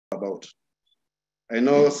about. I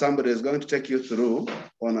know somebody is going to take you through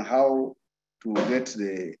on how to get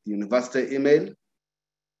the university email.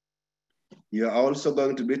 You are also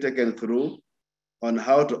going to be taken through on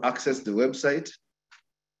how to access the website.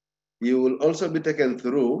 You will also be taken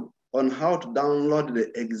through on how to download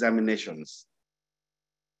the examinations.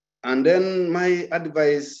 And then my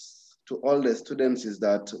advice to all the students is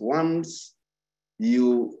that once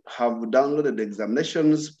you have downloaded the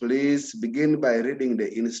examinations, please begin by reading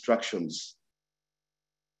the instructions.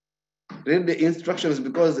 Read the instructions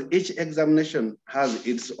because each examination has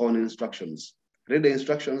its own instructions. Read the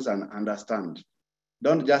instructions and understand.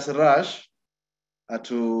 Don't just rush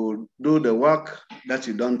to do the work that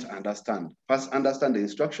you don't understand. First, understand the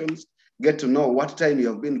instructions, get to know what time you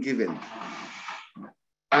have been given.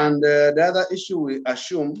 And the other issue we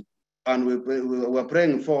assume and we're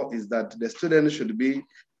praying for is that the students should be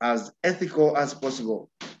as ethical as possible.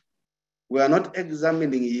 We are not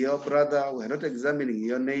examining your brother, we're not examining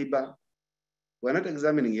your neighbor, we're not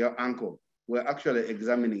examining your uncle, we're actually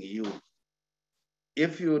examining you.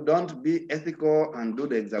 If you don't be ethical and do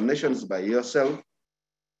the examinations by yourself,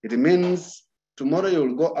 it means tomorrow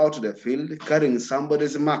you'll go out to the field carrying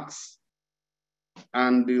somebody's marks.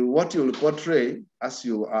 And what you will portray as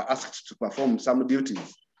you are asked to perform some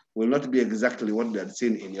duties will not be exactly what they had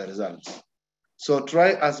seen in your results. So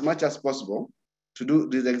try as much as possible to do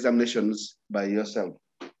these examinations by yourself.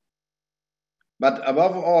 But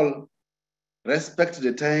above all, respect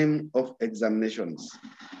the time of examinations.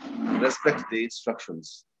 Respect the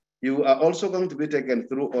instructions. You are also going to be taken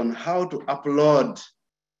through on how to upload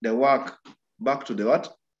the work back to the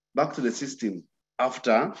what? Back to the system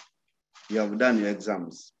after you have done your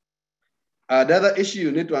exams. The other issue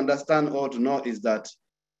you need to understand or to know is that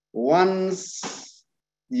once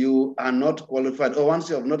you are not qualified or once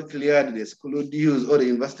you have not cleared the school dues or the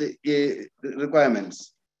university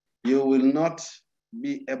requirements, you will not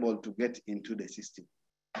be able to get into the system.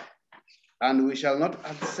 And we shall not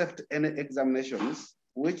accept any examinations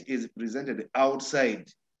which is presented outside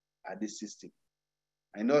this system.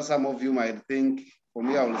 I know some of you might think, for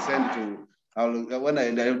me, I will send to, I'll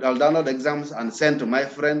download exams and send to my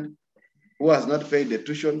friend who has not paid the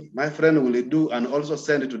tuition. My friend will do and also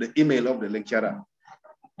send it to the email of the lecturer.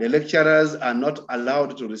 The lecturers are not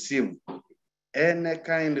allowed to receive any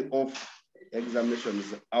kind of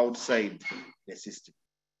examinations outside the system.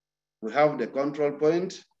 We have the control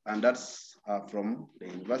point, and that's from the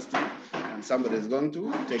university, and somebody is going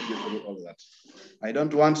to take you through all that. I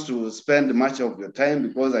don't want to spend much of your time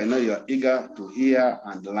because I know you are eager to hear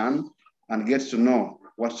and learn and get to know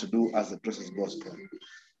what to do as the process goes on.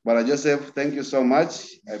 But Joseph, thank you so much.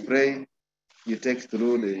 I pray you take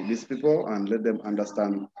through these people and let them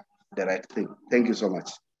understand the right thing. Thank you so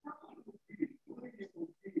much.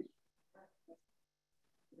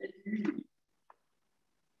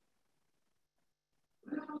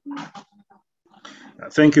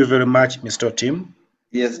 Thank you very much, Mr. Tim.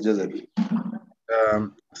 Yes, Joseph.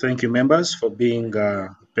 Thank you, members, for being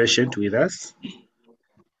patient with us.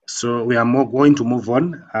 So we are going to move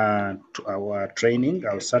on to our training.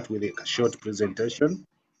 I'll start with a short presentation.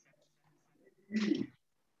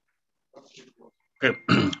 Okay.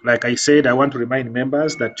 Like I said, I want to remind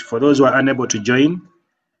members that for those who are unable to join,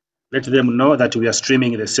 let them know that we are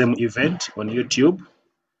streaming the same event on YouTube.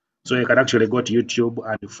 So you can actually go to YouTube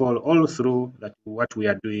and follow all through that what we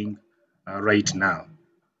are doing right now.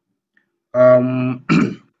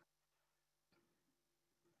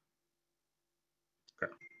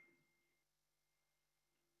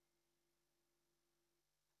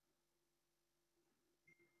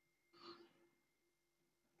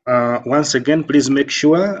 Once again, please make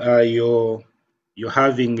sure you're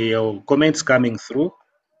having your comments coming through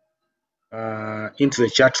into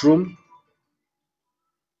the chat room.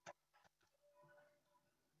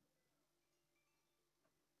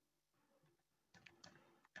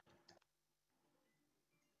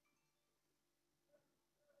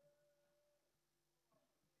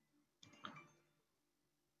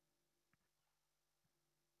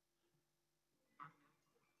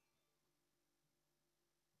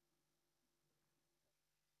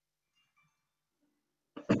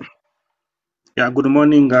 Yeah, good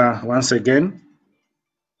morning once again.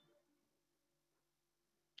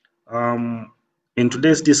 In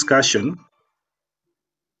today's discussion,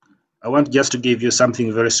 I want just to give you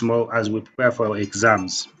something very small as we prepare for our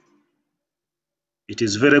exams. It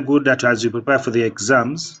is very good that as you prepare for the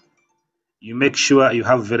exams, you make sure you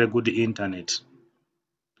have very good internet.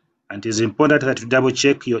 And it is important that you double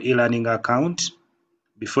check your e-learning account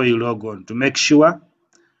before you log on to make sure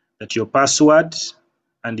that your password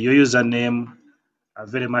and your username are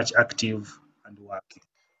very much active and working.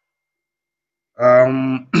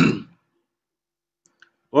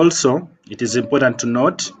 Also, it is important to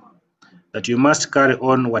note that you must carry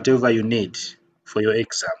on whatever you need for your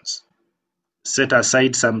exams. Set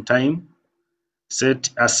aside some time, set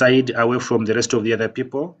aside away from the rest of the other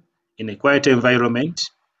people in a quiet environment,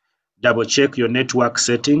 double check your network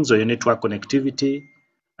settings or your network connectivity,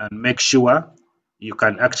 and make sure you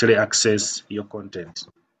can actually access your content.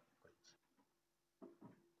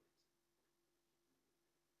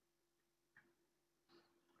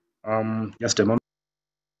 Just a moment.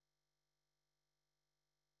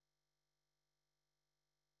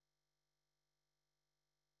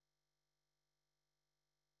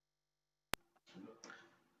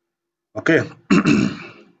 Okay.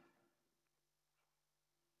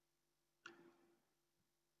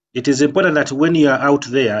 It is important that when you are out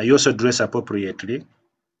there, you also dress appropriately.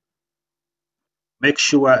 Make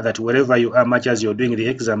sure that wherever you are, much as you're doing the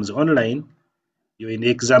exams online, you're in the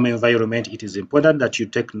exam environment. It is important that you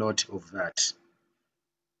take note of that.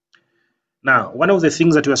 Now, one of the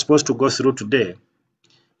things that we are supposed to go through today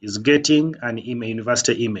is getting an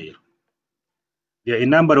university email. There are a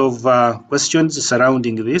number of questions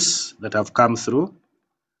surrounding this that have come through,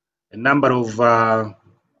 a number of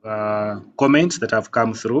comments that have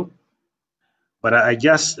come through, but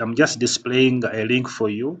I'm just displaying a link for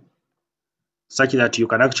you such that you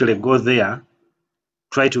can actually go there,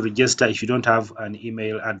 try to register if you don't have an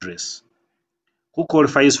email address. Who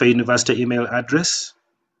qualifies for university email address?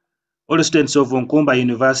 All students of Nkumba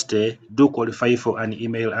University do qualify for an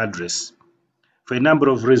email address for a number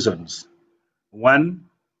of reasons. One,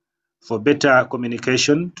 for better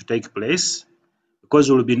communication to take place, because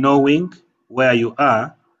we'll be knowing where you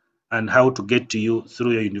are and how to get to you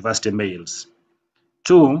through your university mails.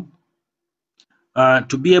 Two,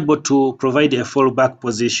 to be able to provide a fallback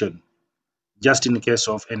position just in case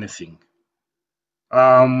of anything.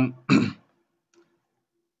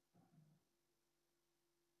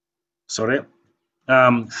 Sorry.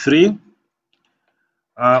 Three,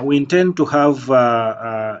 we intend to have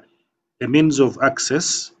a means of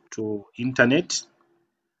access to internet,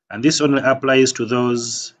 and this only applies to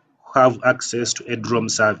those who have access to EdROM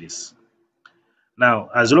service. Now,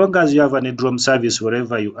 as long as you have an EdROM service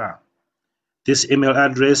wherever you are, this email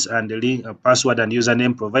address and the link, password and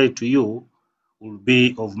username provided to you will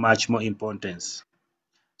be of much more importance.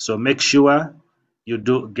 So make sure you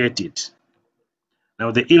do get it.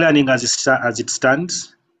 Now, the e-learning as it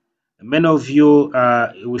stands, many of you,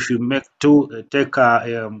 if you take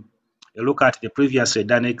a look at the previously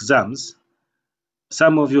done exams,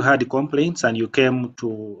 some of you had complaints and you came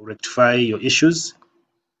to rectify your issues.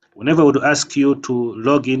 Whenever we would ask you to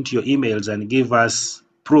log into your emails and give us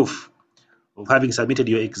proof of having submitted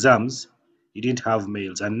your exams, you didn't have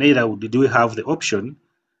mails, and neither did we have the option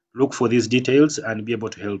look for these details and be able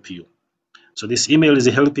to help you. So this email is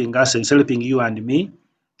helping us, and it's helping you and me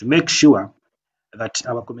to make sure that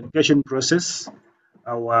our communication process,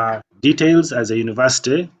 our details as a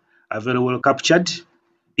university are very well captured.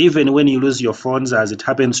 Even when you lose your phones, as it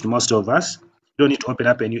happens to most of us, you don't need to open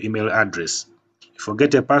up a new email address. If you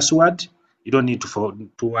forget a password, you don't need to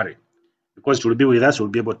worry, because it will be with us. We'll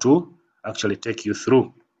be able to actually take you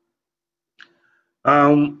through.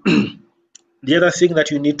 The other thing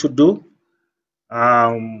that you need to do,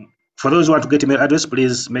 for those who want to get email address,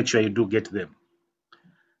 please make sure you do get them.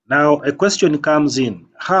 Now, a question comes in: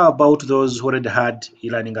 how about those who already had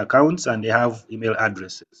e-learning accounts and they have email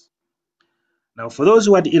addresses? Now, for those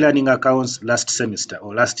who had e-learning accounts last semester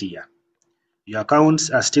or last year, your accounts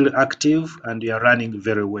are still active and you are running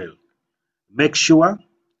very well. Make sure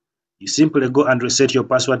you simply go and reset your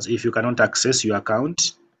passwords if you cannot access your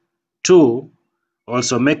account. Two,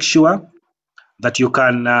 also make sure that you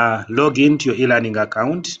can log into your e-learning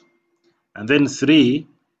account. And then three,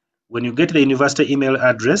 when you get the university email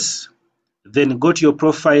address, then go to your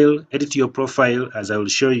profile, edit your profile as I will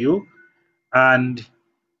show you, and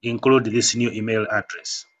include this new email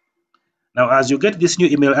address. Now, as you get this new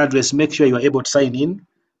email address, make sure you are able to sign in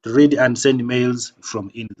to read and send mails from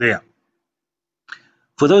in there.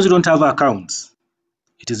 For those who don't have accounts,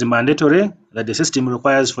 it is mandatory that the system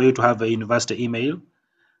requires for you to have a university email.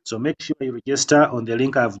 So make sure you register on the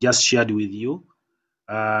link I've just shared with you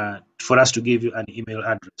for us to give you an email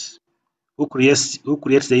address. Who creates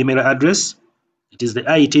the email address? It is the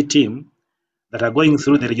IET team that are going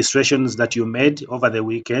through the registrations that you made over the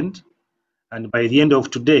weekend. And by the end of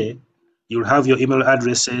today, you'll have your email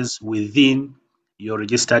addresses within your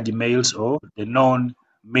registered emails or the known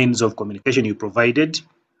means of communication you provided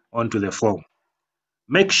onto the form.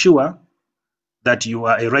 Make sure that you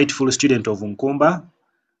are a rightful student of Nkumba,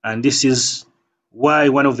 and this is why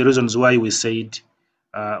one of the reasons why we said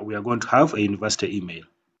we are going to have a university email.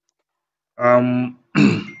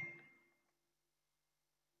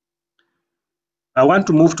 I want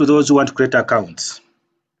to move to those who want to create accounts.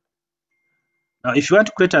 Now, if you want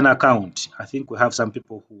to create an account, I think we have some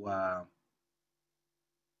people who are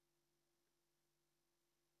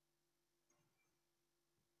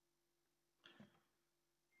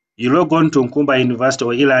you log on to Nkumba University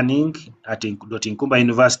or e-learning at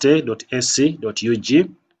 .nkumbauniversity.sc.ug.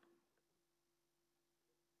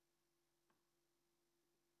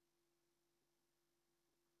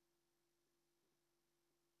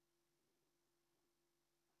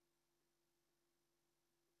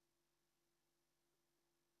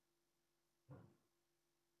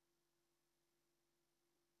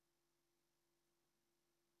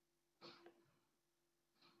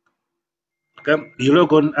 Okay. You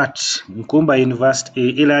log on at Nkumba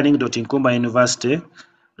University,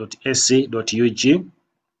 e-learning.nkumbauniversity.sc.ug.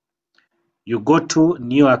 You go to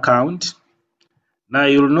new account. Now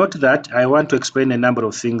you'll note that I want to explain a number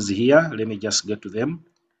of things here. Let me just get to them.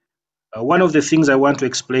 One of the things I want to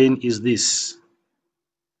explain is this.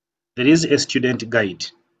 There is a student guide.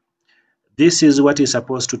 This is what is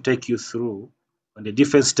supposed to take you through on the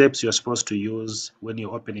different steps you're supposed to use when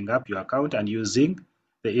you're opening up your account and using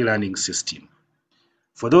the e-learning system.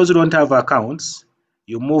 For those who don't have accounts,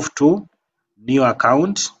 you move to new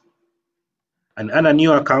account, and under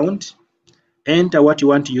new account, enter what you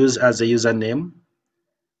want to use as a username,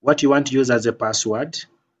 what you want to use as a password,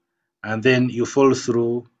 and then you follow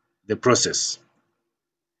through the process.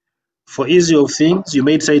 For ease of things, you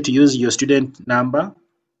may decide to use your student number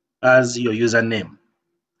as your username.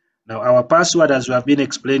 Now, our password, as we have been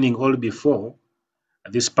explaining all before,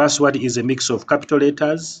 this password is a mix of capital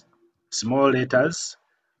letters, small letters,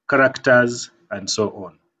 characters, and so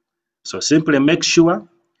on. So simply make sure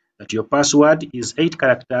that your password is 8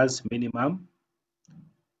 characters minimum.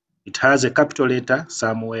 It has a capital letter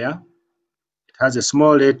somewhere. It has a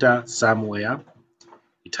small letter somewhere.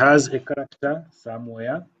 It has a character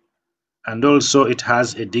somewhere. And also it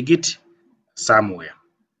has a digit somewhere.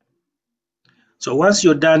 So once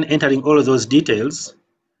you're done entering all of those details,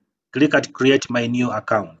 click at Create My New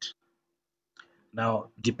Account. Now,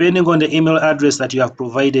 depending on the email address that you have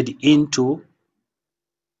provided into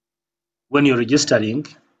when you're registering,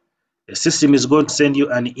 the system is going to send you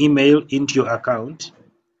an email into your account.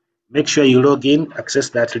 Make sure you log in, access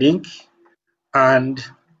that link, and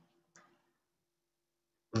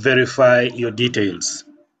verify your details.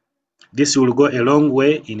 This will go a long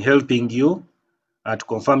way in helping you to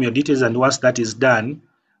confirm your details, and once that is done,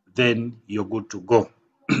 then you're good to go.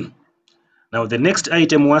 Now, the next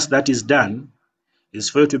item, once that is done, is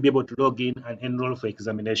for you to be able to log in and enroll for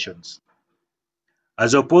examinations.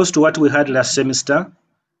 As opposed to what we had last semester,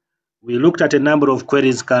 we looked at a number of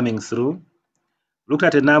queries coming through, looked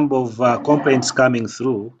at a number of complaints coming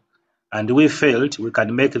through, and we felt we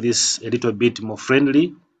can make this a little bit more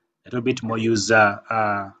friendly, a little bit more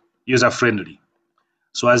user-friendly.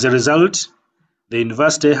 So as a result, the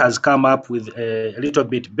university has come up with a little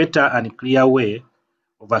bit better and clear way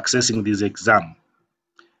of accessing this exam.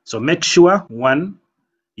 So make sure, one,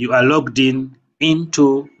 you are logged in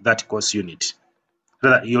into that course unit.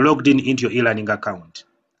 You're logged in into your e-learning account.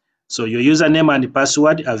 So your username and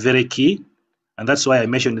password are very key, and that's why I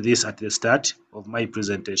mentioned this at the start of my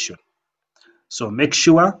presentation. So make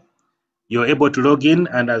sure you're able to log in,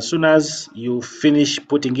 and as soon as you finish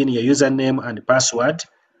putting in your username and password,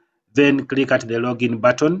 then click at the login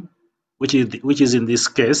button, which is in this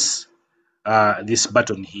case, this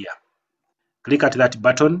button here. Click at that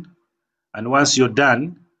button, and once you're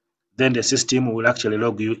done, then the system will actually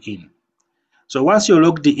log you in. So once you're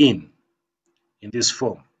logged in this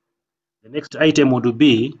form, the next item would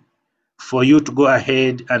be for you to go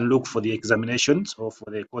ahead and look for the examinations or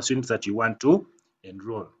for the course units that you want to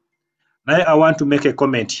enroll. Now I want to make a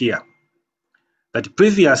comment here that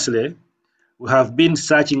previously we have been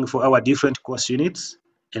searching for our different course units,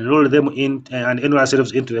 enroll them in and enroll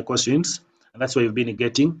ourselves into the course units, and that's why we've been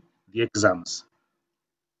getting the exams.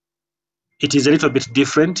 It is a little bit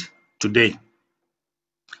different today.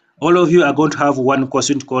 All of you are going to have one course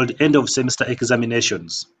unit called End of Semester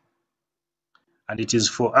Examinations, and it is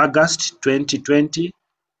for August 2020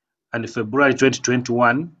 and February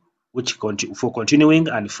 2021, which for continuing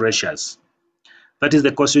and freshers. That is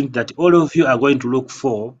the course unit that all of you are going to look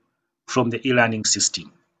for from the e-learning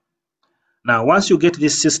system. Now, once you get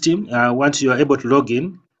this system, once you are able to log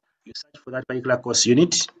in, you search for that particular course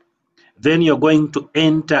unit, then you're going to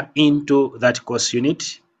enter into that course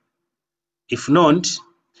unit. If not,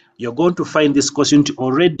 you're going to find this course unit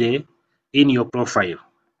already in your profile.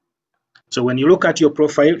 So when you look at your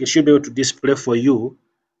profile, it should be able to display for you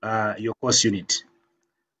your course unit.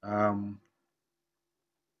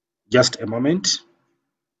 Just a moment.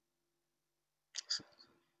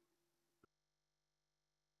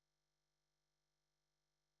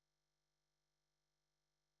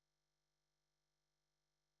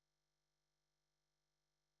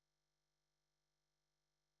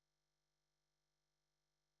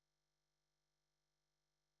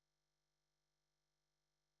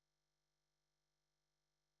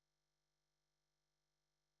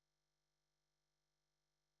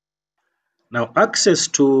 Now, access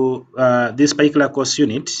to this particular course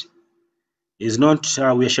unit is not,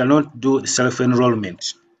 we shall not do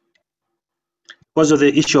self-enrollment. Because of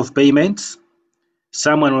the issue of payments,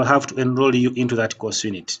 someone will have to enroll you into that course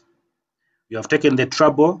unit. You have taken the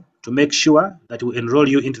trouble to make sure that we enroll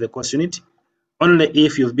you into the course unit only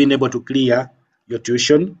if you've been able to clear your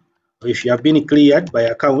tuition, or if you have been cleared by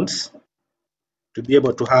accounts to be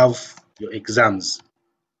able to have your exams.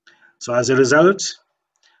 So as a result,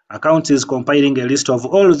 accounts is compiling a list of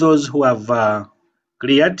all those who have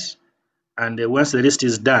cleared, and once the list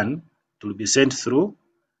is done, it will be sent through.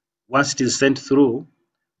 Once it is sent through,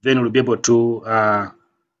 then we'll be able to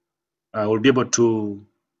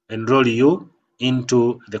enroll you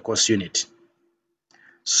into the course unit.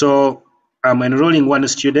 So I'm enrolling one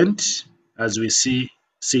student, as we see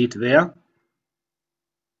it there.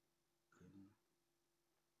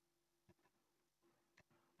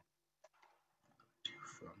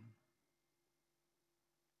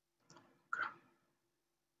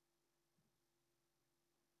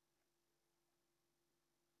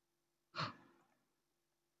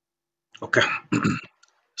 Okay,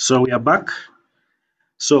 so we are back.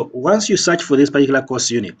 So once you search for this particular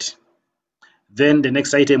course unit, then the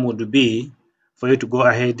next item would be for you to go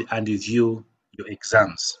ahead and review your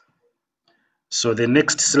exams. So the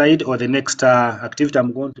next slide, or the next activity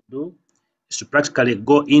I'm going to do, is to practically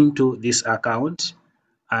go into this account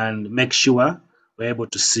and make sure we're able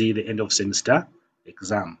to see the end of semester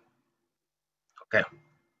exam. Okay.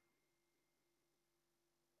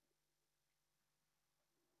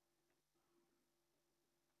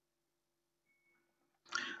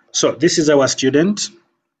 So this is our student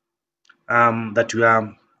that we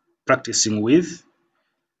are practicing with.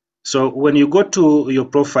 So when you go to your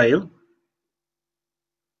profile,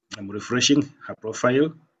 I'm refreshing her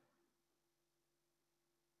profile.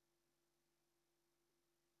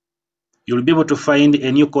 You'll be able to find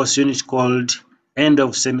a new course unit called End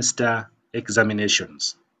of Semester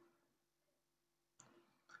Examinations.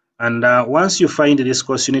 And once you find this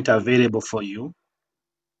course unit available for you,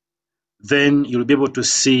 then you'll be able to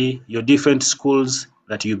see your different schools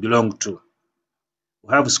that you belong to.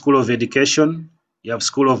 We have School of Education, you have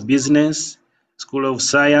School of Business, School of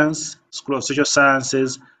Science, School of Social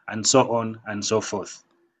Sciences, and so on and so forth.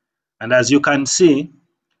 And as you can see,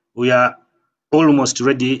 we are almost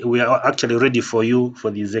ready. We are actually ready for you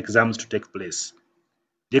for these exams to take place.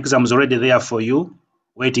 The exam is already there for you,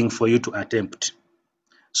 waiting for you to attempt.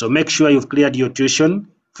 So make sure you've cleared your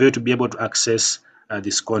tuition for you to be able to access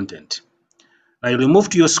this content. Now you'll move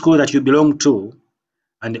to your school that you belong to,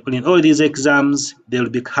 and in all these exams, they'll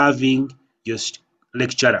be having your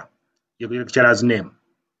lecturer, your lecturer's name.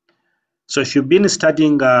 So if you've been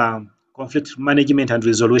studying conflict management and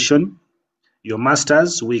resolution, your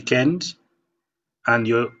master's weekend, and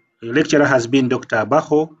your lecturer has been Dr.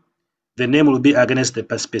 Abaho, the name will be against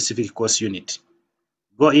the specific course unit.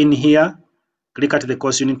 Go in here, click at the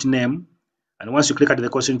course unit name, and once you click at the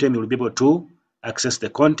course unit name, you'll be able to access the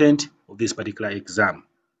content of this particular exam.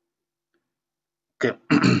 Okay.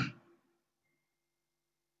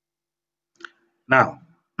 Now,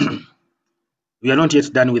 we are not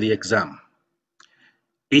yet done with the exam.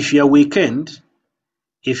 If your weekend,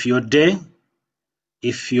 if your day,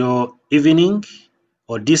 if your evening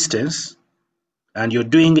or distance, and you're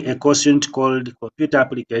doing a course unit called computer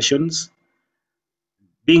applications,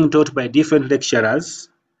 being taught by different lecturers,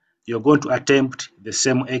 you're going to attempt the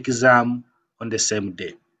same exam on the same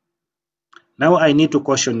day. Now I need to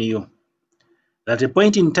caution you that at a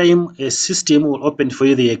point in time, a system will open for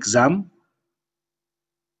you the exam.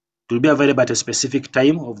 It will be available at a specific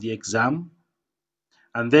time of the exam,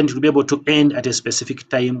 and then it will be able to end at a specific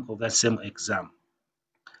time of that same exam.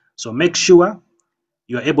 So make sure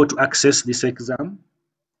you are able to access this exam,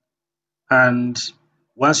 and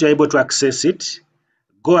once you're able to access it,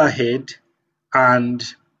 go ahead and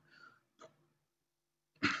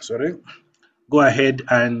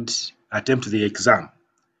attempt the exam.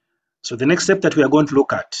 So the next step that we are going to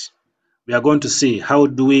look at, we are going to see how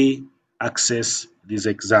do we access these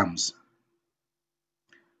exams.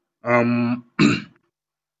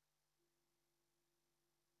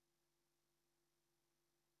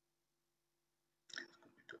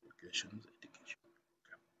 Applications, education.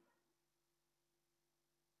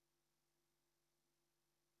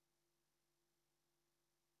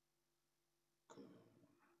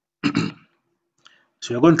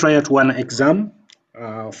 So you're going to try out one exam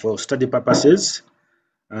for study purposes,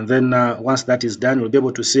 and then once that is done, you'll be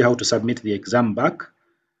able to see how to submit the exam back,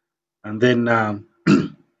 and then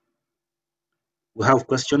we have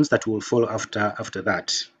questions that will follow after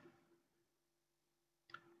that.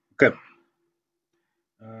 Okay.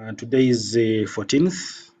 Today is the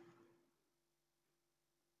 14th.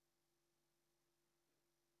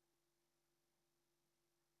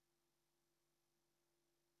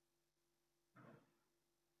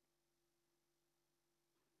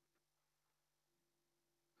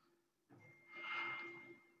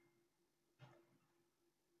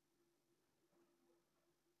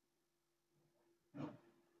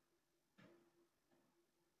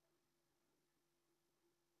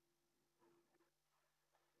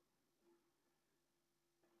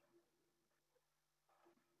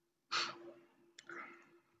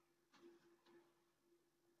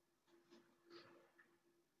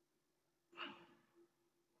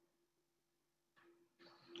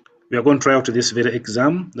 We are going to try out this very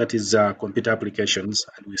exam, that is computer applications,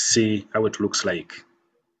 and we see how it looks like.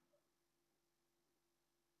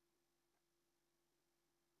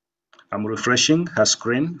 I'm refreshing her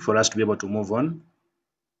screen for us to be able to move on.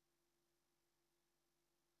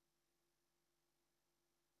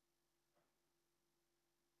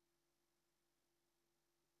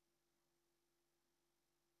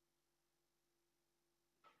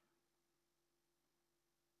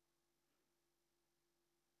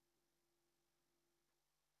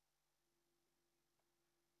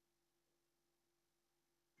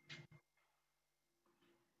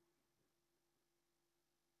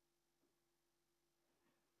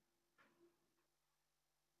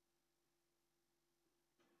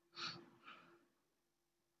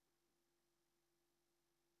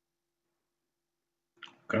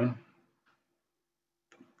 Okay.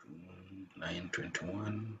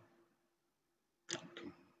 9:21.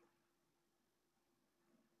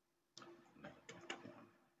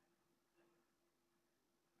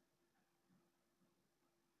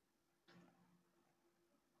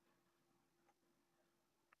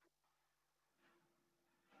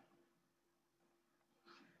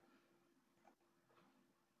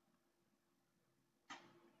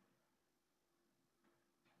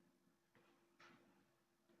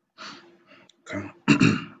 Okay.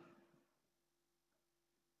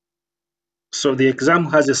 So the exam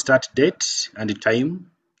has a start date and a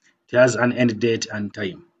time. It has an end date and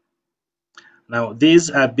time. Now these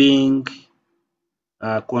are being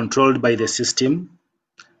controlled by the system,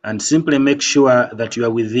 and simply make sure that you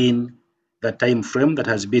are within the time frame that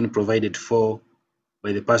has been provided for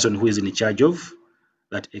by the person who is in charge of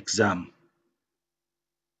that exam.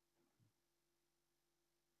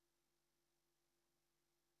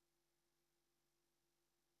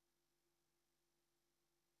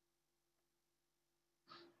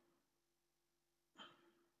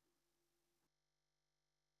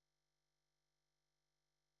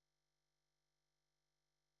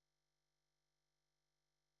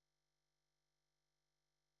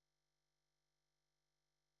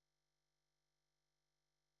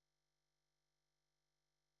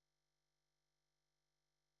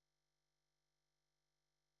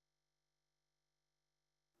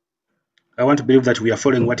 I want to believe that we are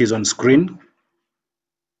following what is on screen.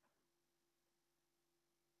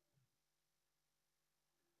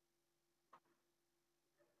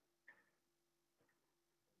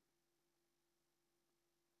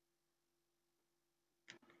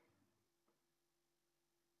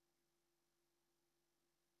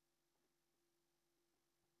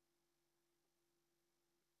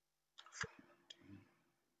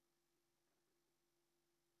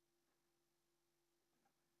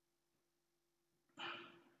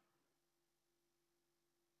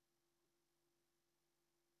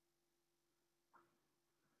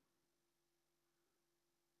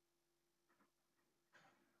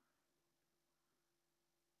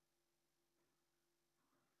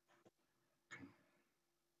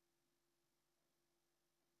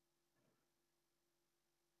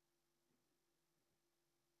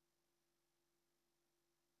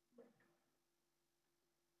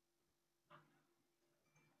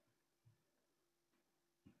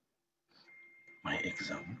 My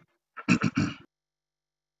exam.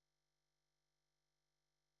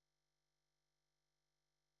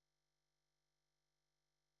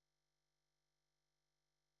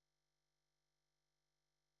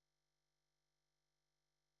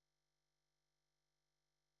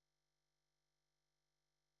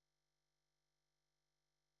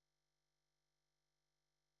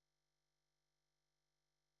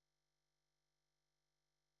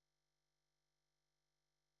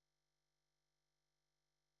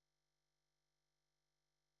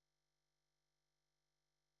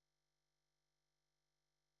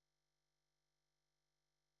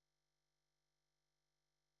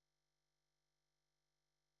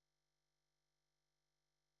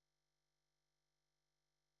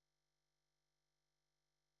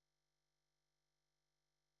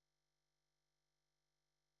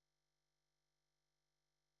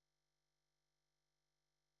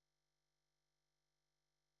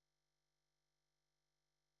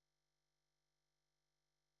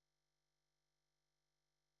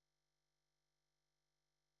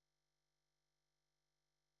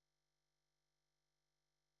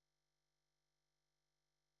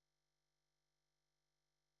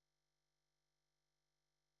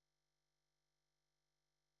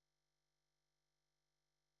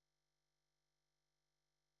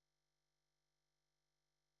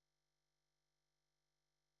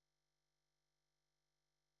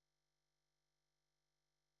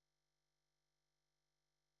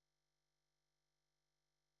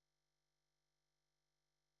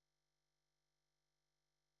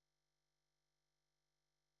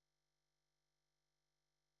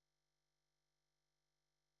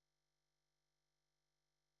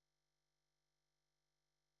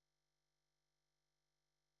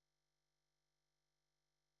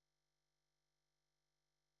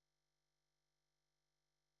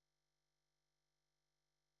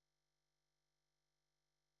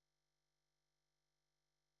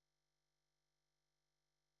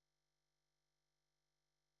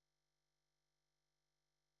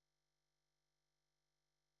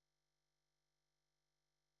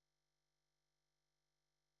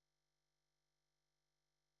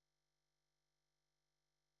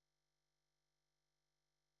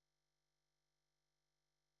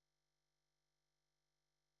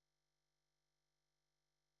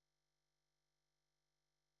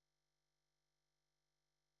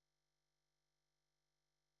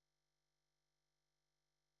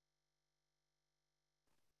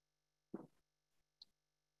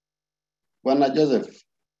 Bwana Joseph.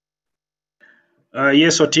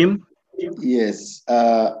 Yes, Otim. Yes,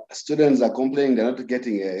 students are complaining they're not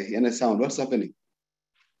getting any sound. What's happening?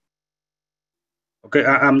 Okay,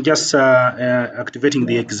 I'm just activating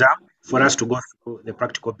the exam for us to go through the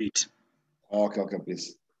practical bit. Okay,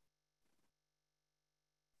 please.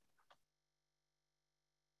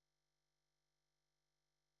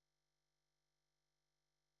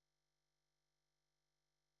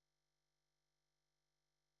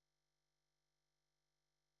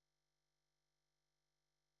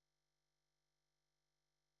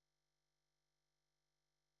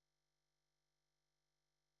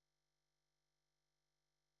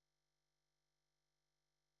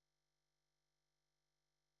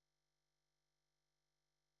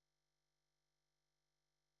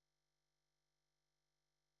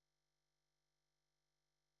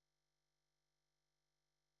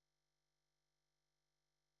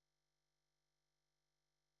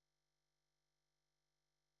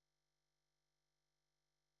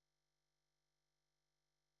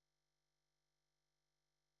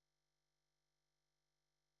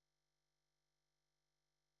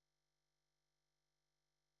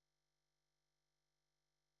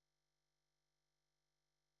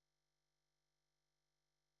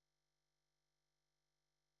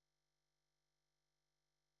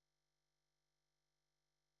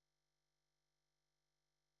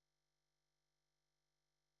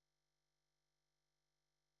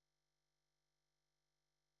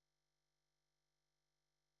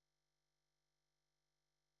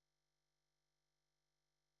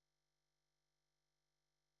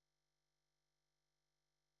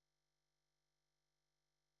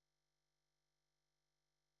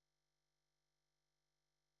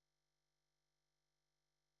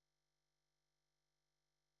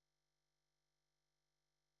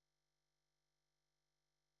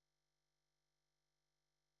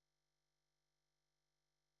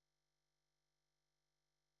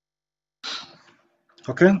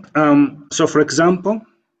 Okay, so for example,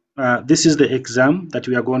 this is the exam that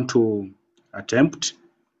we are going to attempt.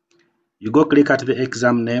 You go click at the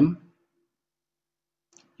exam name.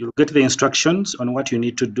 You'll get the instructions on what you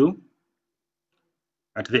need to do.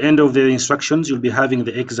 At the end of the instructions, you'll be having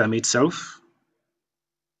the exam itself.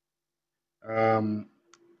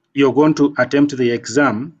 You're going to attempt the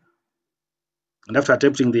exam, and after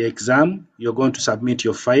attempting the exam, you're going to submit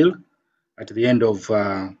your file at the end of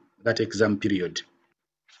that exam period.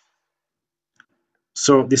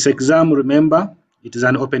 So this exam, remember, it is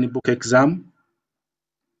an open book exam,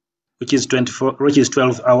 which is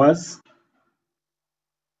 12 hours,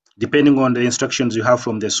 depending on the instructions you have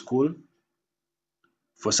from the school.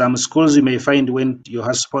 For some schools, you may find when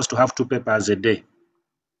you're supposed to have 2 papers a day.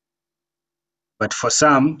 But for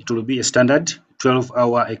some, it will be a standard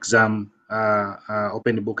 12-hour exam,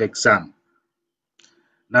 open book exam.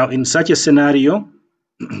 Now, in such a scenario,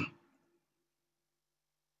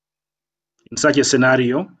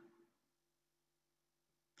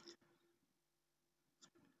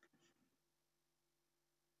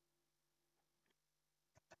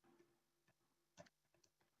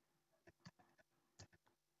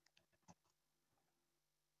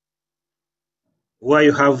 where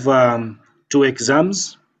you have 2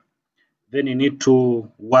 exams, then you need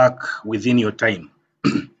to work within your time.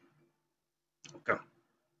 Okay.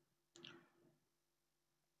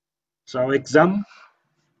 So our exam,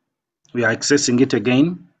 we are accessing it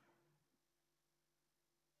again.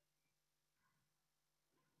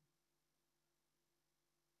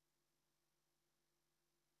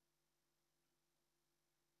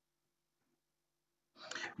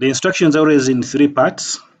 The instructions are always in 3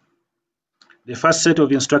 parts. The first set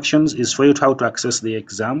of instructions is for you how to access the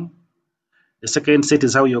exam. The second set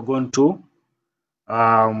is how you're going to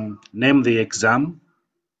name the exam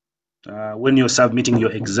when you're submitting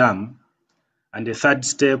your exam. And the third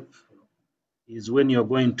step is when you're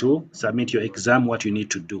going to submit your exam, what you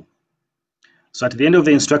need to do. So at the end of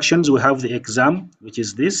the instructions, we have the exam, which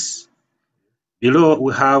is this. Below,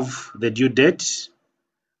 we have the due date,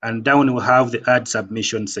 and down we have the add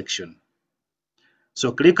submission section.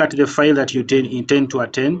 So click at the file that you intend to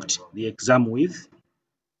attempt the exam with.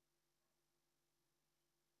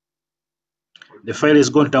 The file is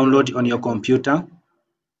going to download on your computer.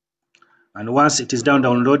 And once it is done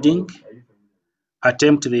downloading,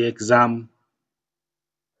 attempt the exam.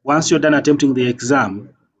 Once you're done attempting the exam,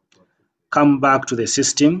 come back to the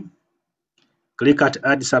system, click at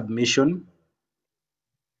add submission.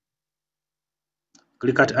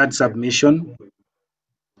 Click at add submission.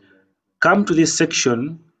 Come to this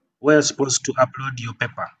section where you're supposed to upload your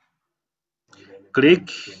paper.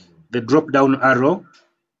 Click the drop down arrow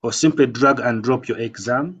or simply drag and drop your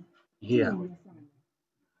exam. Here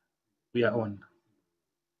we are on.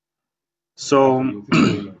 So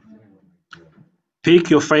pick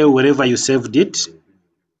your file wherever you saved it.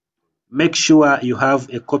 Make sure you have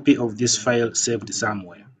a copy of this file saved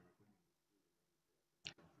somewhere.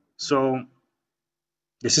 So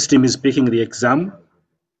the system is picking the exam,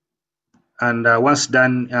 and once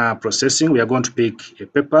done processing, we are going to pick a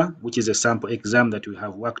paper, which is a sample exam that we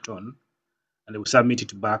have worked on, and we'll submit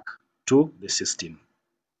it back to the system.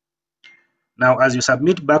 Now, as you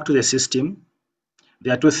submit back to the system,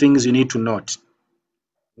 there are two things you need to note.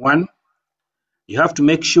 One, you have to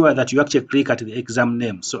make sure that you actually click at the exam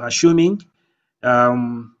name. So assuming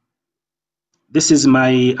this is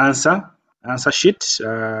my answer sheet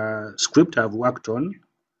script I've worked on,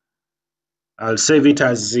 I'll save it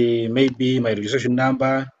as maybe my registration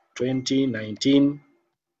number 2019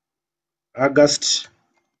 August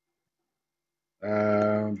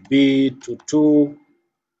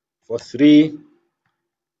B2243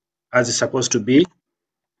 as it's supposed to be,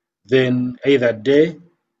 then either day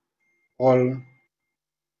or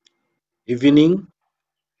evening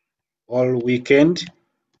or weekend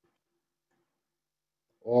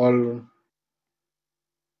or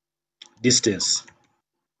distance.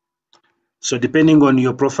 So depending on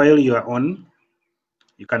your profile you are on,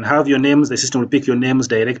 you can have your names, the system will pick your names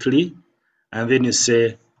directly, and then you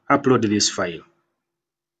say upload this file.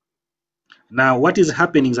 Now what is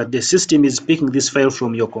happening is that the system is picking this file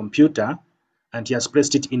from your computer and he has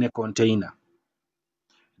placed it in a container.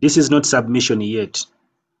 This is not submission yet.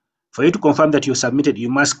 For you to confirm that you submitted, you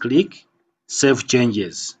must click Save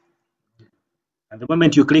Changes. And the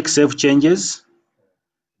moment you click Save Changes,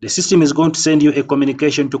 the system is going to send you a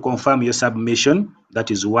communication to confirm your submission. That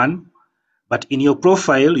is one. But in your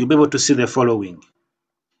profile, you'll be able to see the following.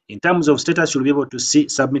 In terms of status, you'll be able to see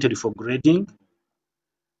submitted for grading.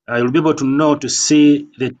 You'll be able to know to see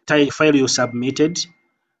the file you submitted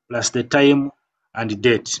plus the time and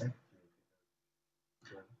date.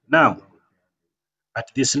 Now,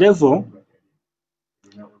 at this level,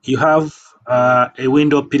 you have a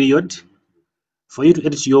window period for you to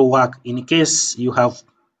edit your work in case you have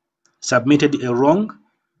submitted a wrong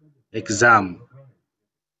exam.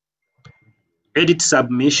 Edit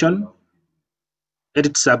submission,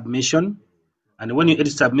 and when you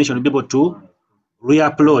edit submission, you'll be able to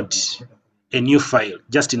re-upload a new file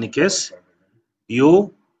just in case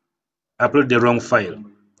you upload the wrong file.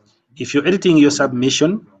 If you're editing your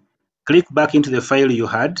submission, click back into the file you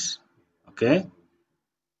had. Okay,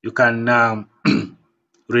 you can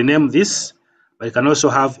rename this, but you can also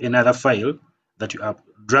have another file that you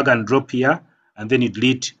drag and drop here, and then you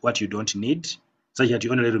delete what you don't need, such that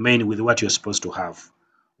you only remain with what you're supposed to have.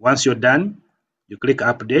 Once you're done, you click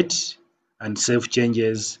update and save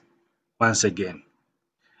changes once again.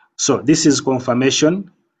 So this is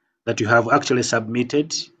confirmation that you have actually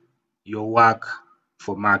submitted your work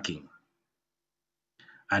for marking.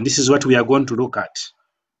 And this is what we are going to look at.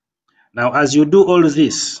 Now, as you do all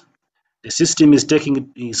this, the system is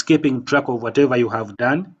keeping track of whatever you have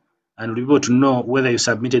done and will be able to know whether you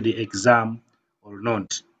submitted the exam or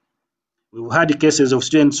not. We've had cases of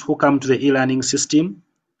students who come to the e-learning system.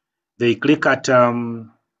 They click at add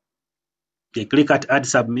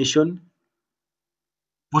submission,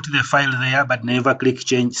 put the file there, but never click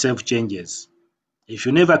save changes. If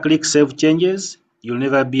you never click save changes, you'll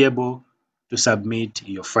never be able to submit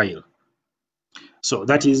your file. So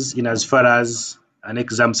that is in as far as an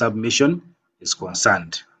exam submission is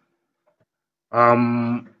concerned.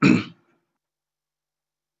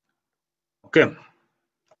 Okay.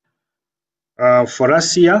 For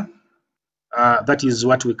us here, that is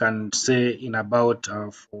what we can say in about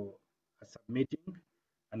for submitting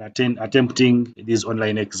and attempting these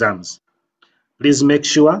online exams. Please make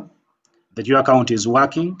sure that your account is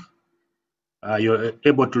working. You're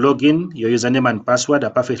able to log in, your username and password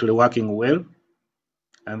are perfectly working well.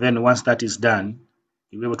 And then once that is done,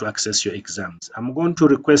 you'll be able to access your exams. I'm going to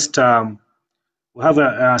request, we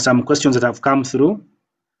have some questions that have come through.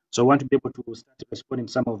 So I want to be able to start responding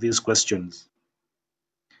to some of these questions.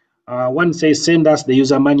 One says, send us the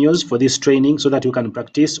user manuals for this training so that we can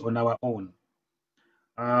practice on our own.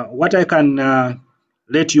 What I can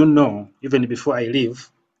let you know, even before I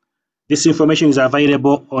leave, this information is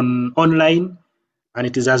available online, and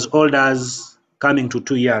it is as old as coming to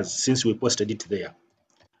 2 years since we posted it there.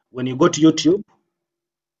 When you go to YouTube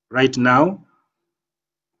right now,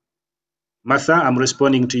 Martha, I'm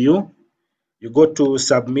responding to you. You go to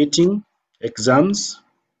submitting exams,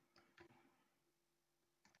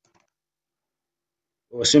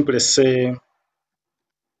 or simply say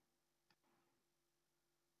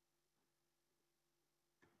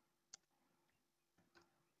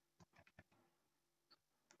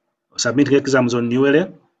submitting exams on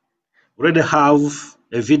Newele. We already have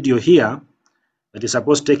a video here that is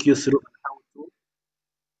supposed to take you through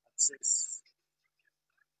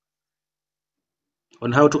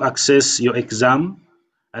how to access your exam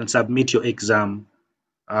and submit your exam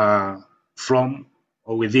from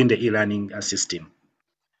or within the e-learning system.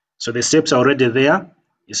 So the steps are already there.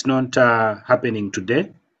 It's not happening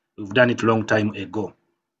today. We've done it a long time ago.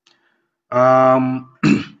 How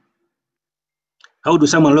do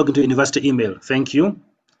someone log into university email? Thank you.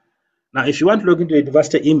 Now, if you want to log into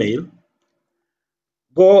university email,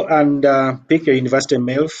 go and pick your university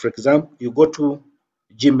mail. For example, you go to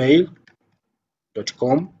gmail.com.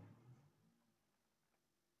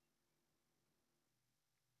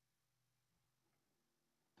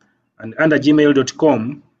 And under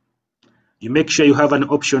gmail.com, you make sure you have an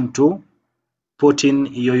option to put in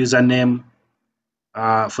your username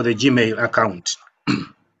for the Gmail account.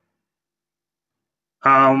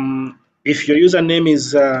 If your username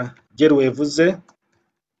is jerwevuze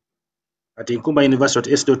at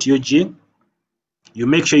inkumbauniversity.s.ug, you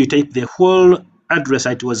make sure you type the whole address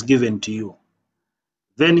that was given to you.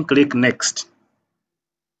 Then click next.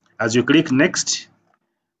 As you click next,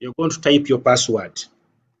 you're going to type your password.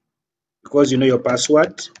 Because you know your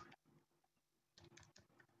password,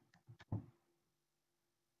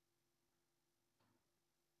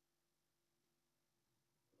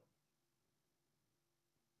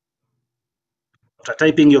 after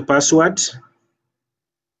typing your password,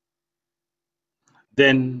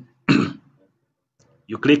 then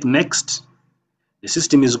you click next. The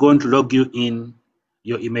system is going to log you in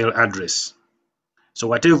your email address. So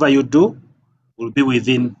whatever you do will be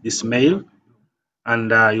within this mail,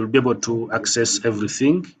 and you'll be able to access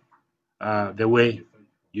everything the way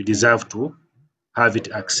you deserve to have it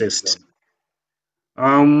accessed.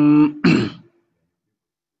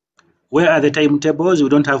 Where are the timetables? We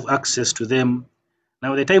don't have access to them.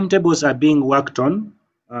 Now the timetables are being worked on.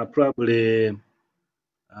 Probably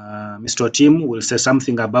Mr. Tim will say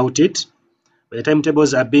something about it. But the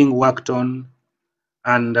timetables are being worked on,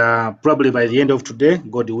 and probably by the end of today,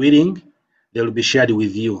 God willing, they will be shared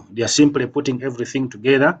with you. They are simply putting everything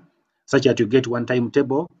together such that you get one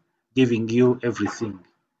timetable giving you everything.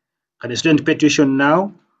 Can a student pay tuition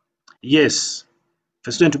now? Yes. For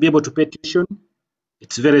a student to be able to pay tuition,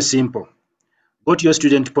 it's very simple. Go to your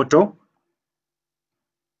student portal.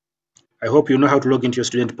 I hope you know how to log into your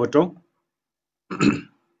student portal.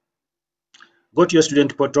 Go to your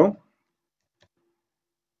student portal.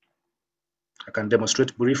 I can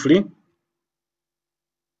demonstrate briefly.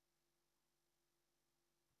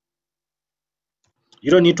 You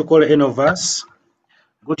don't need to call any of us.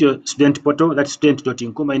 Go to your student portal, that's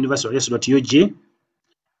student.inkumbauniversity.s.ug.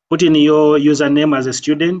 Put in your username as a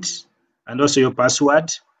student and also your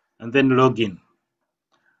password, and then log in.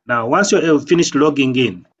 Now, once you're finished logging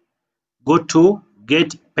in, go to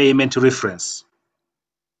Get Payment Reference.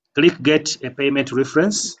 Click Get a Payment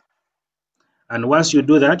Reference. And once you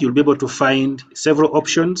do that, you'll be able to find several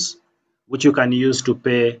options which you can use to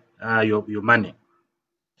pay your money.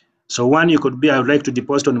 So one, you could be, I would like to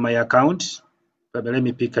deposit on my account. But let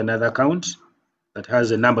me pick another account that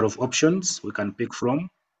has a number of options we can pick from.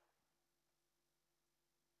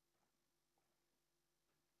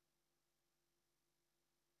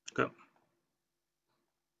 Okay.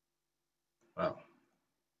 Wow.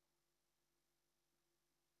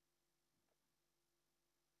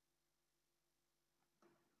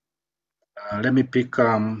 Let me pick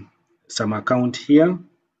some account here.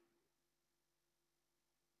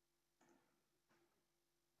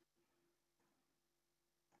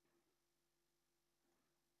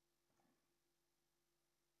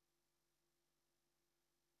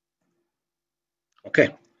 Okay,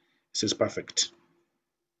 this is perfect.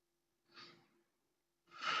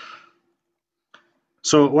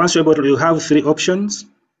 So once you're able to, you have three options.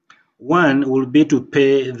 One will be to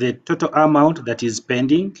pay the total amount that is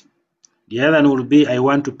pending. The other one will be I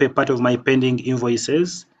want to pay part of my pending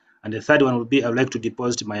invoices. And the third one will be I would like to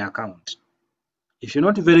deposit my account. If you're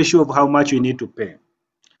not very sure of how much you need to pay,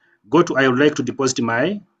 go to I would like to deposit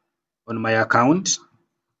on my account,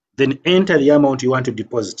 then enter the amount you want to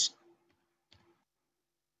deposit.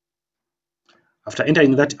 After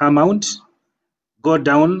entering that amount, go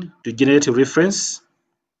down to generate a reference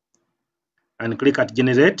and click at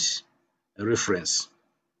generate a reference.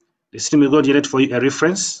 The system will go generate for you a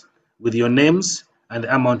reference with your names and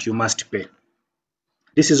the amount you must pay.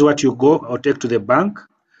 This is what you go or take to the bank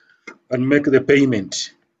and make the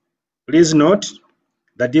payment. Please note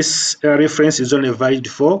that this reference is only valid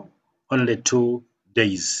for only 2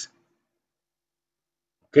 days.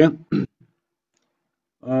 Okay.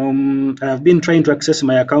 I've been trying to access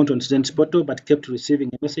my account on Students Portal, but kept receiving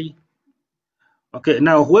a message. Okay,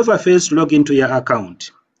 now whoever fails to log into your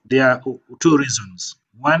account, there are two reasons.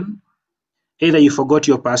 One, either you forgot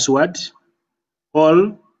your password,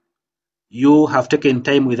 or you have taken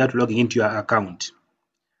time without logging into your account.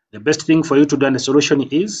 The best thing for you to do, and the solution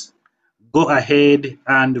is go ahead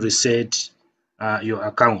and reset your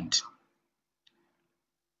account.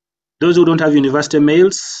 Those who don't have university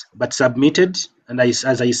mails but submitted, and as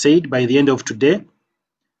I said, by the end of today,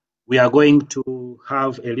 we are going to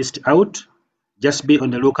have a list out. Just be on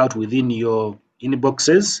the lookout within your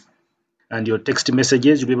inboxes and your text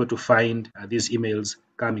messages. You'll be able to find these emails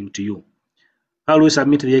coming to you. How do we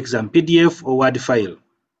submit the exam? PDF or Word file?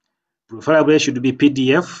 Preferably should be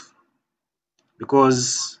PDF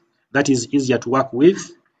because that is easier to work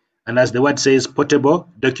with, and as the word says, portable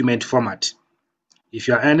document format. If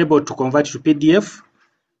you are unable to convert to PDF,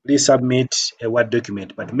 please submit a Word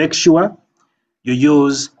document, but make sure you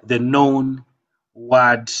use the known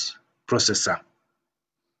word processor.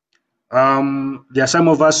 There are some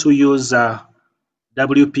of us who use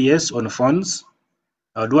WPS on phones.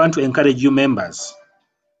 I would want to encourage you members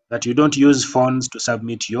that you don't use phones to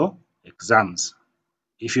submit your exams.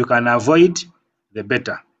 If you can avoid, the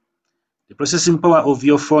better. The processing power of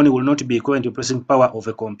your phone will not be equivalent to the processing power of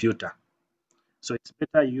a computer. So it's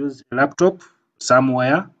better you use a laptop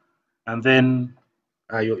somewhere, and then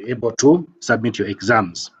you're able to submit your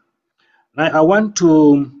exams. Now I want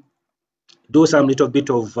to do some little bit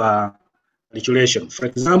of calculation. For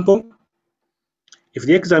example, if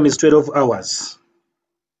the exam is 12 hours,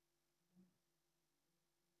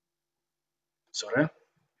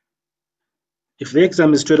 if the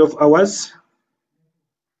exam is 12 hours,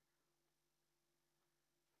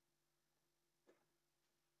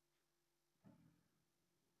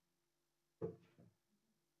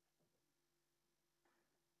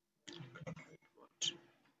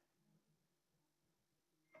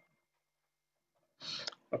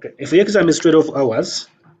 okay, if the exam is 12 hours,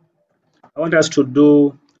 I want us to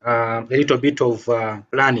do a little bit of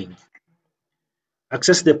planning.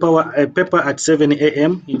 Access the paper at 7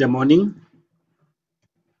 a.m. in the morning.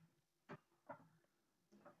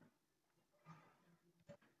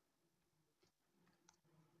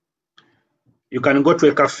 You can go to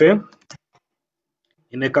a cafe.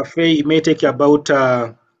 In a cafe, it may take about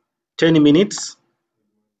 10 minutes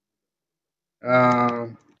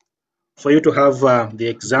for you to have the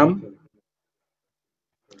exam.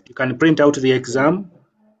 You can print out the exam.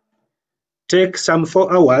 Take some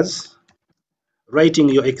 4 hours writing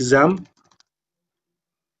your exam.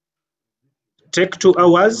 Take 2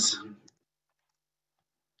 hours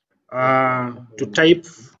to type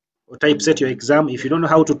or typeset your exam. If you don't know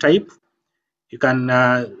how to type, you can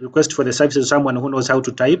request for the services of someone who knows how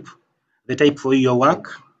to type. They type for you your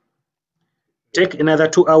work. Take another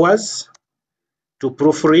 2 hours to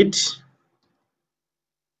proofread.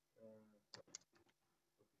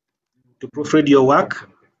 Your work.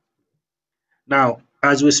 Now,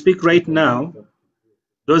 as we speak right now,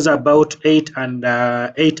 those are about 8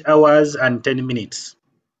 hours and 10 minutes.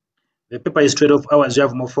 The paper is 12 hours, you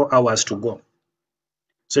have more 4 hours to go.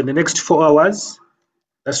 So in the next 4 hours,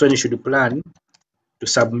 that's when you should plan to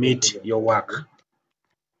submit your work.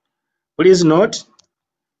 Please note,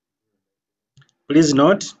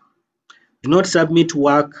 do not submit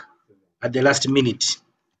work at the last minute.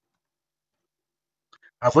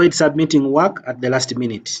 Avoid submitting work at the last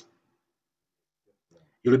minute.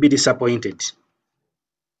 You will be disappointed.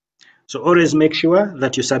 So always make sure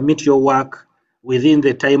that you submit your work within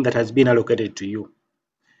the time that has been allocated to you.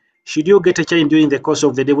 Should you get a challenge during the course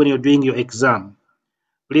of the day when you're doing your exam,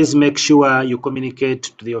 please make sure you communicate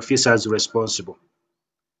to the officers responsible.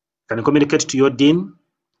 You can communicate to your dean,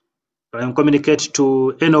 you can communicate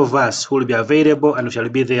to any of us who will be available and shall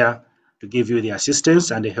be there to give you the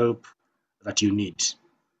assistance and the help that you need.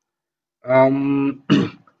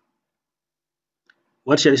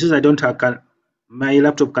 What shall I say? I don't have, my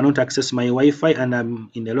laptop cannot access my Wi-Fi, and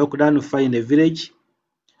I'm in a lockdown far in the village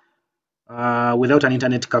without an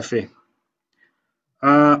internet cafe.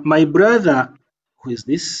 My brother, who is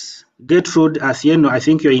this? Gertrude Athieno, I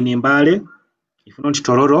think you're in Mbale, if not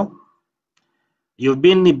Tororo. You've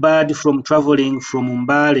been barred from traveling from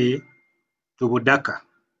Mbale to Budaka.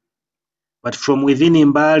 But from within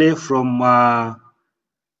Mbale, from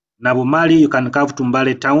Nabumali, you can come to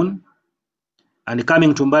Mbale town. And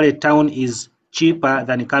coming to Mbale town is cheaper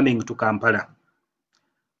than coming to Kampala.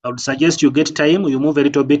 I would suggest you get time, you move a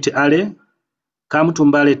little bit early, come to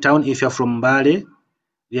Mbale town if you're from Mbale.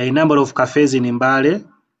 There are a number of cafes in Mbale.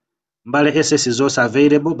 Mbale SS is also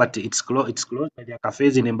available, but it's closed. There are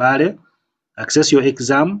cafes in Mbale. access your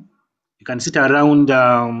exam. You can sit around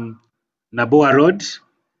Naboa Road,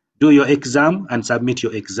 do your exam and submit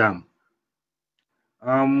your exam.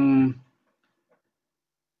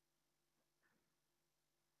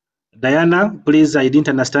 Diana, please, I didn't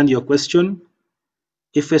understand your question.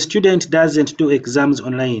 If a student doesn't do exams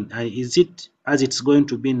online, is it as it's going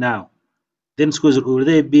to be now? Then schools, will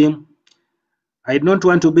they be? I don't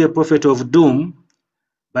want to be a prophet of doom,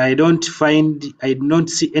 but I don't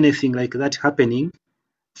see anything like that happening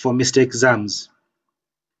for Mr. Exams.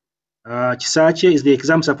 Chisache, is the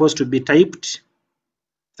exam supposed to be typed?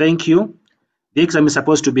 Thank you. The exam is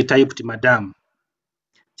supposed to be typed, madam.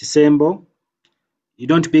 Chisembo, you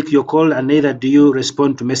don't pick your call and neither do you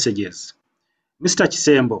respond to messages. Mr.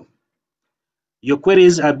 Chisembo, your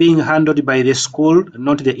queries are being handled by the school,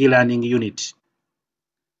 not the e-learning unit.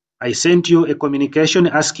 I sent you a communication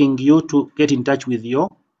asking you to get in touch with your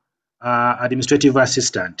administrative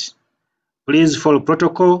assistant. Please follow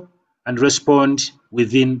protocol and respond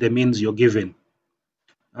within the means you're given.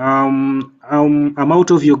 I'm out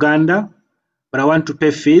of Uganda, but I want to pay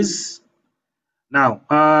fees. Now,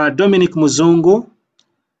 Dominic Muzungu,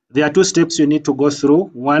 there are 2 steps you need to go through.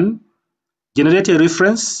 1, generate a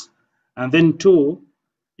reference, and then 2,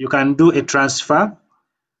 you can do a transfer.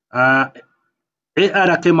 AR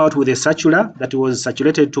came out with a circular that was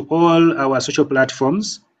circulated to all our social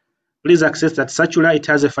platforms. Please access that circular. It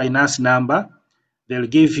has a finance number. They'll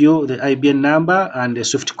give you the IBN number and the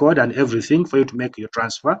SWIFT code and everything for you to make your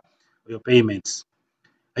transfer or your payments.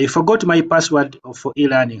 I forgot my password for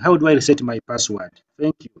e-learning. How do I reset my password?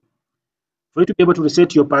 Thank you. For you to be able to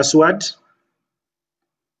reset your password,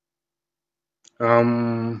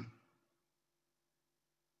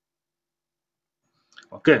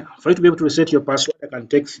 okay, for you to be able to reset your password, I can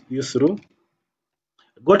take you through.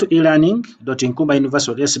 Go to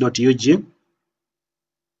elearning.nkumbauniversity.ac.ug,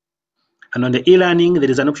 and on the e-learning,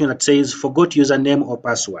 there is an option that says forgot username or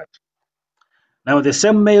password. Now, the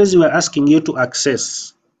same mails we are asking you to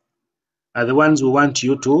access are the ones we want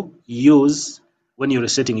you to use when you're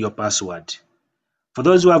resetting your password. For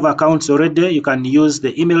those who have accounts already, you can use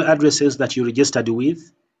the email addresses that you registered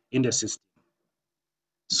with in the system.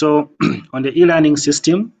 So on the e-learning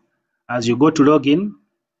system, as you go to login,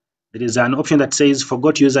 there is an option that says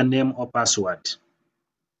forgot username or password.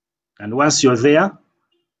 And once you're there,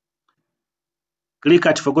 click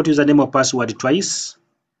at forgot username or password twice.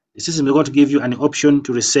 The system is going to give you an option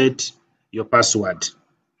to reset your password.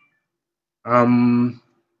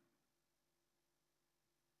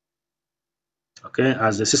 Okay,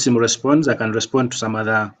 as the system responds, I can respond to some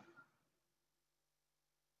other.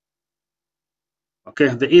 Okay,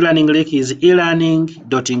 the e-learning link is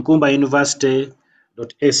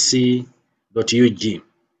elearning.nkumbauniversity.ac.ug.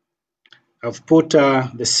 I've put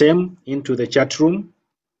the same into the chat room.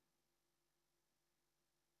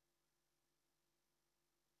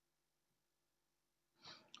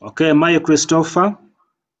 Okay, Maya Christopher,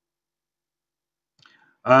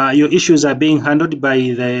 your issues are being handled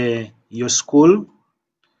by your school,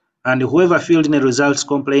 and whoever filled in a results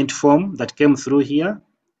complaint form that came through here,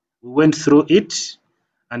 we went through it,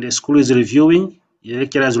 and the school is reviewing. The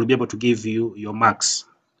lecturers will be able to give you your marks.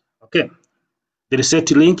 Okay, the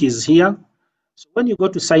reset link is here. So when you go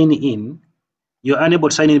to sign in, you're unable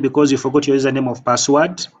to sign in because you forgot your username or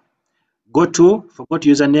password. Go to forgot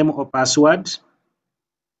username or password.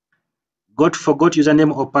 Go to forgot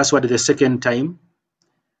username or password the second time.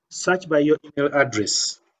 Search by your email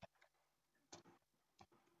address.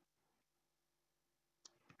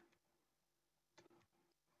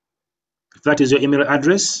 If that is your email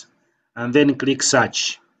address, and then click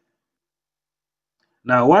search.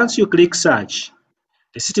 Now, once you click search,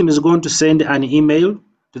 the system is going to send an email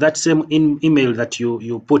to that same email that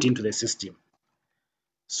you put into the system.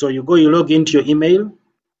 So you log into your email.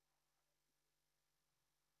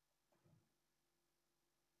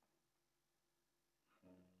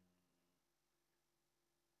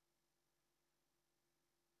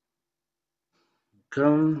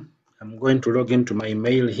 I'm going to log into my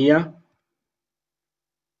mail here,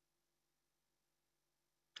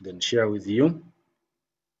 then share with you.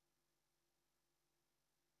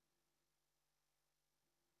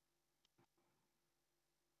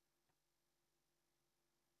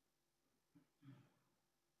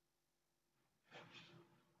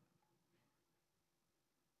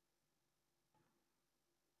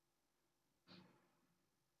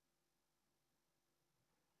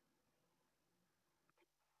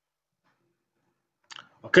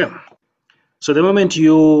 Okay, so the moment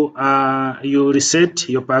you reset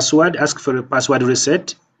your password, ask for a password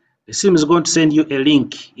reset, the system is going to send you a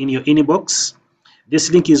link in your inbox. This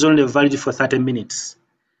link is only valid for 30 minutes.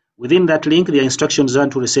 Within that link, there are instructions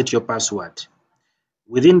on to reset your password.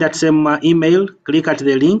 Within that same email, click at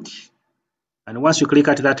the link, and once you click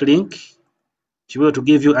at that link, it will to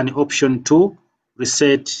give you an option to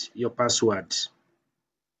reset your password.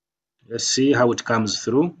 Let's see how it comes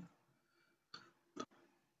through.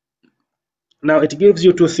 Now it gives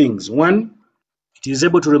you two things. One, it is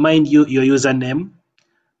able to remind you your username,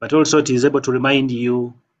 but also it is able to remind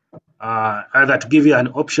you either to give you an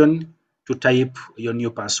option to type your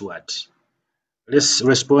new password. Let's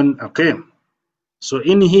respond. Okay, so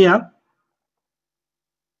in here,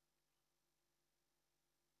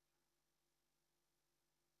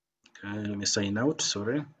 let me sign out,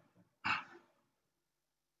 sorry.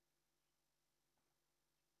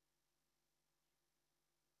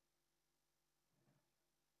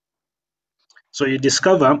 So you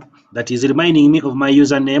discover that is reminding me of my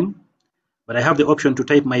username, but I have the option to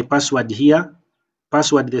type my password here,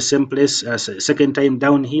 password the same place as second time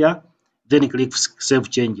down here, then click save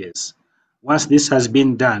changes. Once this has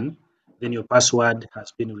been done, then your password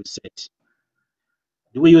has been reset.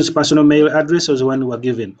 Do we use personal mail address or the one we were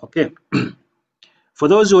given? Okay. For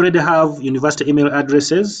those who already have university email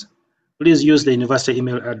addresses, please use the university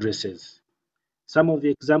email addresses. Some of the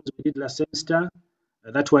exams we did last semester,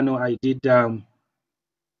 that one I did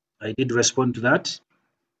respond to that.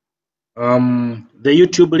 The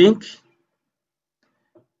YouTube link,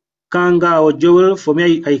 Kanga or Joel, for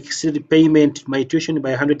me, I exceed payment my tuition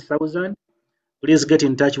by 100,000. Please get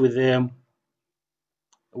in touch with them,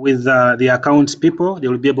 with the accounts people. They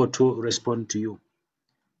will be able to respond to you.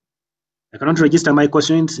 I cannot register my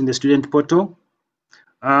questions in the student portal.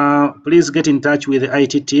 Please get in touch with the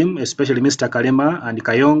IT team, especially Mr. Kalema and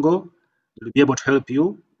Kayongo. They will be able to help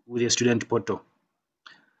you with the student portal.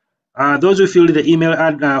 Those who filled the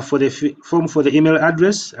email for the form for the email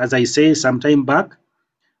address, as I say some time back,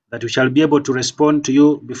 that we shall be able to respond to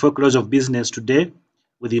you before close of business today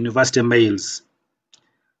with university mails.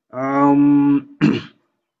 Okay.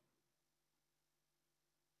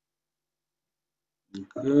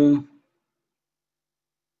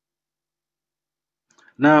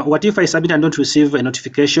 Now, what if I submit and don't receive a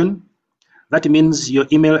notification? That means your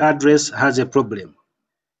email address has a problem.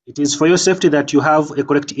 It is for your safety that you have a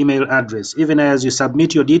correct email address. Even as you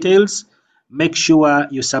submit your details, make sure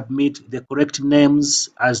you submit the correct names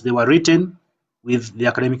as they were written with the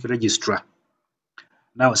academic registrar.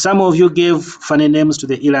 Now, some of you gave funny names to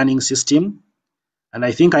the e-learning system, and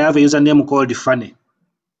I think I have a username called funny.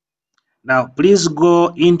 Now, please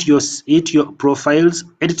go into your profiles,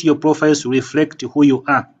 edit your profiles to reflect who you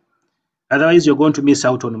are. Otherwise, you're going to miss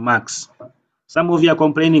out on marks. Some of you are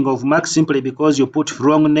complaining of marks simply because you put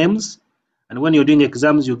wrong names, and when you're doing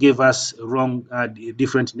exams, you give us wrong,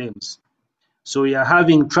 different names. So you are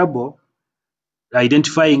having trouble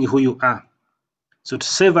identifying who you are. So to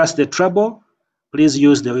save us the trouble, please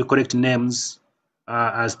use the correct names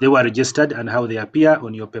as they were registered and how they appear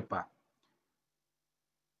on your paper.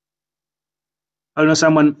 I know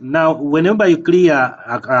someone now. Whenever you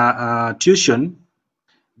clear tuition,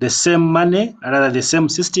 the same money, or rather the same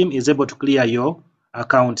system, is able to clear your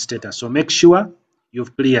account status. So make sure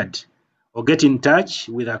you've cleared, or get in touch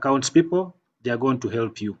with accounts people. They are going to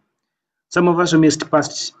help you. Some of us who missed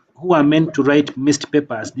past, who are meant to write missed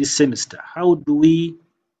papers this semester, how do we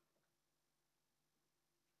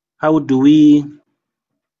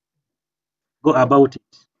go about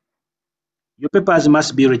it? Your papers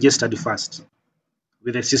must be registered first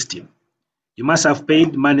with the system. You must have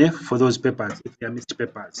paid money for those papers if they are missed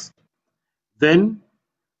papers. Then,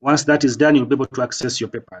 once that is done, you'll be able to access your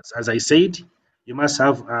papers. As I said, you must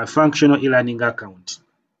have a functional e-learning account.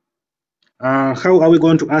 How are we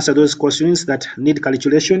going to answer those questions that need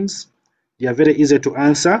calculations? They are very easy to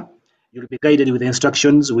answer. You'll be guided with the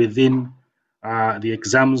instructions within the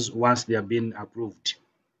exams once they have been approved.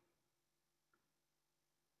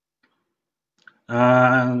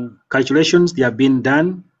 Calculations, they have been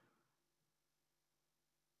done.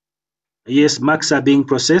 Yes, marks are being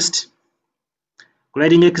processed.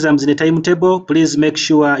 Grading exams in a timetable, please make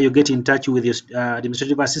sure you get in touch with your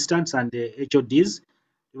administrative assistants and the HODs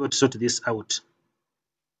to sort this out.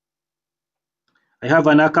 I have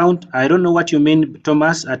an account. I don't know what you mean,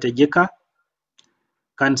 Thomas at Ejeka.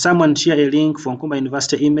 Can someone share a link from Nkumba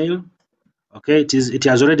University email? Okay, it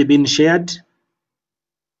has already been shared.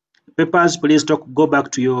 Papers, please go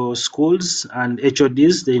back to your schools and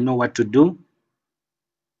HODs. They know what to do.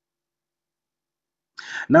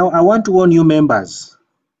 Now, I want to warn you members.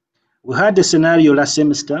 We had a scenario last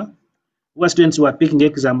semester where students were picking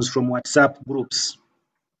exams from WhatsApp groups.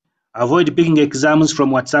 Avoid picking exams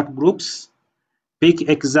from WhatsApp groups. Pick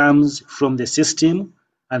exams from the system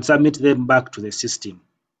and submit them back to the system.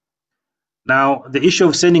 Now, the issue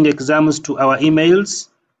of sending exams to our emails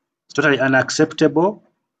is totally unacceptable.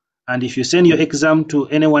 And if you send your exam to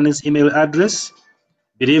anyone's email address,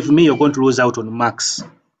 believe me, you're going to lose out on marks.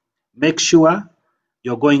 Make sure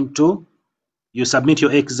you submit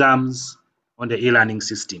your exams on the e-learning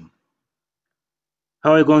system.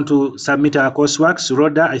 How are we going to submit our coursework?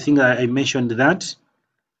 Rhoda, I think I mentioned that.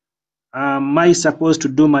 Am I supposed to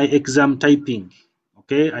do my exam typing?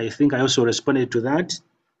 Okay, I think I also responded to that.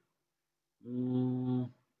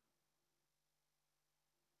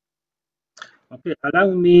 Okay, allow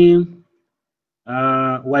me,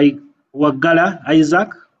 Wagala Isaac,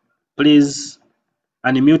 please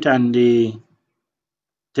unmute and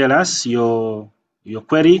tell us your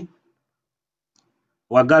query.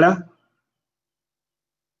 Wagala,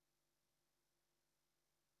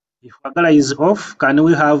 if Wagala is off, can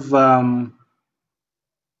we have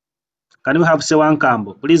Sewan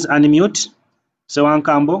Kambo? Please unmute Sewan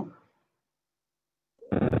Kambo.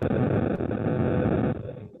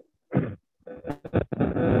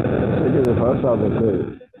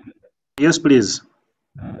 Yes, please.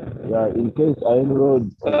 Yeah, in case I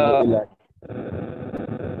enrolled the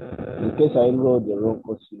wrong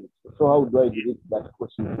question, so how do I delete that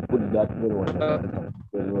question to put that main one?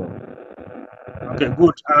 Okay,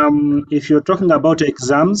 good. If you're talking about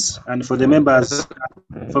exams and for members'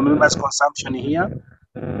 consumption here,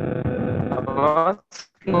 there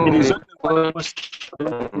is only one course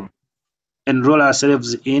to enroll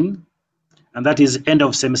ourselves in, and that is end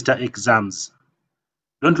of semester exams.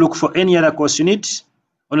 Don't look for any other course unit,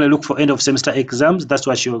 only look for end of semester exams. That's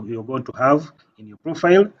what you're going to have in your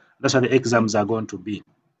profile. That's what the exams are going to be.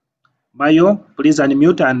 Mayo, please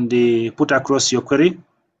unmute and put across your query.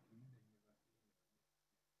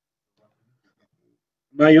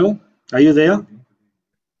 Mayo, are you there?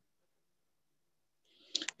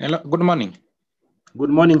 Hello, good morning.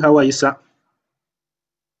 Good morning, how are you, sir?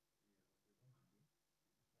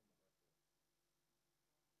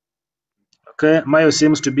 Okay, Mayo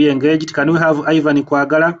seems to be engaged. Can we have Ivan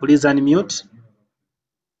Kwagala, please unmute?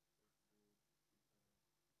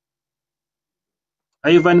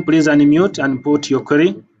 Ivan, please unmute and put your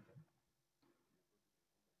query.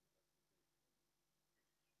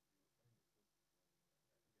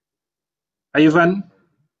 Ivan,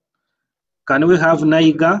 can we have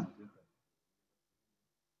Naiga?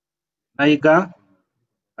 Naiga,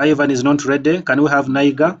 Ivan is not ready. Can we have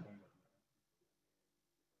Naiga?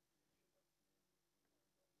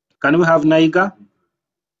 Can we have Naiga?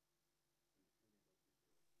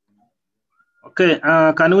 Okay,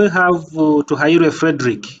 can we have Tuhaire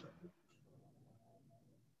Frederick?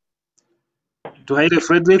 Tuhaire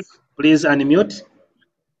Frederick, please unmute.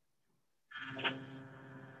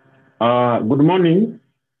 Good morning.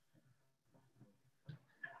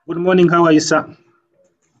 Good morning, how are you, sir?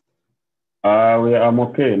 I'm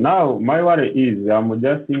okay. Now, my worry is I'm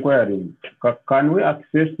just inquiring, can we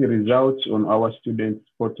access the results on our students'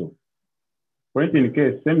 portal? Point in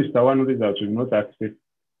case semester one results will not access.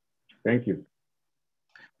 Thank you.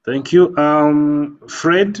 Thank you.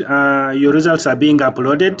 Fred, your results are being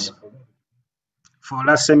uploaded for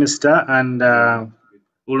last semester, and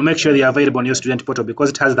we'll make sure they are available on your student portal because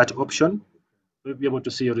it has that option. We'll be able to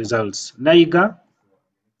see your results. Naiga,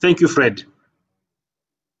 thank you, Fred.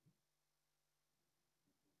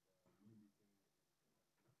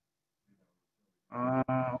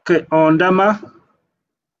 Okay, Ondama,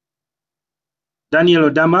 Daniel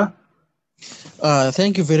Odama.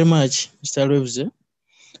 Thank you very much, Mr. Revze.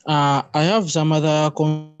 I have some other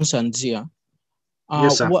concerns here.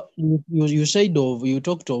 Yes, sir. What you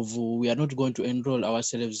talked of, we are not going to enroll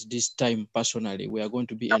ourselves this time personally. We are going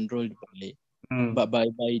to be enrolled by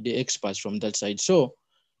the experts from that side. So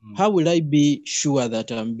how will I be sure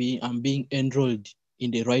that I'm being enrolled in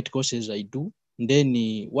the right courses I do? And then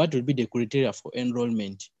what will be the criteria for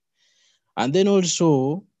enrollment? And then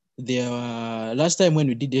also, last time when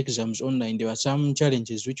we did the exams online, there were some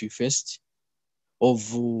challenges which we faced of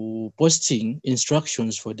posting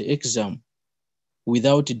instructions for the exam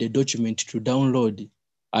without the document to download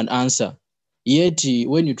and answer. Yet,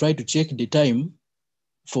 when you try to check the time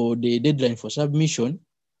for the deadline for submission,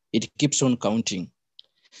 it keeps on counting.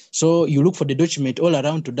 So you look for the document all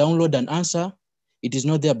around to download and answer. It is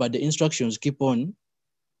not there, but the instructions keep on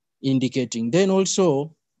indicating. Then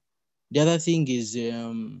also, the other thing is,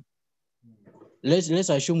 let's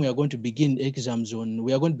assume we are going to begin the exams on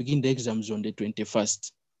the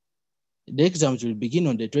 21st. The exams will begin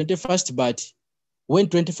on the 21st, but when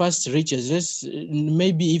 21st reaches,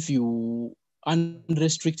 maybe if you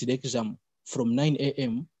unrestrict the exam from 9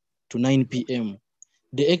 a.m. to 9 p.m.,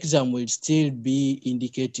 the exam will still be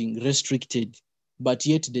indicating restricted but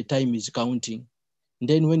yet the time is counting.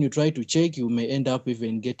 Then when you try to check, you may end up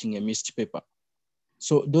even getting a missed paper.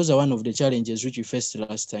 So those are one of the challenges which we faced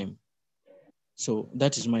last time. So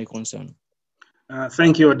that is my concern.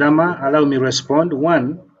 Thank you, Adama. Allow me to respond.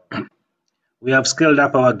 One, we have scaled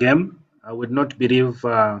up our game. I would not believe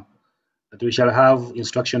that we shall have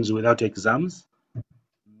instructions without exams.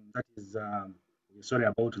 That is, sorry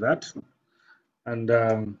about that.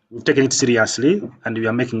 And we've taken it seriously, and we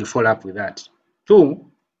are making a follow-up with that. Two,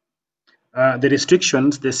 the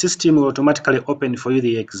restrictions, the system will automatically open for you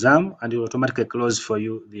the exam, and it will automatically close for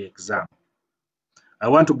you the exam. I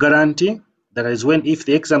want to guarantee that is when, if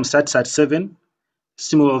the exam starts at 7,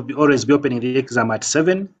 system will always be opening the exam at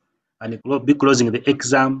 7, and it will be closing the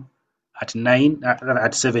exam at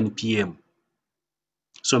 7 p.m.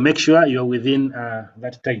 So make sure you're within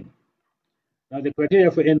that time. Now the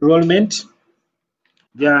criteria for enrollment,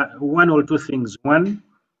 there are one or two things. One,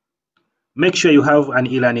 make sure you have an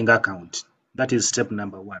e-learning account. That is step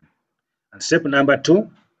number 1. And step number 2,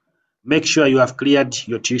 make sure you have cleared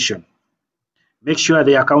your tuition. Make sure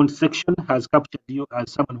the account section has captured you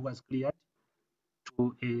as someone who has cleared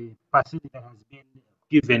to a percentage that has been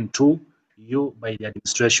given to you by the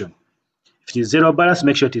administration. If it is 0 balance,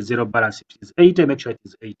 make sure it is 0 balance. If it is 80, make sure it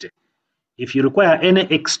is 80. If you require any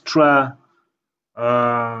extra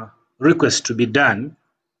requests to be done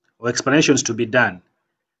or explanations to be done,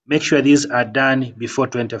 make sure these are done before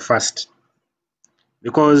 21st,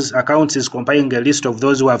 because accounts is compiling a list of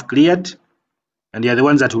those who have cleared, and they are the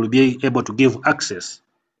ones that will be able to give access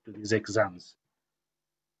to these exams.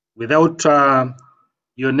 Without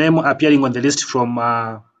your name appearing on the list from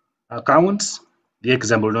accounts, the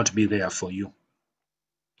exam will not be there for you.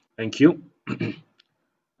 Thank you.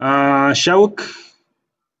 Shauk.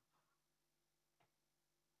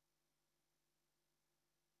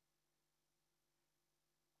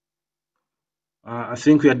 I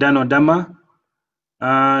think we are done, Odama.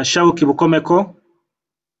 Shauk Bukomeko.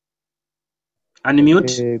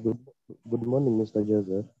 Unmute. Okay, good morning, Mr.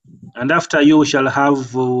 Joseph. And after you, we shall have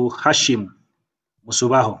Hashim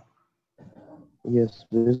Musubaho. Yes,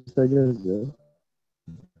 Mr. Joseph.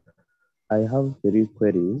 I have 3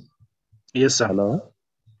 queries. Yes, sir. Hello?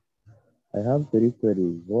 I have 3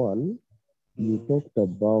 queries. One, you talked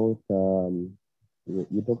about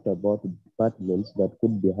departments that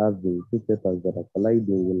could be having 2 papers that are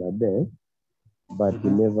colliding in a day, but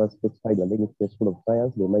you never specified, like in the School of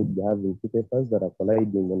Science, they might be having 2 papers that are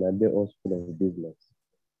colliding in a day, or School of Business.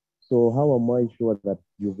 So how am I sure that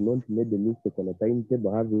you've not made a mistake on a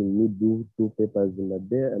timetable having me do 2 papers in a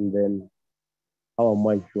day, and then how am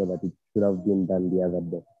I sure that it should have been done the other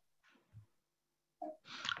day?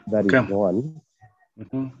 That is one.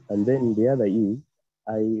 And then the other is,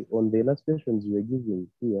 on the illustrations you were giving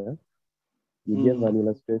here, you gave an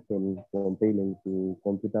illustration pertaining to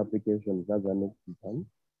computer applications as an example.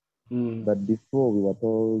 But before we were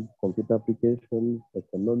told computer applications,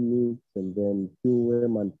 economics, and then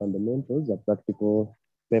QM and fundamentals are practical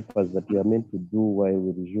papers that we are meant to do while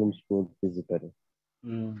we resume school physically.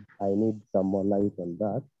 I need some more light on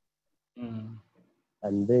that.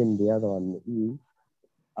 And then the other one is,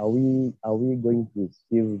 are we going to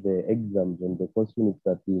receive the exams and the course units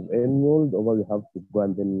that we've enrolled, or we have to go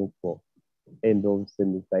and then look for end of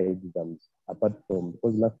semester exams? Apart from,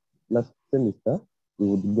 because last semester we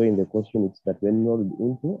would go in the course units that we enrolled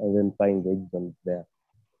into and then find the exams there.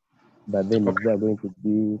 But then is there going to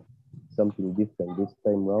be something different this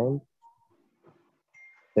time around?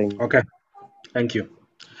 Thank you. Okay, thank you.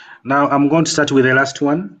 Now I'm going to start with the last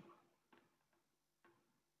one.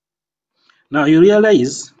 Now you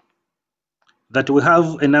realize that we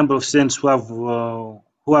have a number of students who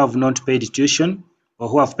have not paid tuition, or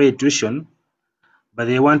who have paid tuition, but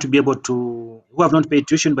they want to be able to, who have not paid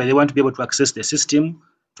tuition, but they want to be able to access the system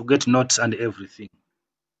to get notes and everything.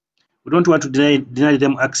 We don't want to deny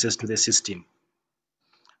them access to the system.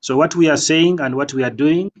 So what we are saying and what we are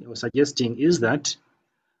doing or suggesting is that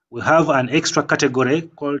we have an extra category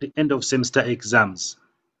called end of semester exams.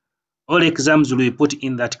 All exams will be put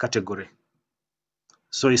in that category.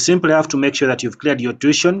 So you simply have to make sure that you've cleared your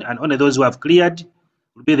tuition, and only those who have cleared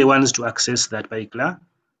will be the ones to access that particular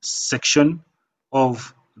section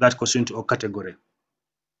of that course unit or category.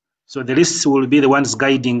 So the lists will be the ones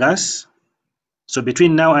guiding us. So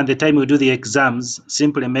between now and the time we do the exams,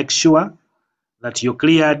 simply make sure that you're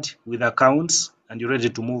cleared with accounts and you're ready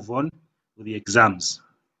to move on with the exams.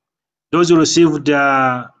 Those who received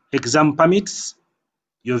exam permits,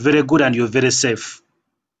 you're very good and you're very safe,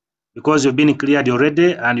 because you've been cleared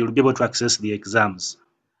already and you'll be able to access the exams.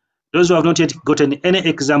 Those who have not yet gotten any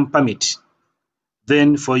exam permit,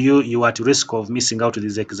 then for you, you are at risk of missing out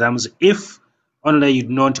these exams if Only you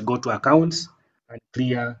do not go to accounts and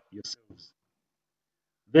clear yourselves.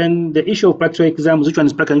 Then the issue of practical exams, which one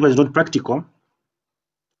is practical, which one is not practical.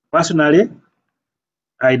 Personally,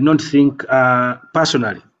 I don't think,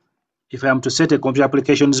 personally, if I am to set a computer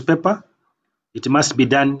applications paper, it must be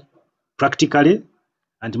done practically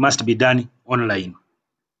and must be done online.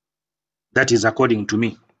 That is according to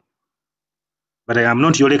me. But I am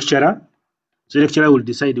not your lecturer, so the lecturer will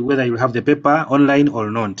decide whether you have the paper online or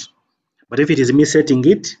not. But if it is me setting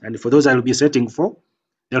it, and for those I will be setting for,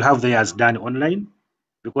 they'll have theirs done online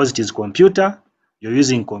because it is computer, you're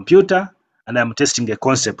using computer, and I'm testing a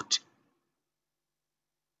concept.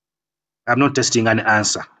 I'm not testing an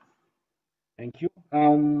answer. Thank you.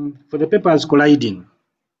 For the papers colliding,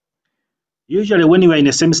 usually when you are in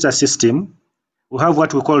a semester system, we have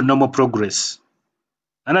what we call normal progress.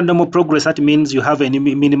 Under normal progress, that means you have a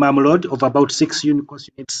minimum load of about 6 course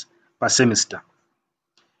units per semester.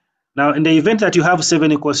 Now, in the event that you have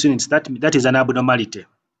 7 course units, that is an abnormality.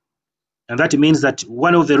 And that means that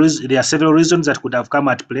one of the reasons, there are several reasons that could have come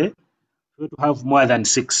at play to have more than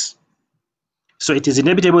 6. So it is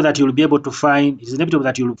inevitable that you'll be able to find, it is inevitable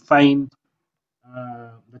that you'll find,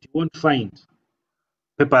 that you won't find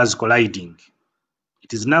papers colliding.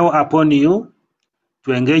 It is now upon you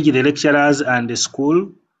to engage the lecturers and the school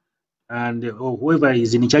and or whoever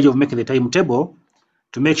is in charge of making the timetable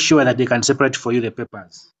to make sure that they can separate for you the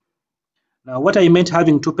papers. Now, what I meant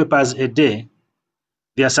having 2 papers a day,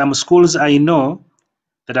 there are some schools I know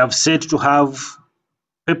that have said to have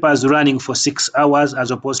papers running for 6 hours as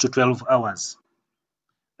opposed to 12 hours.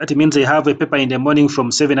 That means they have a paper in the morning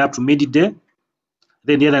from 7 up to midday,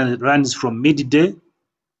 then the other runs from midday,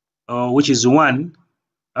 which is 1,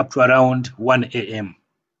 up to around 1 a.m.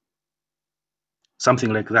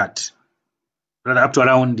 Something like that. Rather up to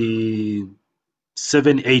around the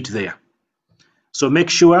 7, 8 there. So make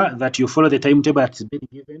sure that you follow the timetable that's been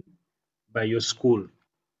given by your school.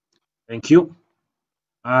 Thank you.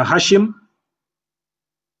 Hashim?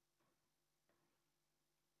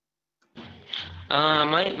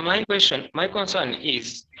 My concern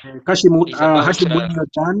is Hashim, about, Hashim, when you're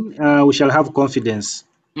done, we shall have confidence.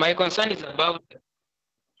 My concern is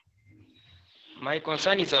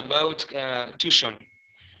about tuition.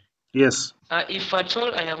 Yes. If at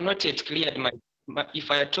all I have not yet cleared my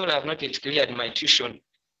tuition,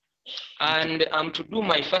 and I'm to do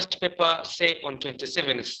my first paper, say on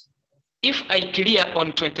 27th. If I clear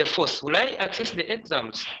on 24th, will I access the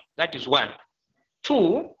exams? That is 1.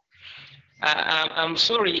 2, I'm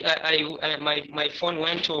sorry, my phone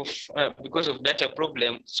went off because of data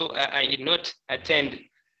problem, so I did not attend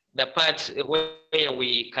the part where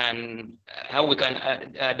we can, how we can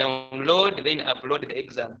download, then upload the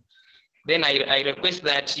exam. Then I request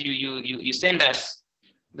that you send us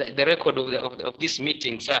the record of this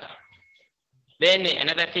meeting, sir. Then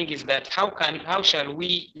another thing is that how shall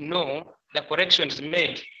we know the corrections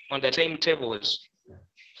made on the timetables?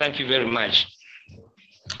 Thank you very much.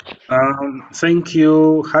 Thank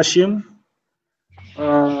you, Hashim.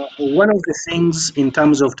 One of the things in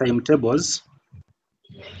terms of timetables,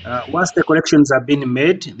 once the corrections have been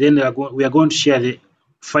made, then we are going to share the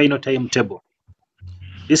final timetable.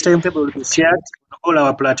 This timetable will be shared on all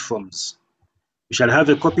our platforms. We shall have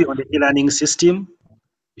a copy on the e-learning system.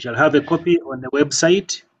 We shall have a copy on the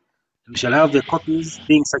website. We shall have the copies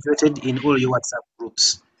being circulated in all your WhatsApp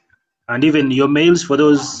groups, and even your mails for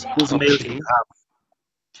those whose mails you have.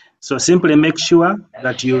 So simply make sure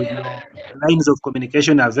that your lines of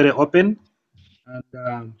communication are very open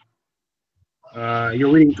and you're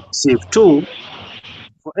willing to receive. 2,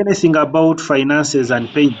 for anything about finances and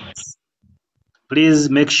payments, please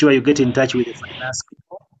make sure you get in touch with the finance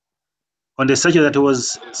people. On the circular that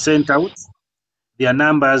was sent out, there are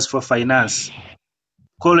numbers for finance.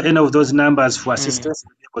 Call any of those numbers for assistance.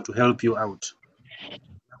 We'll be able to help you out.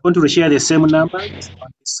 I'm going to share the same numbers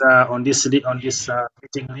on this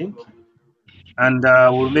meeting link, and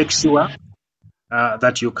we'll make sure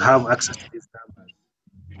that you have access to these numbers.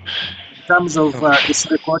 In terms of this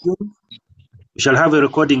recording, we shall have a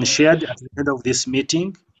recording shared at the end of this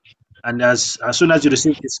meeting, and as soon as you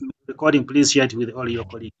receive this recording, please share it with all your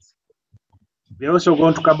colleagues. We're also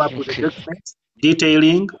going to come up with a document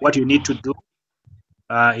detailing what you need to do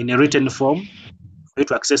in a written form for you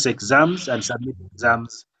to access exams and submit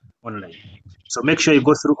exams online. So make sure you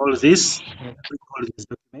go through all this, all these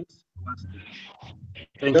documents.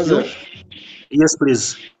 Thank Joseph, you. Yes,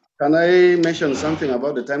 please. Can I mention something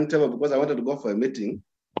about the timetable, because I wanted to go for a meeting?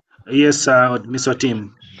 Yes, Mr.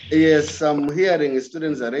 Tim. Yes, I'm hearing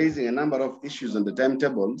students are raising a number of issues on the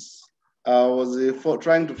timetables. I was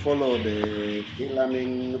trying to follow the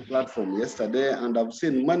e-learning platform yesterday, and I've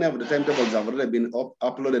seen many of the timetables have already been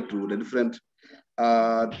uploaded to the different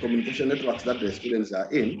communication networks that the students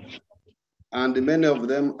are in. And many of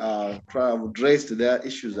them have raised their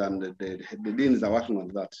issues, and the deans are working on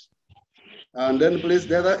that. And then, please,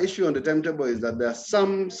 the other issue on the timetable is that there are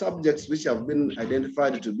some subjects which have been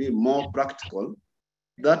identified to be more practical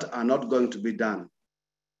that are not going to be done.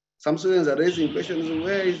 Some students are raising questions,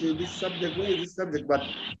 where is this subject, where is this subject? But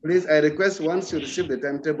please, I request once you receive the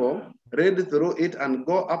timetable, read through it and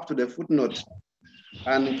go up to the footnote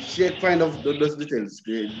and find out those details.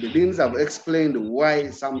 The deans have explained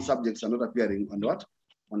why some subjects are not appearing on what?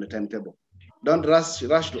 On the timetable. Don't rush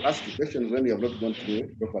to ask the questions when you have not gone through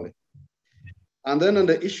it properly. And then on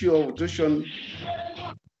the issue of tuition,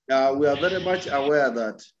 we are very much aware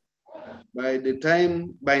that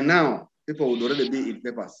by now, people would already be in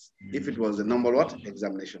papers if it was the normal what?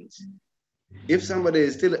 Examinations. If somebody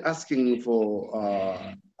is still asking for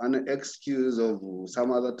an excuse of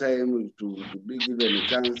some other time to be given a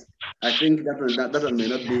chance, I think that one may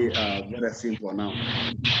not be very simple now.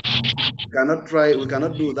 We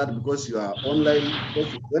cannot do that because you are online.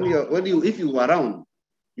 Because if you were around,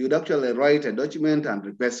 you'd actually write a document and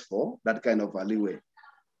request for that kind of a leeway.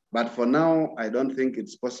 But for now, I don't think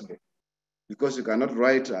it's possible because you cannot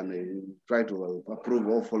write and try to approve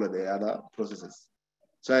or follow the other processes.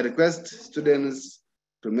 So I request students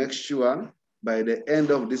to make sure by the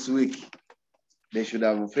end of this week, they should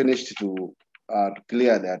have finished to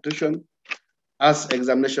clear their tuition, as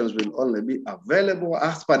examinations will only be available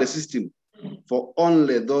as per the system for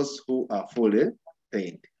only those who are fully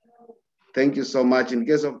paid. Thank you so much. In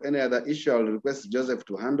case of any other issue, I'll request Joseph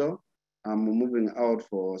to handle. I'm moving out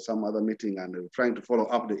for some other meeting and trying to follow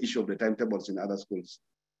up the issue of the timetables in other schools.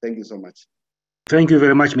 Thank you so much. Thank you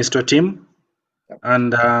very much, Mr. Tim. Yep.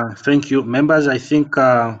 And thank you, members. I think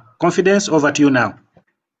Confidence, over to you now.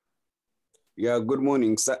 Yeah, good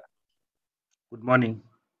morning, sir. Good morning.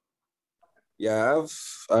 Yeah, I have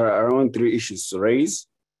around 3 issues to raise.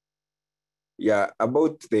 Yeah,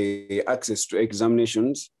 about the access to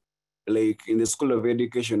examinations. Like in the School of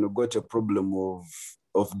Education, we got a problem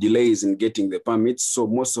of delays in getting the permits. So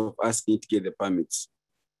most of us need to get the permits.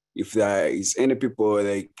 If there is any people,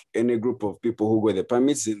 like any group of people who got the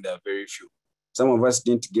permits, then there are very few. Some of us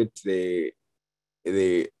didn't get the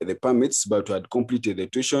permits, but we had completed the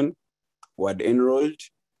tuition, we had enrolled,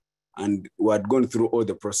 and we had gone through all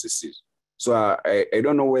the processes. So I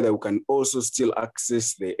don't know whether we can also still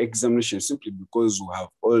access the examination simply because we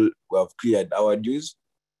have cleared our dues.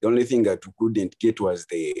 The only thing that we couldn't get was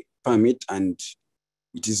the permit, and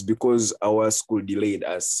it is because our school delayed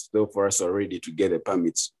us, though for us already to get the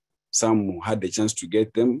permits. Some had the chance to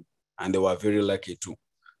get them, and they were very lucky too.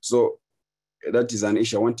 So that is an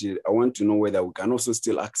issue. I want to know whether we can also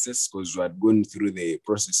still access, because we had gone through the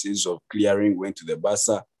processes of clearing, went to the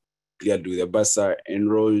BASA, cleared with the BASA,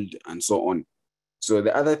 enrolled, and so on. So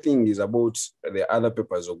the other thing is about the other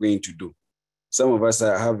papers we're going to do. Some of us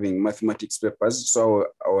are having mathematics papers. So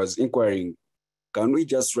I was inquiring, can we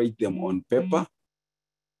just write them on paper?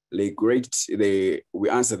 Like we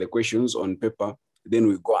answer the questions on paper, then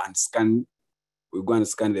we go and scan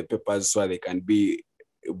the papers so they can be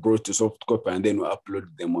brought to soft copy, and then we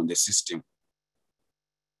upload them on the system.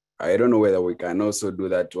 I don't know whether we can also do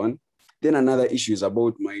that one. Then another issue is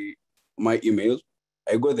about my email.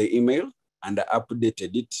 I got the email and I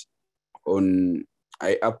updated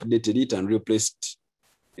it and replaced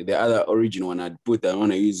the other original one I'd put, the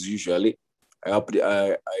one I use usually. I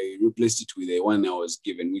replaced it with the one I was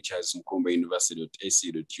given, which has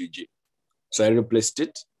mkombauniversity.ac.ug. So I replaced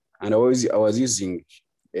it, and I was using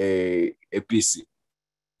a PC.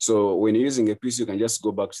 So when you're using a PC, you can just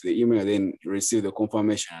go back to the email, then receive the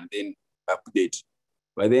confirmation, and then update.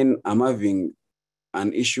 But then I'm having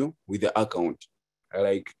an issue with the account.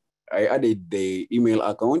 I added the email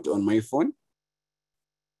account on my phone,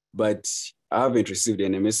 but I haven't received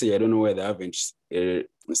any message. I don't know whether they haven't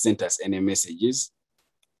sent us any messages.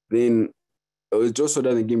 Then it also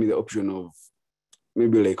doesn't give me the option of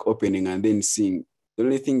maybe like opening and then seeing. The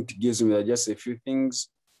only thing it gives me are just a few things,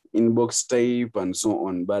 inbox type and so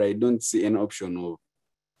on, but I don't see any option of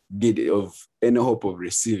any hope of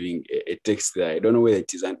receiving a text there. I don't know whether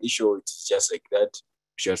it is an issue or it's just like that.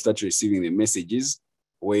 We shall start receiving the messages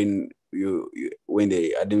when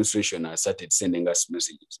the administration has started sending us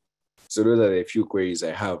messages. So those are the few queries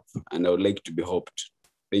I have, and I would like to be helped.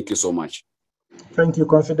 Thank you so much. Thank you,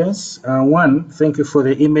 Confidence. One, thank you for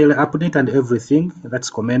the email update and everything. That's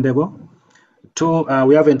commendable. Two,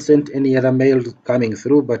 we haven't sent any other mail coming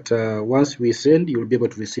through, but once we send, you'll be able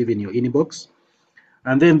to receive in your inbox.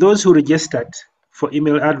 And then those who registered for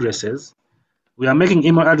email addresses, we are making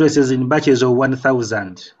email addresses in batches of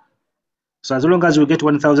 1,000. So as long as we get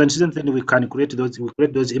 1,000 students, then we can create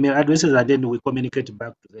those email addresses, and then we communicate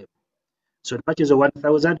back to them. So the batches of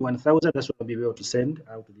 1,000, that's what we'll be able to send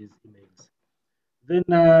out these emails. Then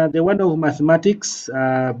the one of mathematics,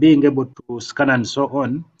 being able to scan and so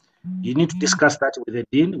on, you need to discuss that with the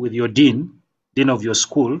dean, with your dean of your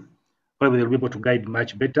school. Probably they'll be able to guide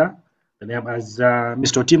much better. As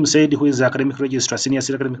Mr. Tim said, who is academic registrar, senior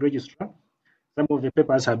academic registrar, some of the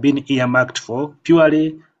papers have been earmarked for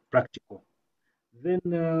purely practical.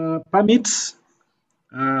 Then permits,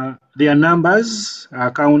 there are numbers,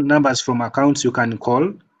 account numbers from accounts you can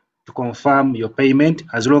call to confirm your payment.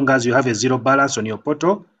 As long as you have a zero balance on your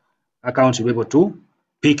portal, accounts will be able to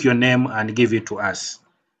pick your name and give it to us.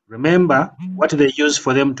 Remember, what they use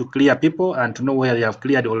for them to clear people and to know whether they have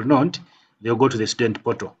cleared or not, they'll go to the student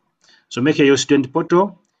portal. So make sure your student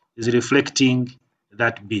portal is reflecting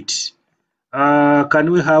that bit.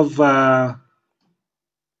 Can we have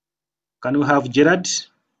Gerard?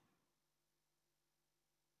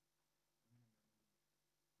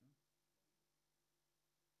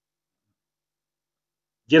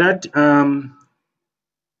 Gerard,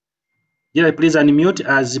 Gerard, please unmute,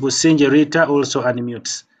 as Businje Rita also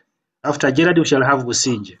unmutes. After Gerard, we shall have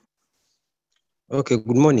Businje. Okay,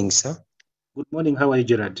 good morning, sir. Good morning, how are you,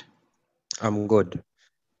 Gerard? I'm good.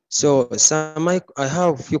 So, sir, Mike, I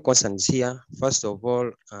have a few concerns here. First of all,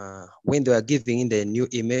 when they are giving in the new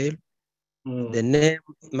email,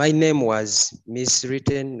 my name was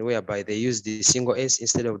miswritten, whereby they used the single S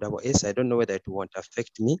instead of double S. I don't know whether it won't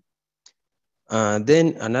affect me.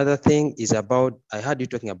 Then another thing is about, I heard you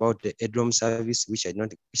talking about the EDROM service, which I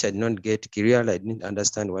did not get clear. I didn't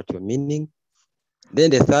understand what you're meaning. Then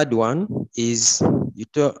the third one is you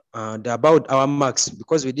talk about our marks,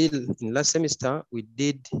 because we did in last semester, we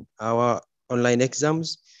did our online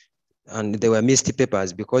exams and they were missed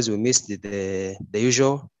papers because we missed the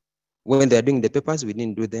usual. When they're doing the papers, we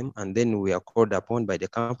didn't do them. And then we are called upon by the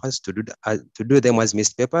campus to do them as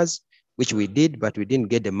missed papers, which we did, but we didn't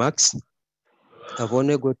get the marks. I've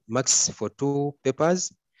only got marks for 2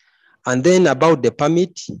 papers. And then about the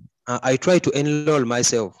permit, I tried to enroll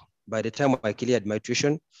myself by the time I cleared my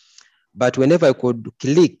tuition. But whenever I could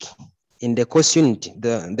click in the question,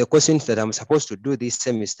 the questions that I'm supposed to do this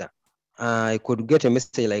semester, I could get a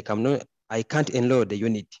message like I can't enroll the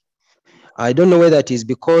unit. I don't know whether it is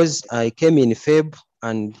because I came in Feb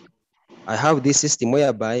and I have this system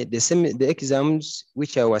whereby the exams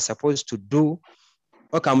which I was supposed to do,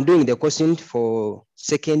 okay, I'm doing the question for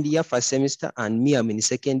second year, first semester, and me, I'm in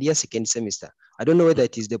second year, second semester. I don't know whether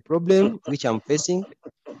it is the problem which I'm facing,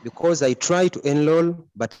 because I try to enroll,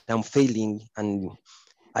 but I'm failing. And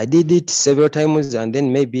I did it several times, and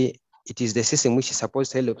then maybe it is the system which is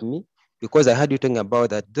supposed to help me, because I heard you talking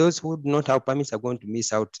about that those who do not have permits are going to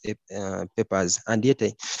miss out papers. And yet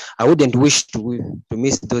I wouldn't wish to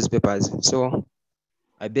miss those papers. So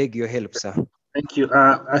I beg your help, sir. Thank you.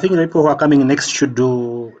 I think the people who are coming next should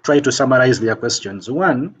try to summarize their questions.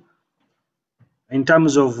 One, in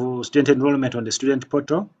terms of student enrollment on the student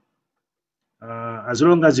portal, as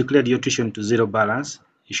long as you cleared your tuition to zero balance,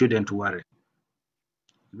 you shouldn't worry.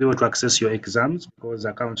 You'll be able to access your exams because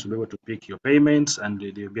accounts will be able to pick your payments and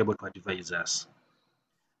they'll be able to advise us.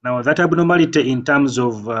 Now, that abnormality in terms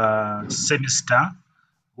of semester,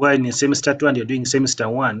 when in semester 2 and you're doing semester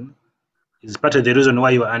 1, is part of the reason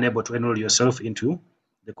why you are unable to enroll yourself into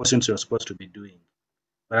the courses you're supposed to be doing.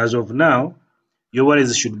 But as of now, your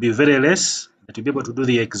worries should be very less, that you'll be able to do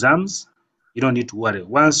the exams. You don't need to worry.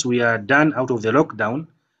 Once we are done out of the lockdown,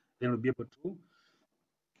 then we'll be able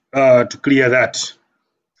to clear that.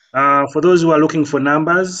 For those who are looking for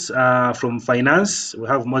numbers from finance, we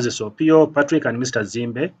have Moses Opio, Patrick, and Mr.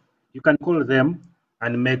 Zimbe. You can call them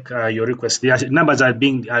and make your request. The numbers have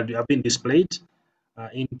been displayed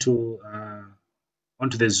onto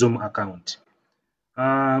the Zoom account.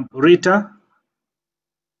 Rita.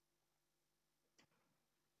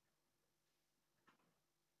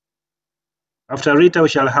 After Rita, we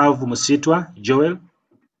shall have Musitwa, Joel.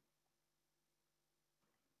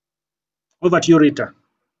 Over to you, Rita.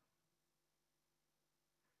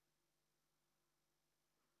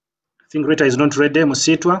 I think Rita is not ready.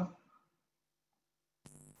 Musitwa.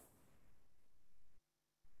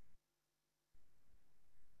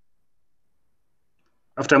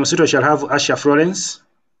 After Musitwa, we shall have Asha Florence.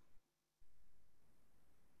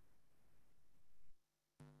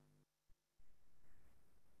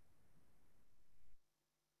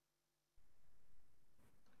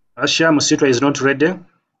 Asha, Musitwa is not ready.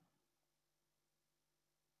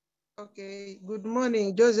 Okay, good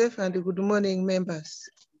morning, Joseph, and good morning, members.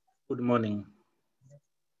 Good morning.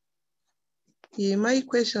 Yeah, my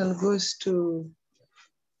question goes to,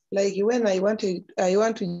 like when I want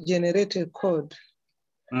to generate a code.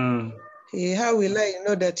 How will I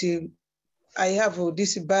know that I have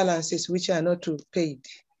these balances which are not paid?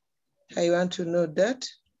 I want to know that.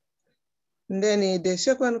 And then the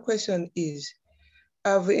second question is,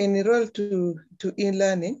 I've enrolled to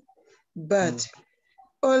e-learning, but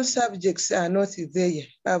all subjects are not there.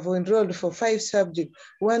 I've enrolled for 5 subjects.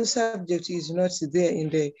 One subject is not there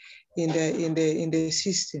in the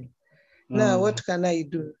system. Now, what can I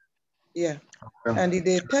do? Yeah. And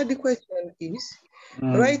the third question is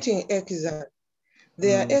writing exam.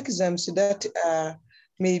 There are exams that are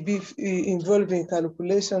maybe involving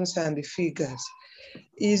calculations and figures.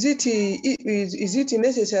 Is it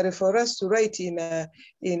necessary for us to write in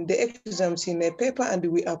the exams in a paper and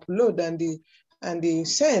we upload and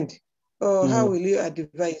send? Or how will you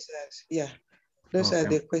advise us? Yeah, those are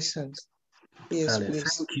the questions. Yes,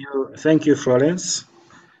 please. Thank you, Florence.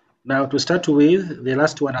 Now, to start with, the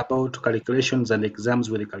last one about calculations and exams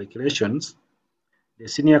with the calculations, the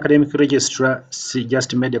Senior Academic Registrar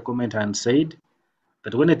just made a comment and said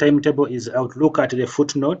that when a timetable is out, look at the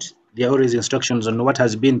footnote. There are always instructions on what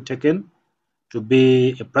has been taken to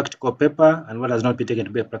be a practical paper and what has not been taken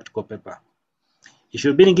to be a practical paper. If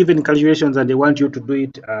you've been given calculations and they want you to do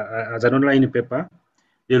it as an online paper,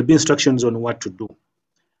 there will be instructions on what to do.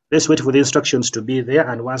 Let's wait for the instructions to be there,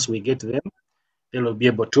 and once we get them, they will be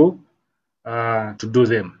able to do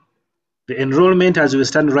them. The enrollment as we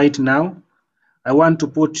stand right now, I want to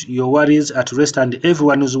put your worries at rest and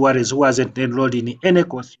everyone's worries who hasn't enrolled in any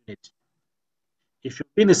course unit. If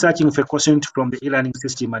you've been searching for a course unit from the e-learning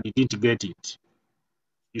system and you didn't get it,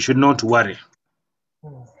 you should not worry.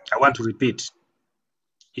 I want to repeat.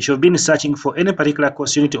 If you've been searching for any particular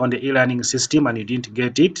course unit on the e-learning system and you didn't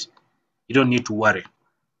get it, you don't need to worry.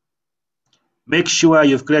 Make sure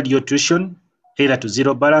you've cleared your tuition, either to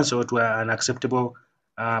 0 balance or to an acceptable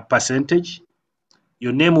percentage.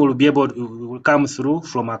 Your name will come through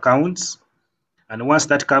from accounts, and once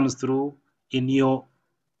that comes through in your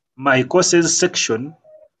My Courses section,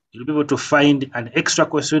 you'll be able to find an extra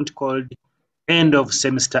course unit called End of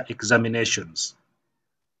Semester Examinations.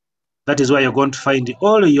 That is where you're going to find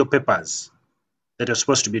all your papers that you're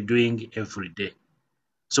supposed to be doing every day.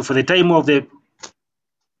 So for the time of the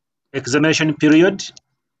examination period,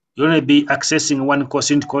 you'll only be accessing one course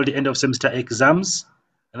unit called End of Semester Exams,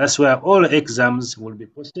 and that's where all exams will be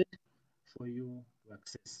posted for you to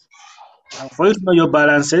access. For you to know your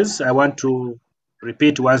balances, I want to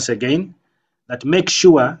repeat once again that make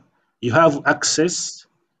sure you have access.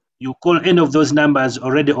 You call any of those numbers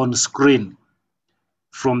already on screen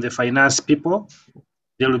from the finance people.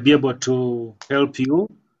 They will be able to help you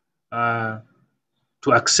to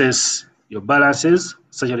access your balances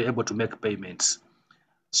so you're able to make payments.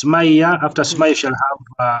 Sumaya, after Sumaya, you shall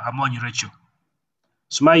have Amoni Rachel.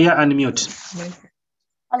 Sumaya, unmute.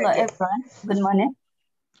 Hello, everyone. Good morning.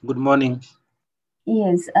 Good morning.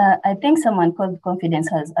 Yes, I think someone called Confidence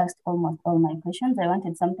has asked almost all my questions. I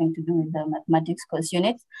wanted something to do with the mathematics course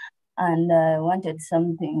unit, and I wanted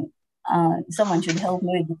something, someone should help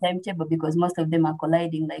me with the timetable because most of them are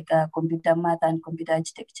colliding, like computer math and computer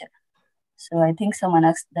architecture. So I think someone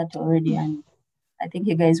asked that already, and I think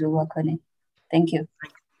you guys will work on it. Thank you.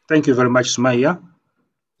 Thank you very much, Sumaya.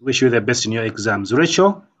 Wish you the best in your exams.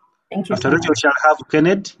 Rachel? Thank you. After so Rachel, shall have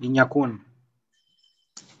Kenneth in Yakun.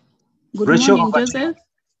 Good Rachel, morning, Joseph.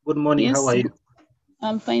 Good morning. Yes, how are you?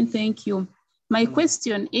 I'm fine, thank you. My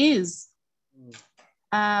question is,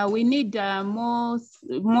 we need more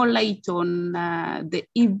light on the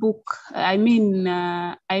ebook. I mean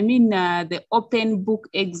the open book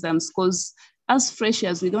exams, because as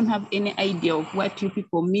freshers, we don't have any idea of what you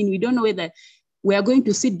people mean. We don't know whether we are going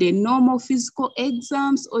to sit the normal physical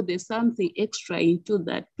exams or there's something extra into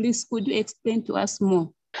that. Please, could you explain to us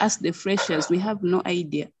more? As the freshers, we have no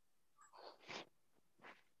idea.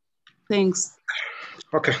 Thanks.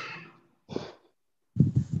 Okay.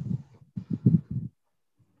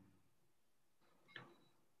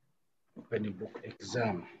 Open book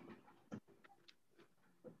exam.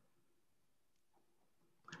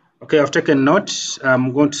 Okay, I've taken notes.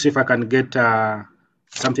 I'm going to see if I can get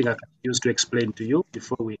something I can use to explain to you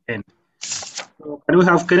before we end. So can we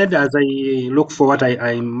have Kenneth as I look for what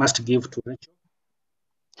I must give to Rachel?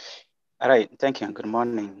 All right, thank you. Good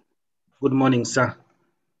morning. Good morning, sir.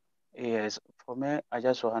 Yes, for me, I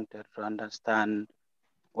just wanted to understand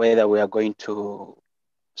whether we are going to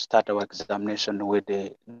start our examination with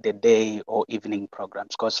the day or evening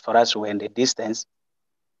programs. Because for us, we're in the distance.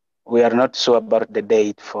 We are not sure about the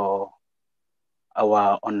date for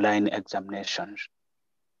our online examinations.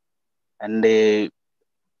 And I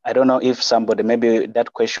don't know if somebody, maybe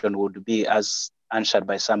that question would be answered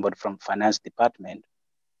by somebody from finance department,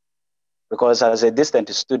 because as a distant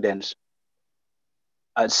student,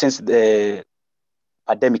 since the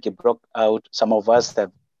pandemic broke out, some of us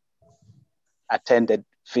have attended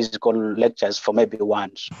physical lectures for maybe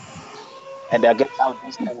once. And again, now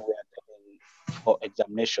this time we are taking for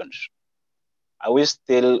examinations. Are we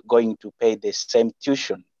still going to pay the same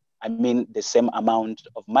tuition? I mean, the same amount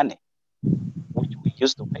of money which we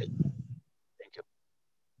used to pay? Thank you.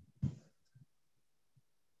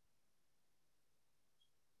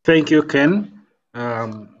 Thank you, Ken,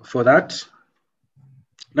 for that.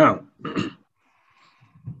 Now,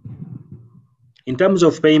 in terms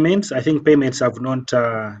of payments, I think payments have not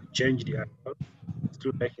changed at all.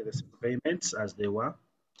 Still making the same payments as they were.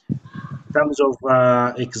 In terms of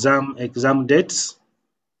exam dates,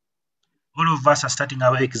 all of us are starting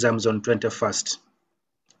our exams on 21st.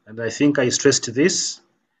 And I think I stressed this,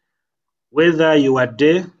 whether you are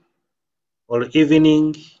day or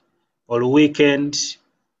evening or weekend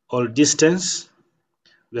or distance,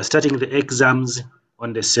 we are starting the exams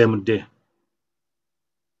on the same day.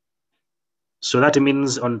 So that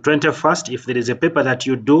means on 21st, if there is a paper that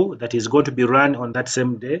you do that is going to be run on that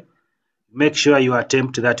same day, make sure you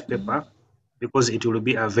attempt that paper because it will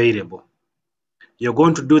be available. You're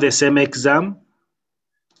going to do the same exam.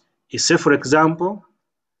 Say, for example,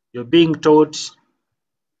 you're being taught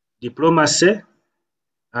diplomacy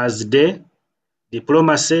as day,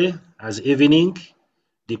 diplomacy as evening,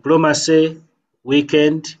 diplomacy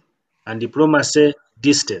weekend, and diplomacy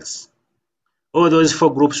distance. All those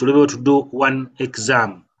 4 groups will be able to do one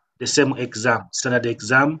exam, the same exam, standard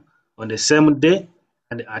exam, on the same day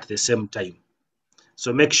and at the same time.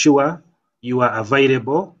 So make sure you are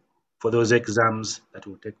available for those exams that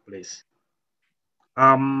will take place.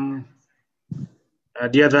 The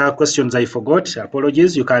other questions I forgot,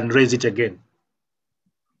 apologies, you can raise it again.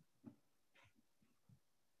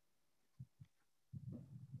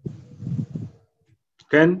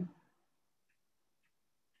 Ken?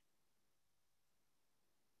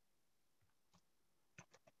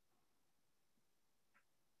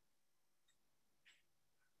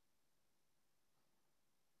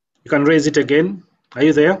 You can raise it again. Are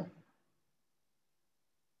you there?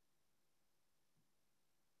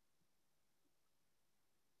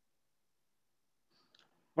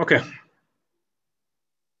 Okay.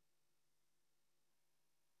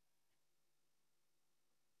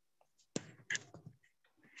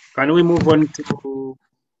 Can we move on to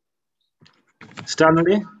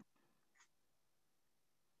Stanley?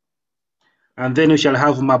 And then we shall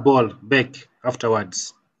have Mabol back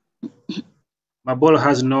afterwards. Mabol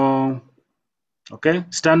has no... Okay,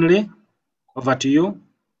 Stanley, over to you.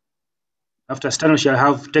 After Stanley, we shall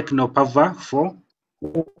have Techno Pava 4.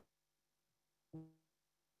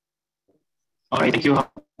 All right, thank you.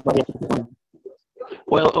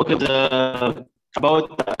 Well, okay,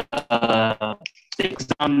 about the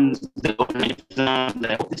exams, the online exams,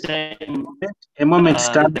 the same. A moment,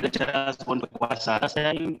 Stanley. The lecturers want to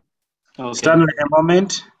okay. Stanley, a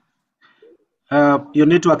moment. Your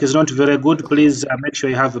network is not very good. Please make sure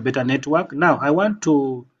you have a better network. Now, I want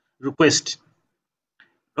to request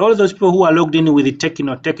all those people who are logged in with the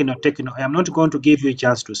Techno, I am not going to give you a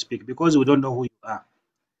chance to speak because we don't know who you are.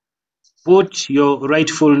 Put your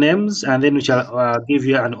rightful names and then we shall give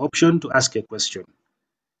you an option to ask a question.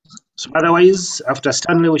 So otherwise, after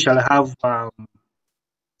Stanley, we shall have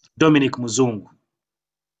Dominic Muzungu.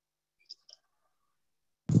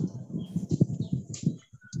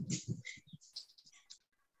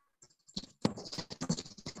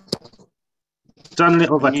 Stanley,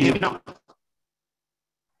 over to you.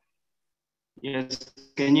 Yes,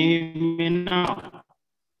 can you hear me now?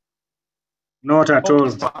 Not at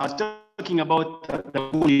all. So I was talking about the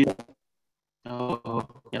bullying.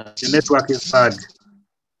 Yes. The network is bad.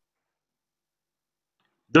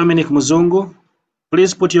 Dominic Muzungu,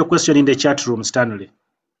 please put your question in the chat room, Stanley.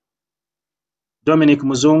 Dominic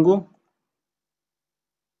Muzungu.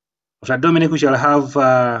 After Dominic, we shall have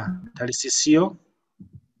Talisisio.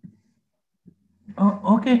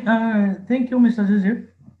 Oh, okay. Thank you, Mr. Joseph,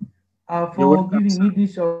 for giving me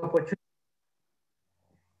this opportunity.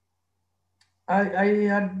 I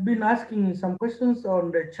had been asking some questions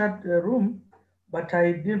on the chat room, but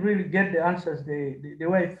I didn't really get the answers the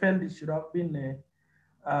way I felt it should have been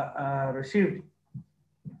received.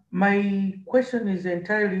 My question is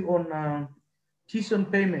entirely on tuition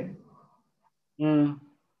payment. The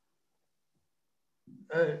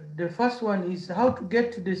first one is how to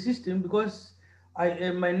get to the system because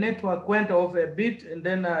my network went off a bit and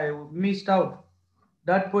then I missed out.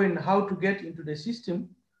 that point, how to get into the system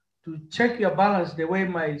to check your balance the way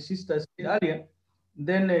my sister said earlier,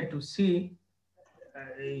 then to see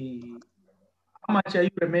how much are you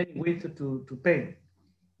remaining with to pay.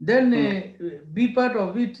 Then be part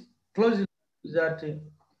of it closely that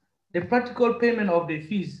the practical payment of the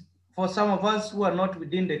fees for some of us who are not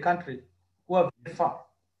within the country, who are very far.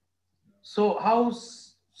 So how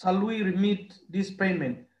shall we remit this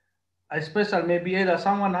payment? Especially maybe either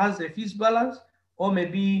someone has a fees balance or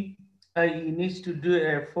maybe he needs to do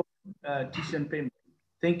a full tuition payment.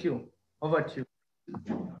 Thank you. Over to you.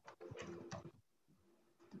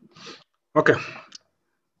 Okay.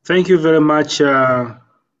 Thank you very much,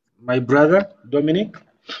 my brother, Dominic.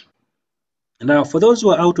 Now, for those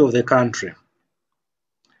who are out of the country,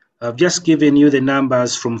 I've just given you the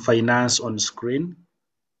numbers from finance on screen,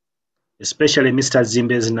 especially Mr.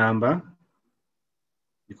 Zimbe's number,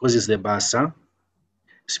 because he's the bursar.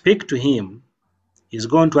 Speak to him. He's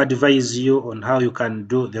going to advise you on how you can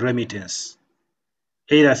do the remittance,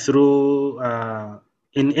 either through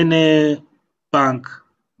in any bank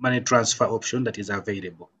money transfer option that is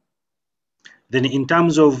available. Then in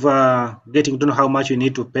terms of getting to know how much you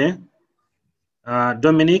need to pay,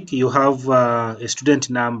 Dominic, you have a student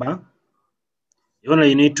number. All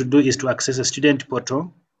you need to do is to access a student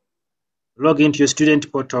portal, log into your student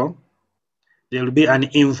portal. There will be an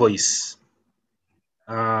invoice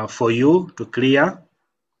for you to clear,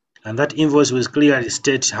 and that invoice will clearly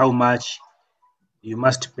state how much you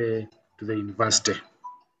must pay to the university.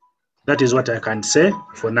 That is what I can say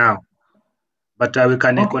for now. But we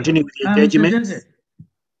can continue with the engagement.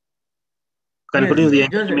 Can continue the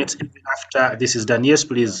engagement after this is done. Yes,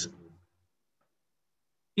 please.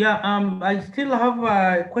 Yeah, I still have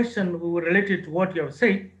a question related to what you have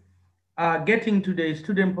said. Getting to the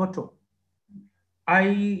student portal.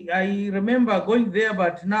 I remember going there,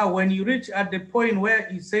 but now when you reach at the point where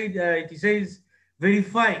it says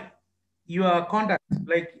verify your contact,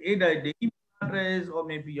 like either the email address or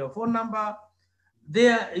maybe your phone number,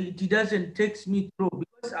 there it doesn't take me through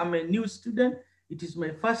because I'm a new student. It is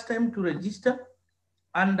my first time to register,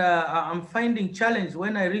 and I'm finding challenge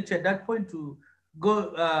when I reach at that point to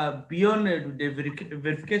go beyond the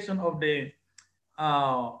verification of the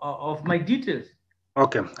of my details.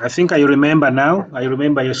 Okay, I think I remember now. I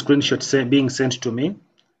remember your screenshot being sent to me.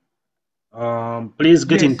 Please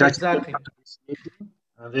get in touch exactly. after this meeting,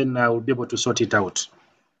 and then I will be able to sort it out.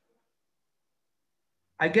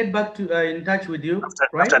 I get back to in touch with you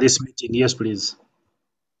after this meeting. Yes, please.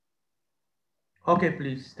 Okay,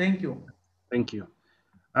 please. Thank you. Thank you.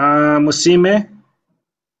 Musime.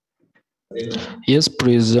 Yes,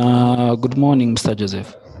 please. Good morning, Mr.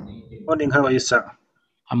 Joseph. Morning. How are you, sir?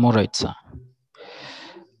 I'm all right, sir.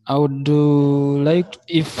 I would like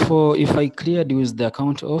if I cleared with the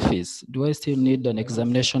account office, do I still need an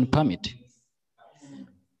examination permit?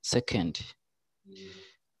 Second,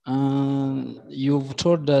 you've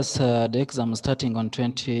told us the exam starting on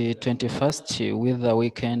 21st with a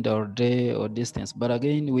weekend or day or distance, but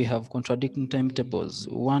again we have contradicting timetables,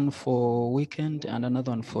 one for weekend and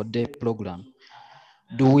another one for day program.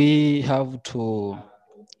 Do we have to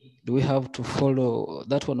follow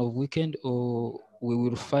that one of weekend, or we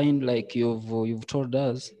will find like you've told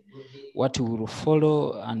us what we will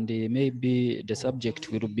follow, and maybe the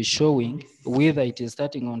subject will be showing whether it is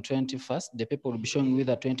starting on 21st, the paper will be showing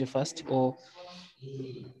whether 21st, or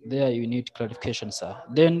there you need clarification, sir.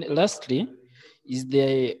 Then lastly, is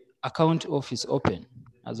the account office open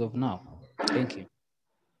as of now? Thank you.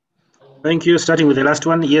 Thank you. Starting with the last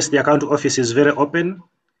one, yes, the account office is very open.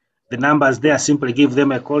 The numbers there, simply give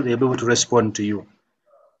them a call, they'll be able to respond to you.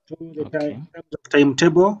 To the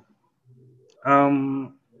timetable,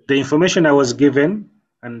 the information I was given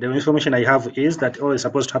and the information I have is that all is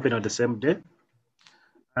supposed to happen on the same day.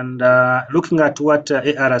 And looking at what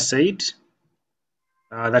AR said,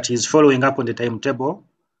 that he's following up on the timetable,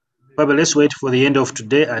 probably let's wait for the end of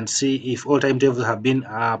today and see if all timetables have been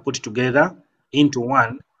put together into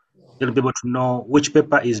one. They'll be able to know which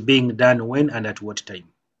paper is being done when and at what time.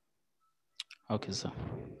 Okay, sir.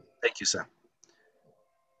 Thank you, sir.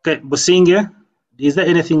 Okay, Businge, is there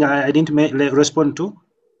anything I didn't respond to?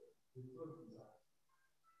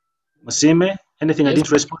 Musime, anything yes, I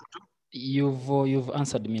didn't respond to? You've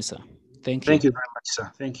answered me, sir. Thank you. Thank you very much,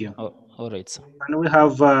 sir. Thank you. Oh, all right, sir. And we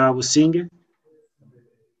have Businge.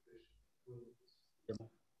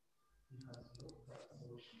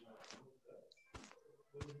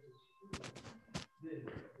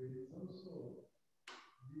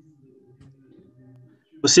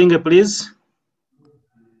 Businge, please.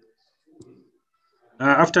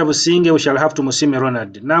 After Businge, we shall have to Musime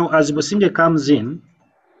Ronald. Now, as Businge comes in,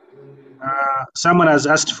 someone has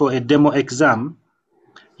asked for a demo exam.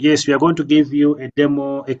 Yes, we are going to give you a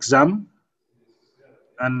demo exam.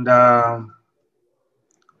 And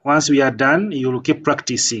once we are done, you will keep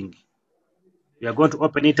practicing. We are going to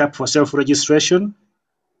open it up for self-registration.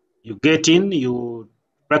 You get in, you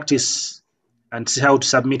practice and see how to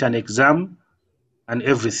submit an exam and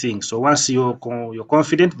everything. So once you're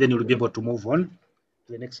confident, then you'll be able to move on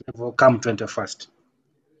to the next level come 21st.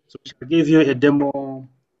 So we shall give you a demo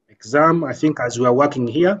exam. I think as we are working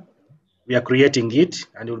here, we are creating it,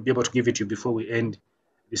 and we'll be able to give it to you before we end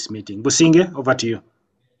this meeting. Businge, over to you.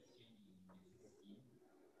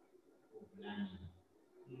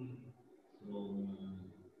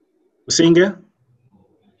 Businge?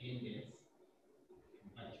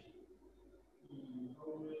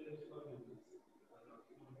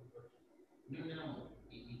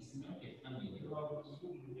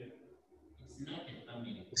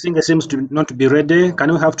 Businge seems to not be ready.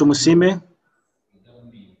 Can we have to Musime?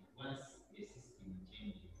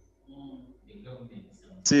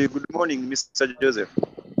 Good morning, Mr. Joseph.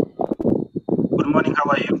 Good morning, how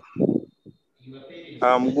are you?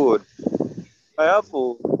 I'm good. I have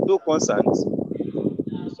two concerns.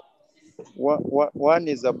 One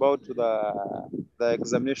is about the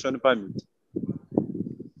examination permit.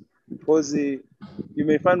 Because you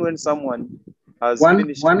may find when someone has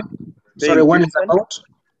finished. One is about?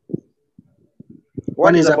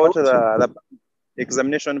 One is about the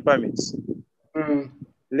examination permits.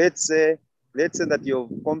 Let's say that you've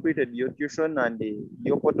completed your tuition and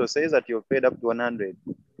your portal says that you've paid up to 100.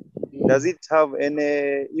 Does it have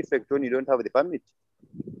any effect when you don't have the permit?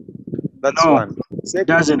 That's no, one. It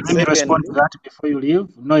doesn't. Let me respond to that before you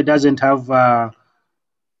leave. No, it doesn't have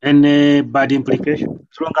any bad implication.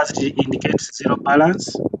 As long as it indicates zero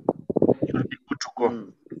balance, you'll be good to go.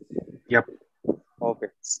 Yep. Okay.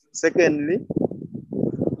 Secondly,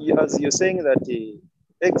 as you're saying that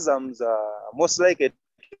exams are most likely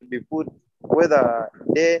to be put whether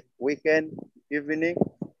day, weekend, evening,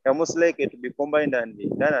 are most likely to be combined and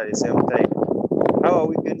done at the same time. How are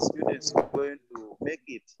weekend students going to make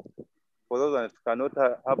it for those that cannot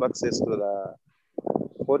have access to the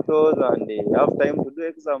portals and they have time to do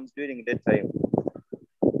exams during that time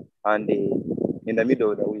and in the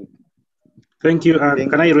middle of the week? Thank you.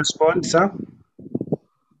 Can I respond, sir?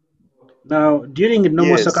 Now, during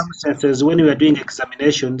normal circumstances, when we are doing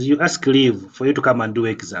examinations, you ask leave for you to come and do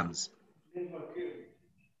exams.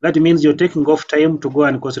 That means you're taking off time to go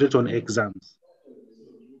and concentrate on exams.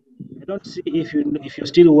 I don't see if you're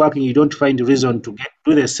still working, you don't find a reason to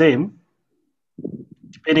do the same.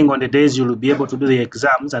 Depending on the days, you'll be able to do the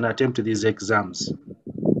exams and attempt these exams.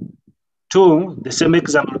 2, the same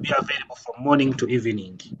exam will be available from morning to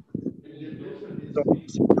evening. So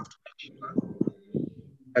you have to make sure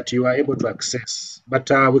that you are able to access. But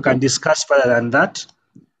we can discuss further than that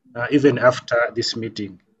even after this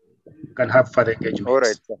meeting. You can have further engagement. All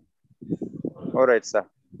right, sir. All right, sir.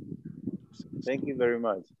 Thank you very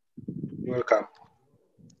much. You're welcome.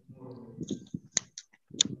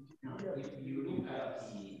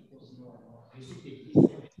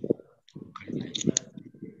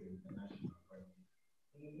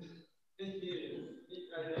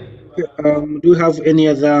 Do you have any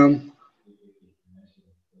other?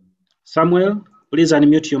 Samuel, please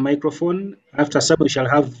unmute your microphone. After Samuel, we shall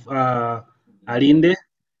have Alinde.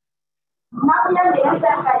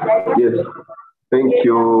 Yes, thank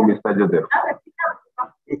you, Mr. Joseph.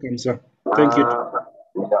 Welcome, sir. Thank you.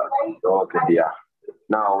 Okay, dear.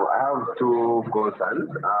 Now, I have two concerns.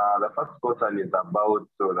 The first concern is about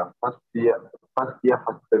the first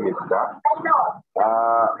semester,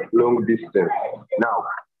 long distance. Now,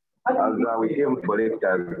 as we came for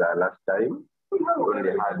lectures last time, we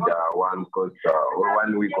only had 1 course or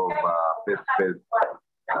 1 week of face-to-face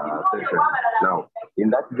session. Now, in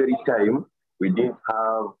that very time, we didn't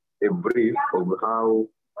have a brief of how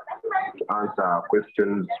to answer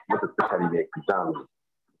questions, most especially the exams.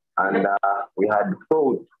 And we had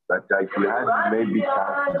thought that if we had maybe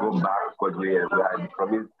chance to go back, because we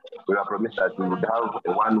were promised that we would have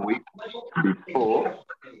 1 week before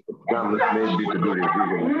exams, maybe to do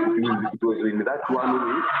revision. It was in that 1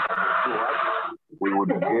 week we would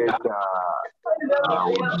get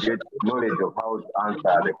knowledge of how to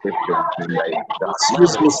answer the questions.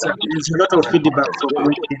 Excuse me, sir. There's a lot of feedback from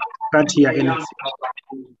me. Can't hear anything.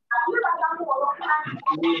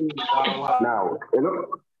 Now, hello?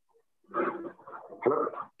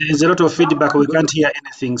 There's a lot of feedback. We can't hear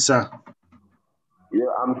anything, sir.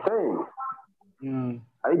 Yeah, I'm saying.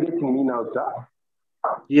 Are you getting me now, sir?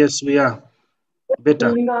 Yes, we are.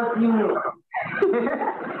 Better.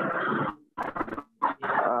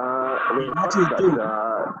 What you do,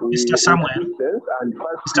 Mr. Samuel, and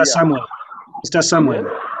first Mr. year. Samuel. Mr. Samuel.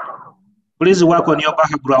 Yes. Please work on your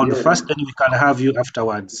background Yes. first, then we can have you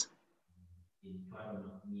afterwards.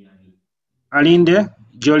 Alinde,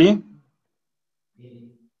 Jolie.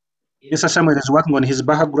 Mr. Samuel is working on his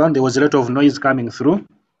background. There was a lot of noise coming through.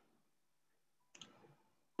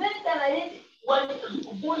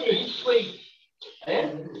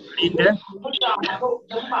 Alinde.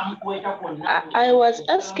 I was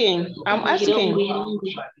asking, I'm asking.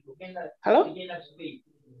 Hello?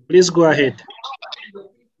 Please go ahead.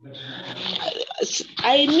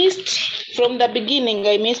 I missed from the beginning,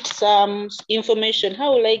 I missed some information.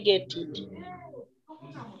 How will I get it?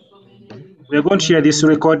 We're going to share this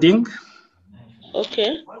recording.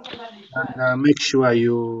 Okay. And make sure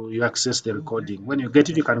you access the recording. When you get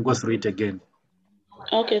it, you can go through it again.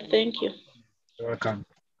 Okay, thank you. You're welcome.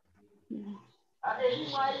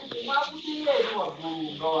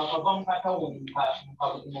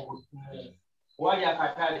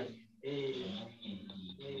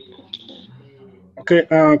 Okay,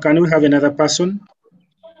 can we have another person?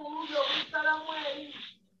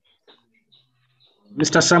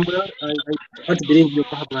 Mr. Samuel, I want to believe your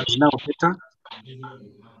background is now better.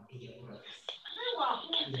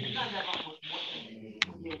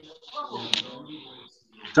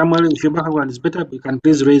 Samuel, if your background is better, you can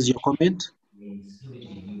please raise your comment.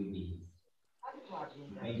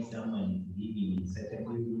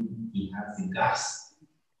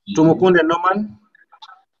 Tumukunde Norman.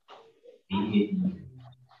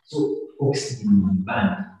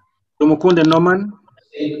 Tumukunde Norman.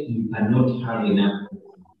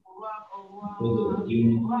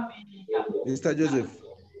 Mr. Joseph.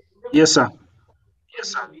 Yes, sir.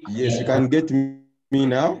 Yes, you can get me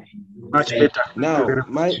now. Much better. Now,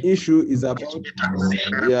 my issue is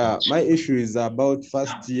about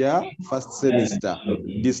first year, first semester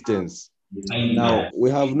distance. Now, we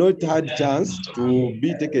have not had chance to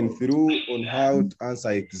be taken through on how to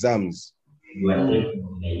answer exams.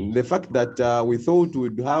 The fact that we thought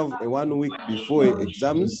we'd have a 1 week before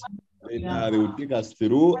exams, they would take us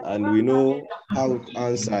through and we know how to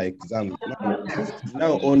answer exams.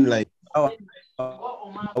 Now online, how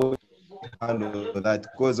handle that,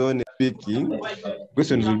 because on speaking,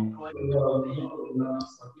 questions will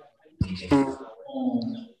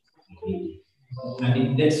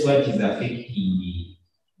and that's what is affecting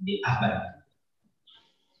the urban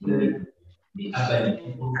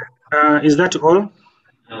people. Is that all?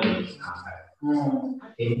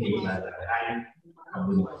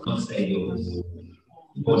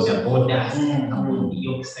 Borders, the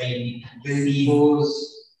York side,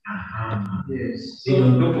 yes. So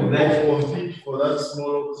on top of that, compete for that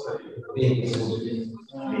small side.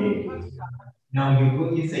 Now you go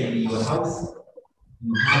inside your house,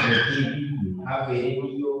 you have a TV, you have a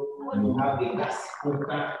radio, you have a gas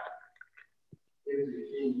cooker.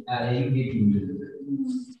 Are you getting me?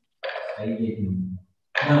 Are you getting me?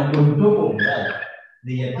 Now on top of that,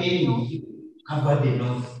 they are telling you cover the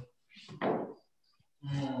nose.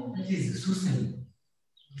 That is suicide.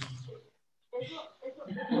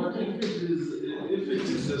 If it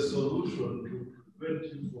is a solution to prevent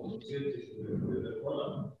you from getting the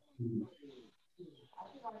problem.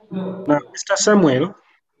 Now, Mr. Samuel,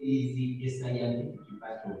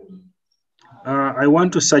 I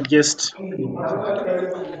want to suggest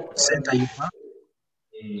center you are.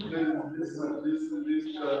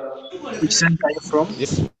 Which center are you from?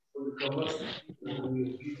 Yes.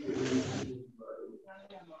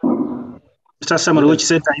 Mr. Samuel, which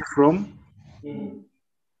center are you from?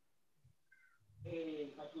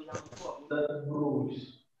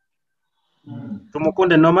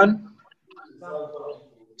 Tumukunde Norman.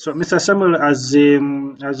 So, Mr. Samuel, as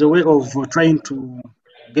a way of trying to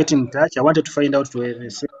get in touch, I wanted to find out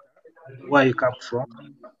where you come from,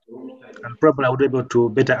 and probably I would be able to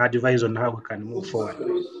better advise on how we can move forward.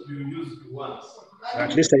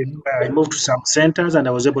 At least I remember I moved to some centers and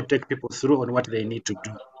I was able to take people through on what they need to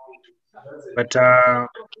do. But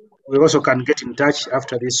we also can get in touch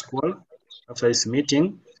after this call, after this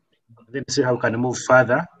meeting, then see how we can move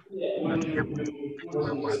further and be able to pick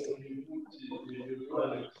forward.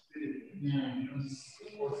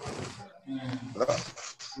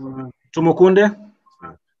 Tumukunde?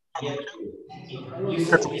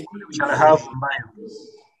 We shall have Mbayo.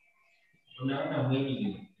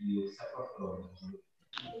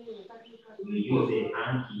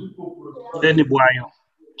 Then Bwayo.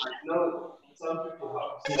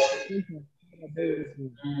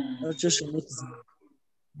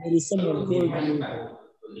 There is someone called me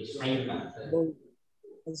about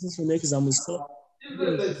assessment exams.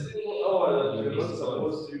 Even like 4 hours, you're not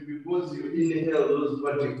supposed to because you inhale those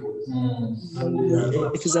particles.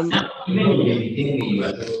 Exam. Even everything you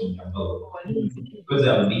are talking about, because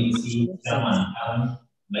I've been seeing someone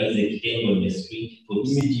by the train on the street for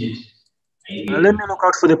immediate. Let me look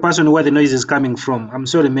out for the person where the noise is coming from. I'm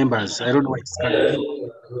sorry, members. I don't know where it's coming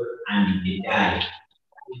from. And they die.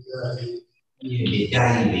 The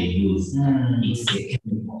dye they use, it's a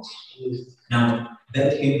chemical. Now,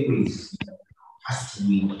 that chemical has to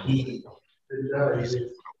be inhaled.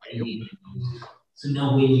 So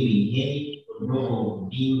now when you inhale, no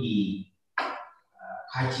being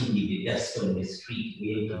catching the dust on the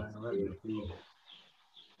street,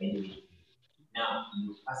 now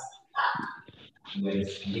you pass it up. You are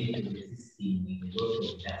escalating the system with a lot of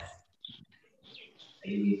dust.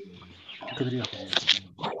 Because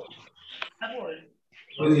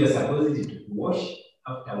you're supposed to wash,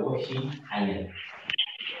 after washing, iron.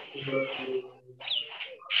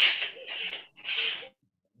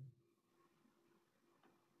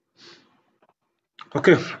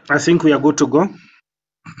 Okay, I think we are good to go.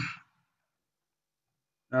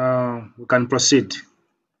 We can proceed.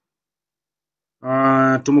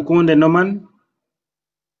 Tumukunde Norman.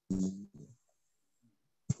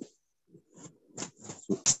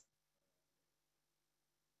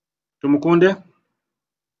 Tumukunde.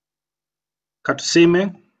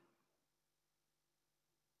 Katusime.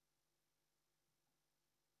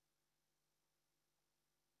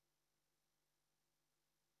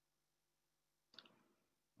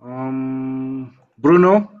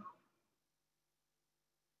 Bruno.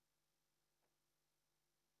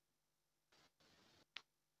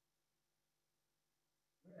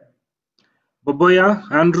 Boboya,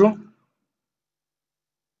 Andrew.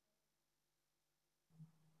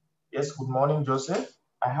 Yes, good morning, Joseph.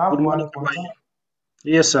 I have one concern.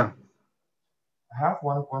 Yes, sir. I have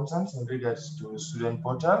one concern in regards to student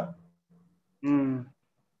portal. In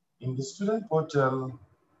the student portal,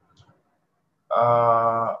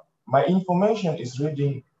 my information is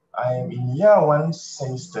reading I am in year 1,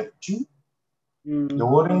 semester 2. The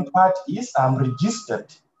worrying part is I'm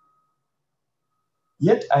registered.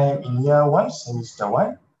 Yet I am in year 1, semester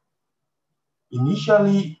 1.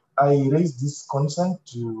 Initially, I raised this concern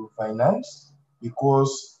to finance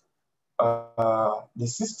because the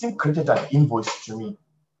system created an invoice to me.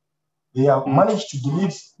 They have managed to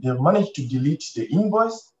delete. They have managed to delete the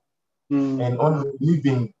invoice and only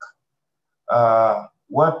leaving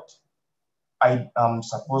what I am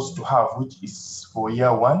supposed to have, which is for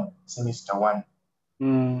year 1, semester 1.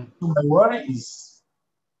 So my worry is,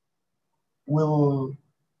 will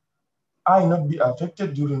I not be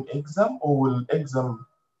affected during exam, or will exam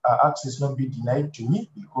access not be denied to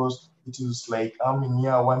me because it is like I'm in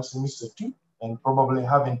year 1, semester 2 and probably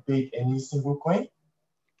haven't paid any single coin?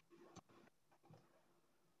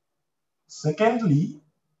 Secondly,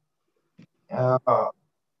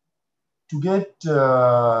 to get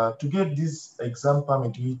this exam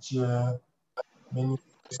permit, which many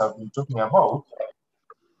have been talking about,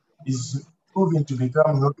 is proving to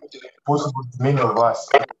become not possible to many of us.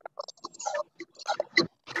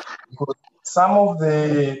 Because some of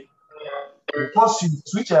the courses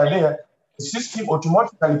which are there, the system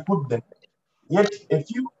automatically put them, yet a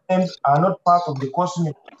few of them are not part of the course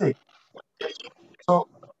you take. So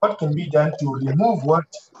what can be done to remove what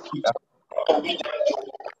we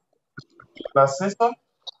are session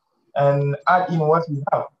and add in what we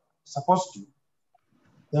have supposed to?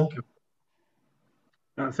 Thank you.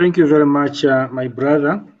 Thank you very much, my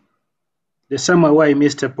brother. There's somewhere where I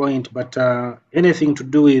missed a point, but anything to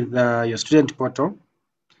do with your student portal,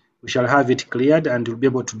 we shall have it cleared and you'll be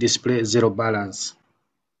able to display zero balance.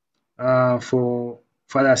 For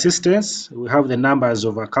further assistance, we have the numbers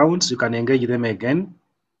of accounts. You can engage them again,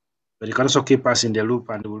 but you can also keep us in the loop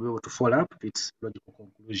and we'll be able to follow up its logical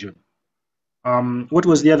conclusion. What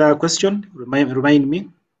was the other question? Remind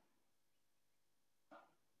me.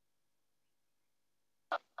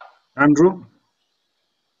 Andrew?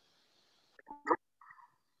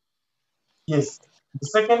 Yes. The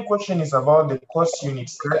second question is about the course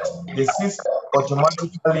units that the system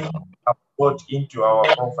automatically upload into our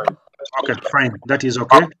profile. Okay, fine. That is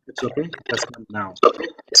okay. It's okay. That's done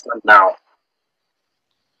now.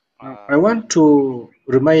 I want to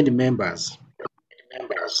remind members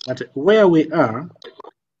that where we are,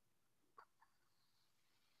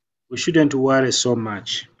 we shouldn't worry so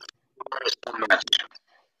much.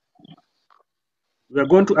 We are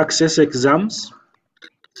going to access exams,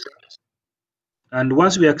 and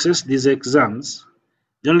once we access these exams,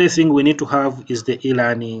 the only thing we need to have is the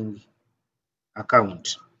e-learning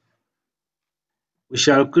account. We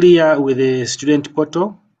shall clear with the student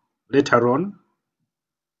portal later on,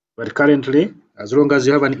 But currently, as long as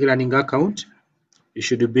you have an e-learning account, you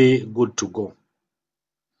should be good to go.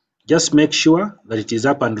 Just make sure that it is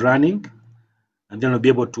up and running, and then we'll be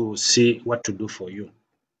able to see what to do for you.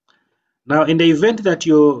 Now, in the event that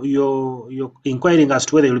you're inquiring as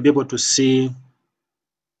to whether you'll be able to see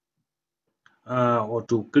or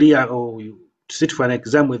to clear or to sit for an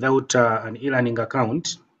exam without an e-learning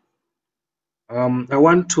account, I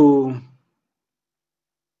want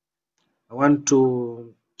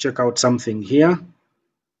to check out something here.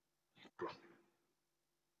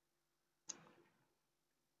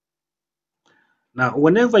 Now,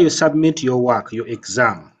 whenever you submit your work, your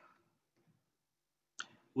exam,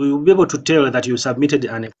 we will be able to tell that you submitted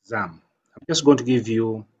an exam. I'm just going to give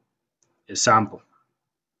you a sample.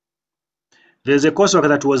 There's a coursework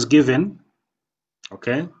that was given,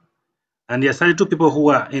 okay, and there are 32 people who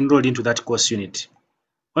are enrolled into that course unit.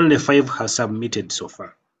 Only 5 have submitted so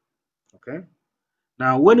far, okay.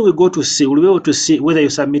 Now, when we go to see, we'll be able to see whether you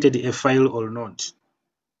submitted a file or not.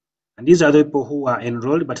 And these are the people who are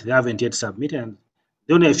enrolled, but they haven't yet submitted, and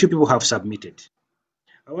only a few people have submitted.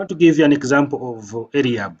 I want to give you an example of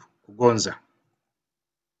Eliab Kugonza.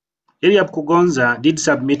 Eliab Kugonza did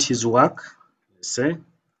submit his work. Let's say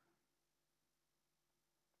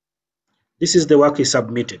this is the work he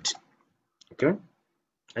submitted, okay,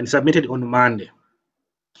 and submitted on Monday.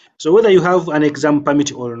 So whether you have an exam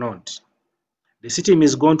permit or not, the system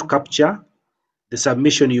is going to capture the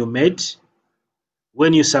submission you made,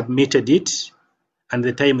 when you submitted it, and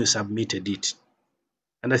the time you submitted it.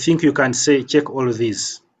 And I think you can say check all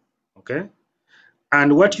these, okay.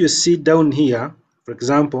 And what you see down here, for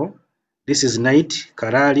example, this is Night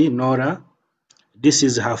Karali Nora. This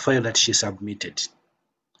is her file that she submitted.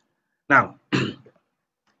 Now,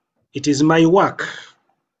 it is my work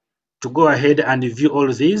to go ahead and view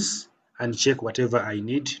all these and check whatever I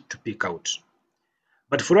need to pick out.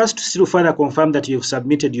 But for us to still further confirm that you've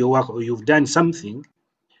submitted your work or you've done something,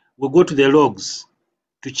 we'll go to the logs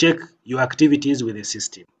to check your activities with the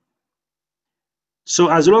system. So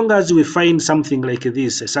as long as we find something like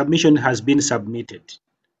this, a submission has been submitted.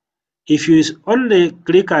 If you only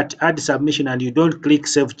click at add submission and you don't click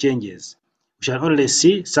save changes, you shall only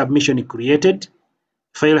see submission created,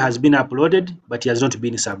 file has been uploaded, but it has not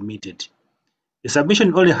been submitted. The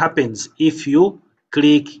submission only happens if you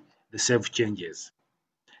click the save changes.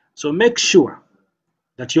 So make sure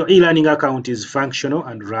that your e-learning account is functional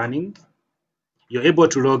and running, you're able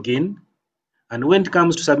to log in, and when it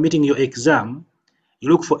comes to submitting your exam, you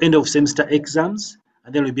look for end of semester exams,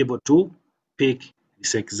 and then you'll be able to pick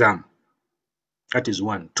this exam. That is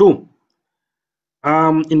 1. 2,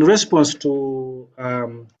 in response to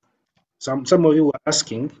some of you were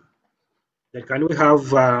asking that can we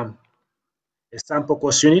have a sample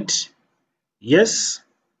course unit? Yes,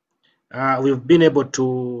 we've been able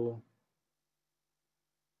to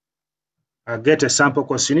get a sample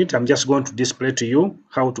course unit. I'm just going to display to you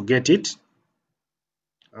how to get it.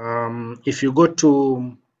 If you go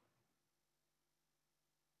to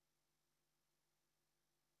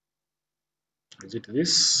is it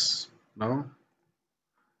this? No.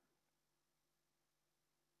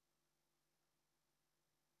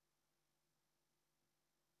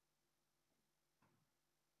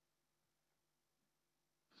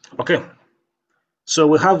 Okay. So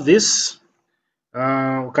we have this. We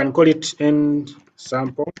can call it end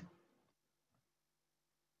sample.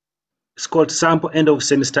 It's called sample end of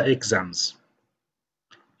semester exams.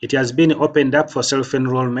 It has been opened up for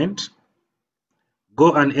self-enrollment.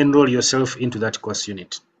 Go and enroll yourself into that course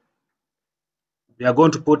unit. We are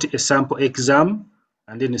going to put a sample exam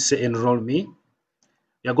and then say enroll me.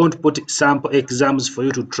 We are going to put sample exams for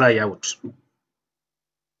you to try out.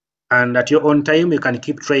 And at your own time, you can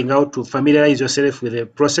keep trying out to familiarize yourself with the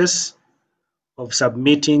process of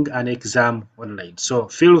submitting an exam online. So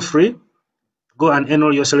feel free, go and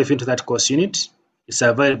enroll yourself into that course unit. It's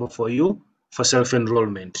available for you for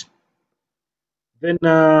self-enrollment. Then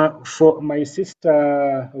for my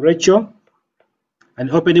sister Rachel, an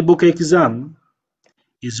open book exam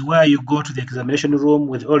is where you go to the examination room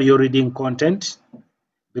with all your reading content.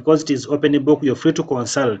 Because it is open book, you're free to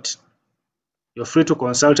consult. You're free to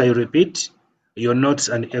consult, I repeat, your notes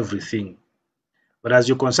and everything. But as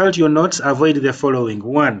you consult your notes, avoid the following.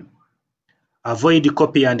 1, avoid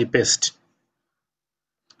copy and paste.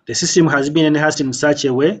 The system has been enhanced in such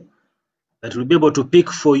a way that will be able to pick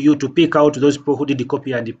for you to pick out those people who did the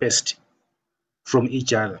copy and paste from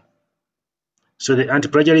each other. So the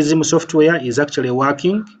anti-plagiarism software is actually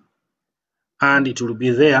working, and it will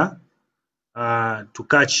be there to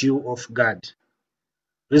catch you off guard.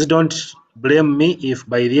 Please don't blame me if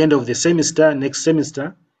by the end of the semester, next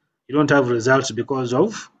semester, you don't have results because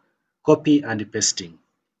of copy and pasting.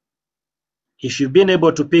 If you've been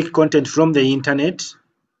able to pick content from the internet,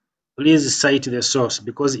 please cite the source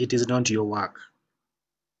because it is not your work.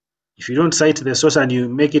 If you don't cite the source and you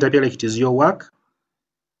make it appear like it is your work,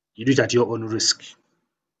 you do it at your own risk.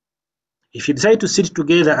 If you decide to sit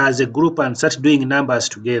together as a group and start doing numbers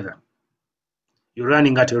together, you're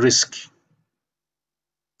running at a risk.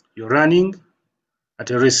 You're running at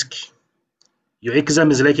a risk. Your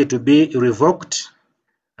exam is likely to be revoked,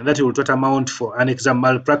 and that will amount for an exam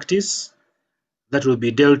malpractice that will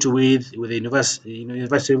be dealt with the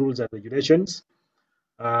university rules and regulations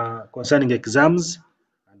concerning exams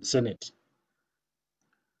and Senate.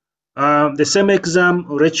 The same exam,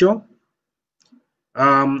 Rachel,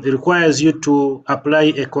 it requires you to apply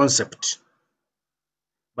a concept,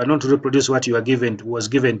 but not to reproduce what was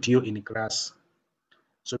given to you in class.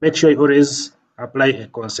 So make sure you always apply a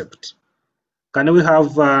concept. Can we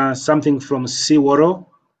have something from Siworo?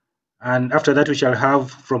 And after that, we shall have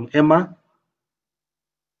from Emma.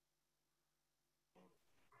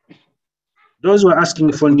 Those who are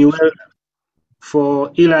asking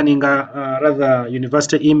for e-learning, rather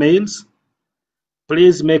university emails,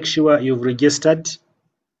 please make sure you've registered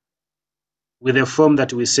with the form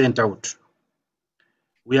that we sent out.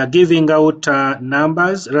 We are giving out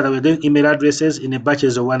numbers, rather we're giving email addresses in a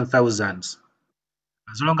batches of 1,000.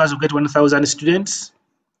 As long as we get 1,000 students,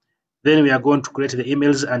 then we are going to create the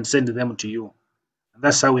emails and send them to you. And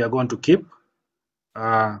that's how we are going to keep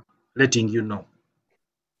letting you know.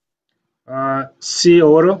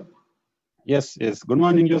 Oro? Yes. Good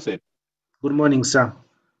morning, Joseph. Good morning, sir.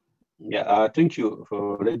 Yeah, thank you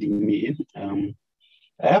for letting me in.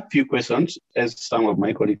 I have a few questions, as some of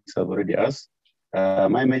my colleagues have already asked.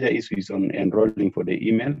 My major issue is on enrolling for the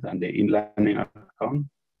email and the e-learning account.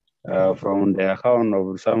 From the account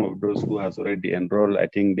of some of those who has already enrolled, I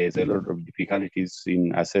think there's a lot of difficulties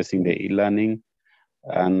in accessing the e-learning.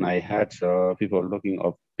 And I had people looking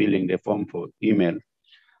of filling the form for email.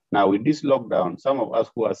 Now with this lockdown, some of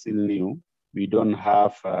us who are still new, we don't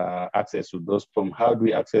have access to those forms. How do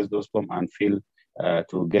we access those forms and fill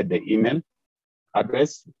to get the email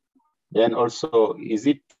address? Then also, is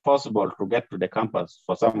it possible to get to the campus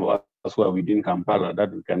for some of us who are within Kampala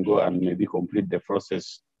that we can go and maybe complete the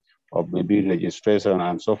process of maybe registration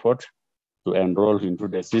and so forth to enroll into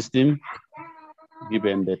the system,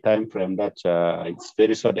 given the time frame that it's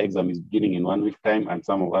very short exam is beginning in 1 week time, and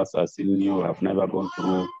some of us are still new, have never gone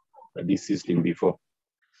through this system before.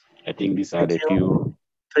 I think these are the few.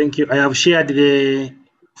 Thank you. I have shared the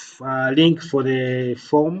link for the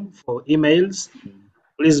form for emails.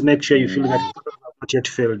 Please make sure you fill that if you have not yet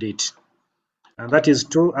filled it. And that is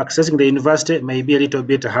true. Accessing the university may be a little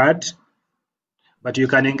bit hard, but you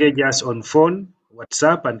can engage us on phone,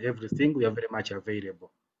 WhatsApp, and everything. We are very much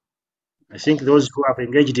available. I think those who have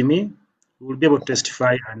engaged me will be able to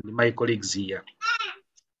testify, and my colleagues here.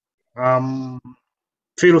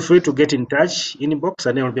 Feel free to get in touch, inbox,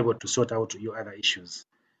 and I will be able to sort out your other issues.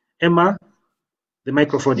 Emma, the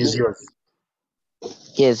microphone is yours.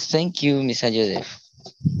 Yes, thank you, Mr. Joseph.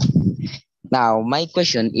 Now, my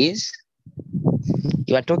question is,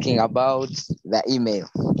 you are talking about the email.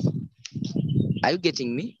 Are you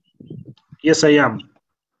getting me? Yes, I am.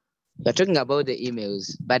 You're talking about the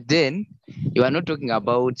emails, but then you are not talking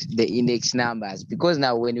about the index numbers, because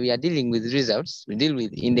now when we are dealing with results, we deal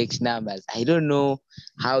with index numbers. I don't know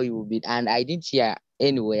how you will be, and I didn't hear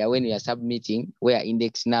anywhere when we are submitting where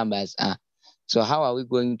index numbers are. So how are we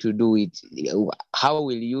going to do it? How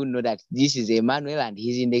will you know that this is Emmanuel and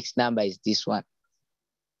his index number is this one?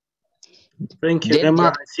 Thank you,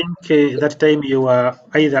 Emma. I think that time you were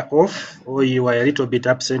either off or you were a little bit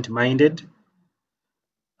absent-minded.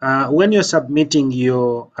 When you're submitting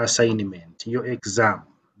your assignment, your exam,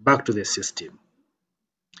 back to the system,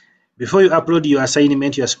 before you upload your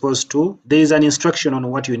assignment, you're supposed to, there is an instruction on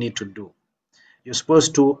what you need to do. You're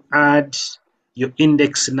supposed to add your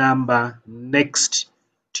index number next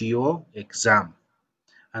to your exam.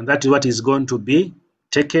 And that is what is going to be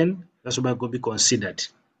taken, that's what is going to be considered.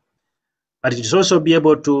 But it should also be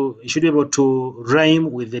able to, you should be able to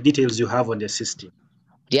rhyme with the details you have on the system.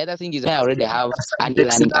 The other thing is I already have an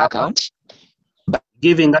e-learning account.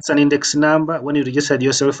 Giving us an index number when you registered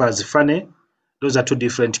yourself as Fanny, those are two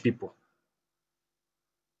different people.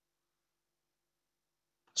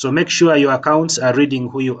 So make sure your accounts are reading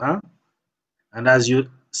who you are. And as you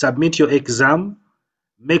submit your exam,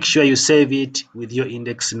 make sure you save it with your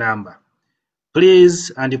index number. Please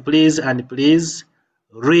and please and please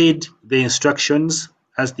read the instructions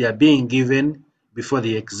as they are being given before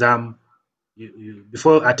the exam,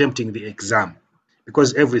 before attempting the exam,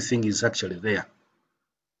 because everything is actually there.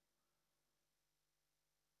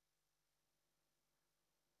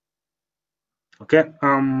 Okay.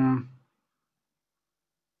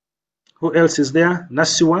 Who else is there?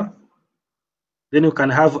 Nasiwa. Then you can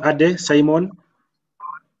have Ade, Simon.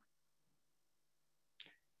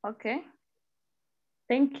 Okay.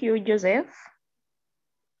 Thank you, Joseph.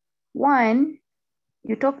 One,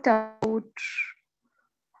 you talked about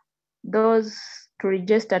those to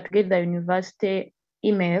register to get the university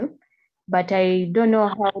email, but I don't know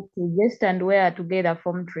how to register and where to get a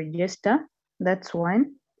form to register. That's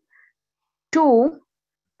one. Two,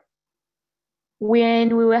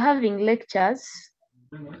 when we were having lectures,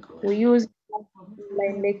 we used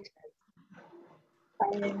online lectures.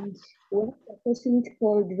 And we have a question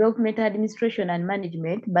called Development Administration and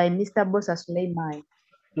Management by Mr. Bosa Suleiman,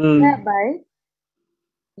 whereby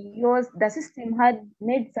the system had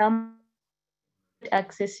made some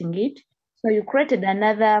accessing it. So you created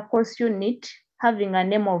another course unit having a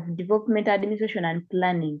name of Development Administration and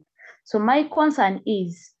Planning. So my concern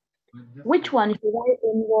is, which one should I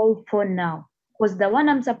enroll for now? Because the one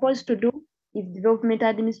I'm supposed to do is Development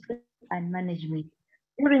Administration and Management.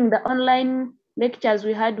 During the online lectures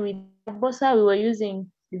we had with Bosa, we were using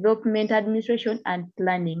Development Administration and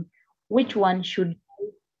Planning. Which one should I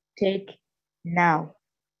take now?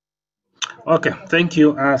 Okay, thank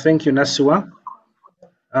you. Thank you, Nasiwa.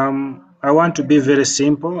 I want to be very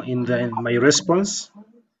simple in my response.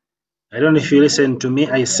 I don't know if you listen to me.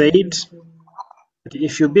 I said that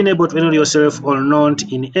if you've been able to enroll yourself or not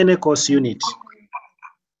in any course unit,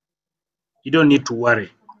 you don't need to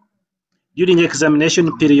worry. During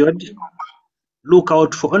examination period, look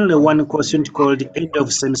out for only one course unit called end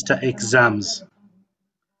of semester exams.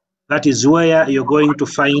 That is where you're going to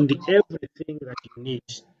find everything that you need.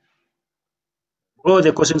 All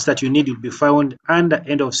the questions that you need will be found under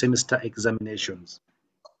end of semester examinations.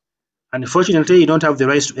 Unfortunately, you don't have the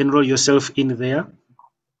right to enroll yourself in there.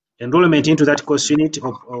 Enrollment into that course unit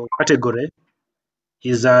or category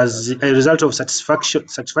is as a result of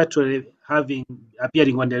satisfactorily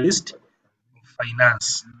appearing on the list of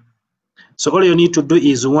finance. So all you need to do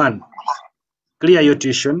is one, clear your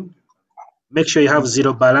tuition, make sure you have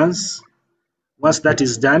zero balance. Once that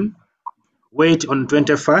is done, wait on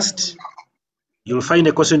 21st. You'll find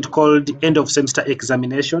a course unit called end of semester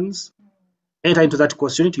examinations. Enter into that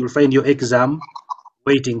course unit, you'll find your exam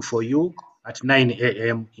waiting for you at 9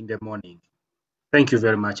 a.m. in the morning. Thank you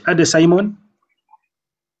very much. Ade Simon.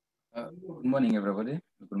 Good morning, everybody.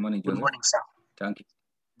 Good morning, Joseph. Good morning, sir. Thank you.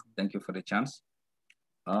 Thank you for the chance.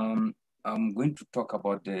 I'm going to talk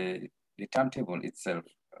about the timetable itself.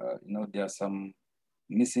 There are some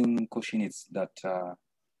missing question units that are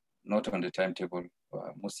not on the timetable,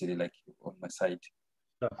 mostly like on my side.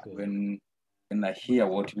 Okay. When I hear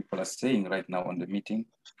what people are saying right now on the meeting,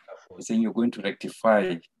 they're saying you're going to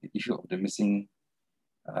rectify the issue of the missing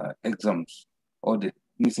exams or the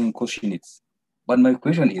missing question units. But my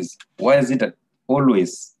question is, why is it that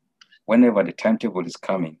always, whenever the timetable is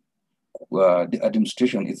coming, the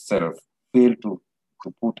administration itself fail to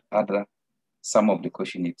put some of the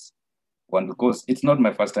question units? One, because it's not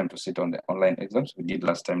my first time to sit on the online exams. We did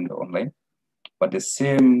last time the online, but the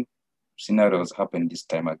same scenarios happen this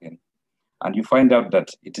time again. And you find out that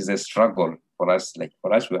it is a struggle for us. Like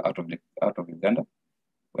for us, we're out of Uganda.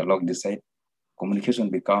 We're locked this side. Communication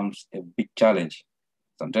becomes a big challenge.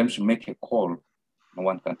 Sometimes you make a call, no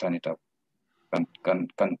one can turn it up, can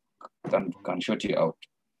shut you out.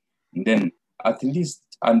 And then at least,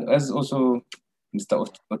 and as also Mr.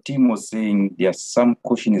 Otim was saying, there are some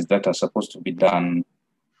questions that are supposed to be done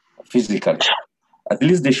physically. At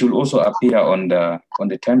least they should also appear on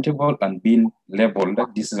the timetable and being labeled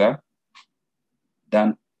that these are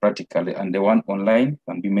done practically, and the one online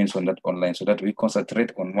can be mentioned that online, so that we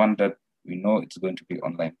concentrate on one that we know it's going to be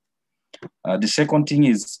online. The second thing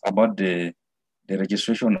is about the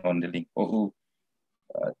registration on the link. The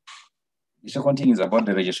second thing is about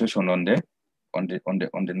the registration on the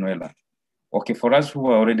Nuela. Okay, for us who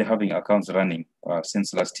are already having accounts running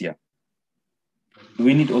since last year, do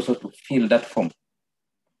we need also to fill that form?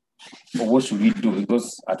 Or what should we do?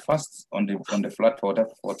 Because at first on the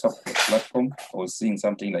WhatsApp platform, I was seeing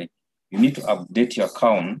something like you need to update your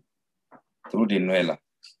account through the Nuela.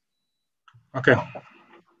 Okay.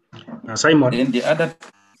 Simon. Then the other,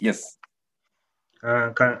 yes.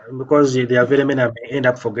 Because there are very many, I may end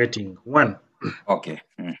up forgetting. One. Okay.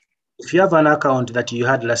 If you have an account that you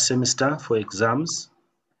had last semester for exams,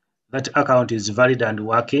 that account is valid and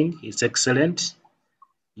working, it's excellent.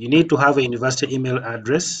 You need to have a university email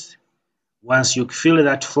address. Once you fill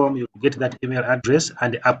that form, you get that email address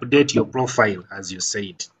and update your profile, as you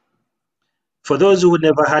said. For those who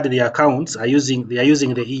never had the accounts, they are using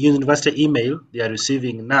the university email they are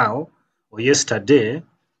receiving now or yesterday.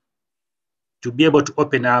 to be able to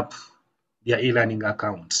open up their e-learning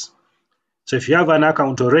accounts. So if you have an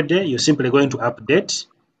account already, you're simply going to update.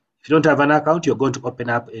 If you don't have an account, you're going to open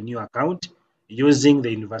up a new account using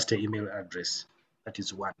the university email address. That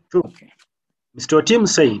is 1. 2. Okay. Mr. Otim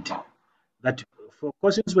said that for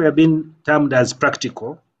courses we have been termed as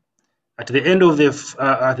practical, at the end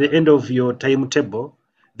of your timetable,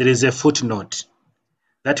 there is a footnote.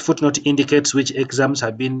 That footnote indicates which exams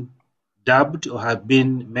have been dubbed or have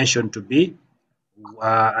been mentioned to be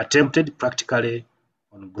attempted practically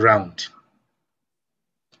on ground.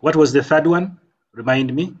 What was the third one?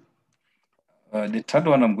 Remind me. The third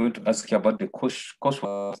one, I'm going to ask you about the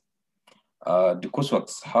coursework. The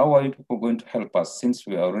courseworks, how are you people going to help us since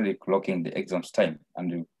we are already clocking the exams time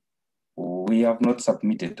and we have not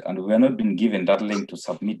submitted and we are not been given that link to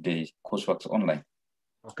submit the courseworks online?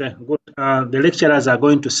 Okay, good. The lecturers are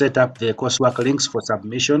going to set up the coursework links for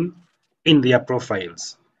submission in their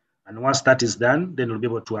profiles. And once that is done, then you'll be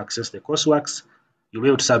able to access the courseworks. You'll be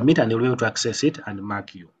able to submit and you'll be able to access it and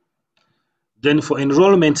mark you. Then for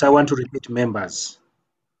enrollments, I want to repeat members.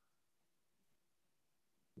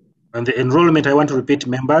 And the enrollment, I want to repeat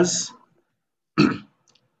members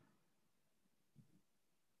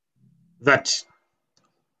that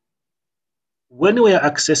when we are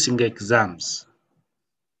accessing exams,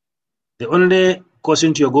 the only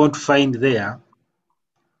quotient you're going to find there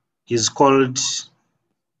is called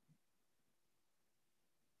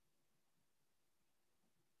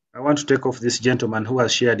I want to take off this gentleman who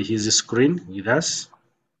has shared his screen with us.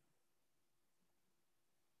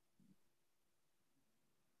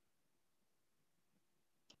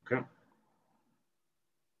 Okay.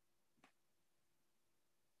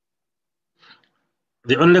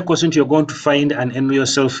 The only quotient you're going to find and enroll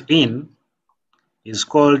yourself in is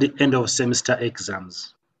called end of semester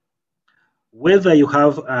exams. Whether you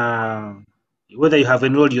have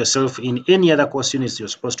enrolled yourself in any other course units you're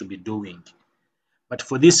supposed to be doing, but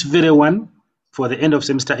for this very one, for the end of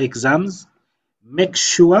semester exams, make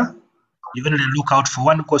sure you only look out for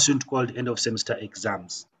one course unit called end of semester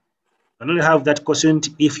exams. You only have that course unit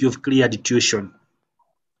if you've cleared tuition.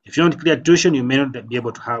 If you don't clear tuition, you may not be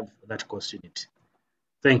able to have that course unit.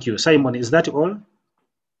 Thank you. Simon, is that all?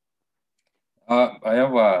 I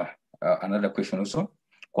have another question also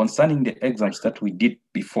concerning the exams that we did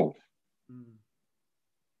before.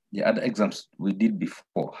 The other exams we did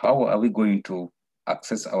before, how are we going to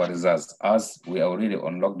access our results as we are already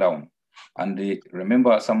on lockdown? And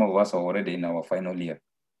remember, some of us are already in our final year.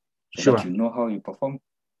 So Sure. that you know how you perform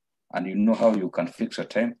and you know how you can fix your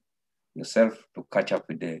time yourself to catch up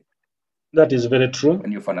with the. That is very true.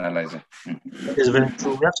 When you finalize it. That is very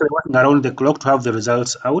true. We're actually working around the clock to have the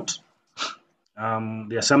results out.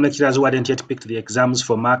 There are some lecturers who hadn't yet picked the exams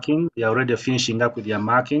for marking. They are already finishing up with their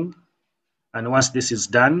marking. And once this is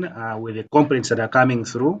done, with the complaints that are coming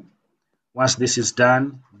through, once this is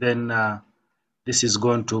done, then this is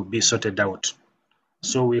going to be sorted out.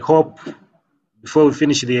 So we hope before we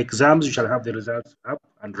finish the exams, we shall have the results up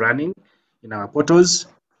and running in our portals.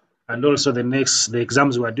 And also the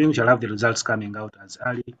exams we are doing, we shall have the results coming out as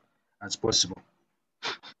early as possible.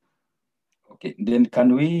 Okay, then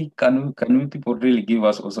can we people really give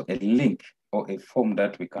us also a link or a form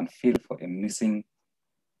that we can fill for a missing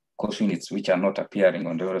course units which are not appearing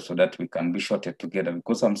on the order so that we can be sorted together?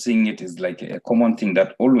 Because I'm seeing it is like a common thing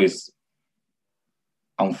that always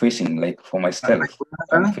I'm facing, like for myself,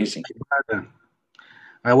 I'm facing.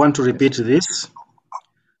 I want to repeat this.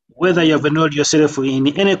 Whether you have enrolled yourself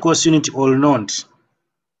in any course unit or not,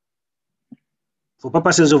 for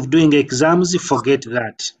purposes of doing exams, forget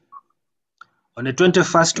that. On the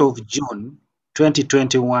 21st of June,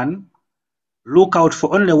 2021, look out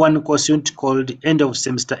for only one course unit called end of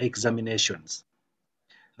semester examinations.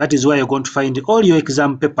 That is where you're going to find all your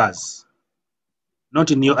exam papers,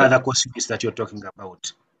 not in your other course units that you're talking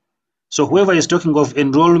about. So whoever is talking of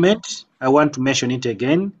enrollment, I want to mention it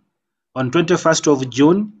again. On 21st of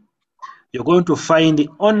June, you're going to find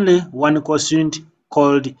only one course unit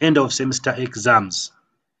called end of semester exams.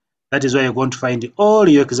 That is where you're going to find all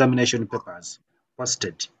your examination papers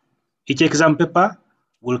posted. Each exam paper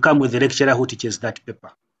will come with the lecturer who teaches that paper.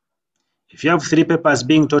 If you have 3 papers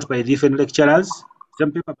being taught by different lecturers,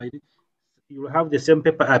 you will have the same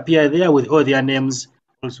paper appear there with all their names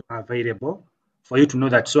also available for you to know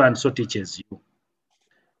that so and so teaches you.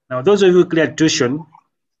 Now, those of you who cleared tuition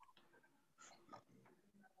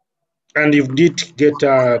and you did get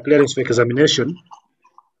clearance for examination,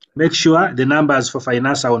 make sure the numbers for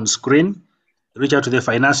finance are on screen. Reach out to the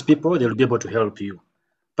finance people, they'll be able to help you.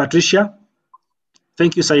 Patricia,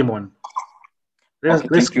 thank you, Simon. Let's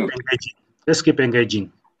keep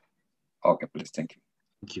engaging. Okay, please, thank you.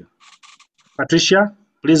 Thank you. Patricia,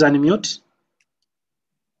 please unmute.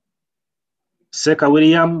 Seka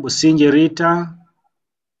William, Businje Rita.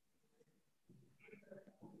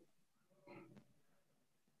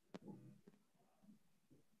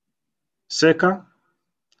 Seka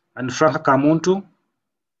and Frank Kamuntu.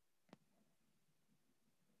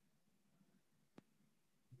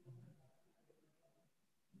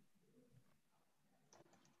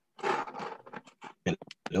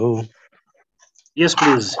 Hello. Yes,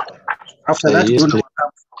 please. After that, yes, Bruno.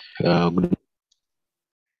 good.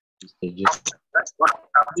 Mr. Joseph.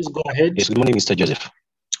 Please go ahead. Yes, good morning, Mr. Joseph.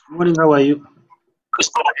 Good morning, how are you?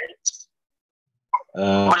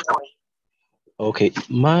 Okay,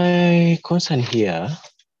 my concern here,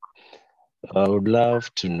 I would love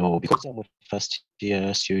to know, because I'm a first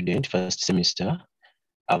year student, first semester,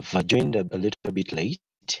 I've joined a little bit late,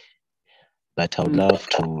 but I would love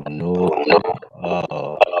to know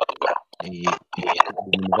the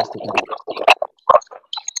university.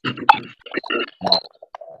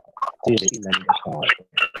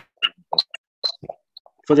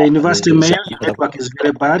 For the university mail, the network is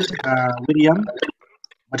very bad, William.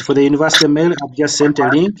 But for the university mail, I've just sent a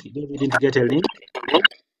link. You didn't get a link.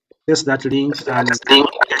 Press that link and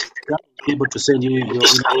be able to send you your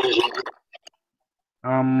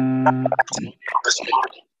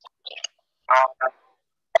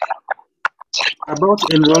about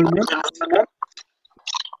enrollment.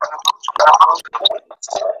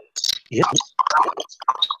 Yes.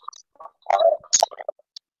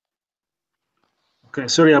 Okay,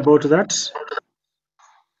 sorry about that.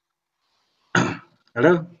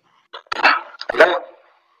 Hello?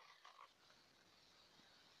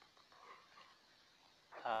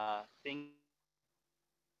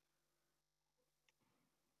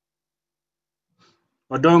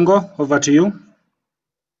 Odongo, over to you.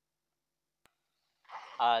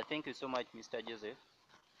 Thank you so much, Mr. Joseph.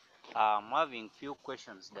 I'm having few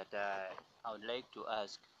questions that I would like to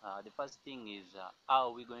ask. The first thing is, how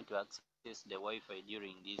are we going to access the Wi-Fi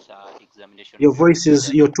during this examination? Your voice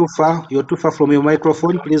is, you're too far from your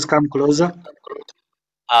microphone. Please come closer.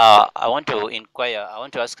 I want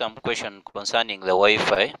to ask some question concerning the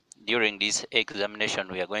Wi-Fi. During this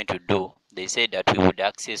examination we are going to do, they said that we would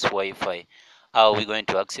access Wi-Fi. How are we going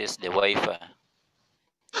to access the Wi-Fi?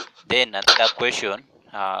 Then another question,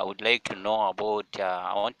 I would like to know about,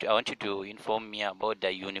 I want you to inform me about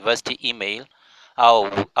the university email. How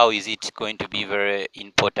is it going to be very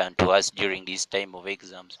important to us during this time of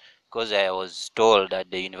exams? Because I was told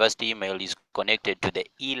that the university email is connected to the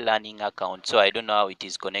e-learning account, so I don't know how it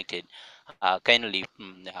is connected. Kindly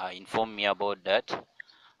inform me about that.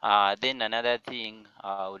 Then another thing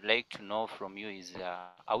I would like to know from you is,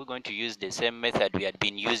 are we going to use the same method we had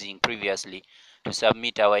been using previously to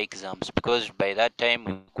submit our exams? Because by that time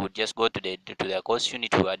we could just go to the course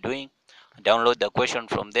unit we are doing, download the question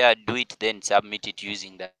from there, do it, then submit it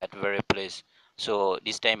using that very place. So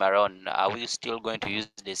this time around, are we still going to use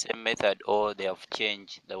the same method, or they have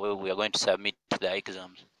changed the way we are going to submit the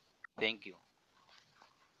exams? Thank you.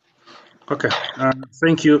 Okay,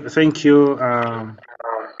 thank you,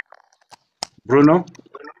 Bruno.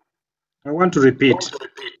 I want to repeat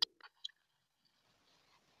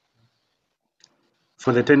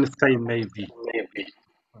for the 10th time maybe,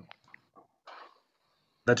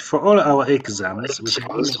 that for all our exams, we should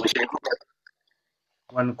use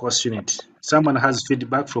one course unit. Someone has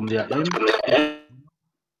feedback from their end.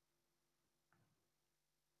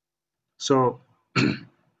 So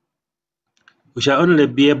we shall only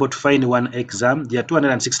be able to find one exam. There are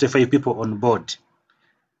 265 people on board.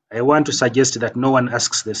 I want to suggest that no one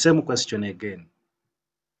asks the same question again.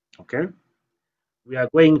 Okay? We are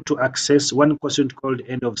going to access one question called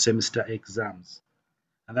end of semester exams.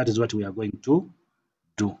 And that is what we are going to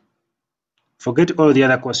do. Forget all the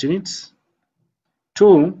other course units.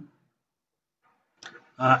 2,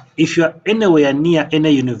 if you are anywhere near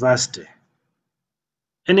any university,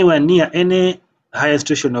 anywhere near any higher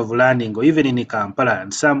institution of learning, or even in Kampala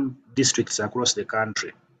and some districts across the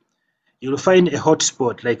country, you'll find a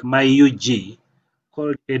hotspot like MyUG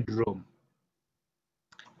called EdRoam.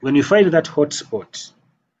 When you find that hotspot,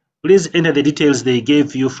 please enter the details they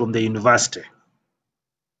gave you from the university.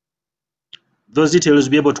 Those details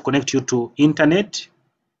will be able to connect you to internet,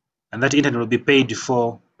 and that internet will be paid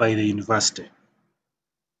for by the university.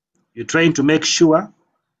 You're trying to make sure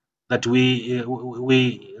that we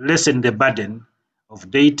lessen the burden of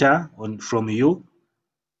data from you,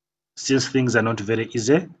 since things are not very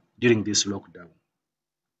easy during this lockdown.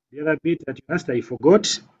 The other bit that you asked, I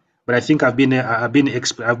forgot, but I think I've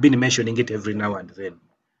been mentioning it every now and then.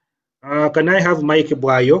 Can I have Mike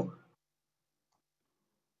Bwayo?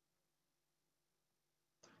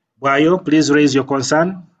 Bwayo, please raise your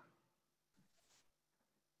concern.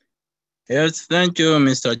 Yes, thank you,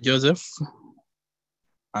 Mr. Joseph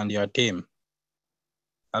and your team.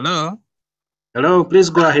 Hello? Hello,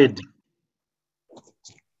 please go ahead.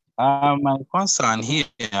 My concern here,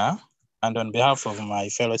 and on behalf of my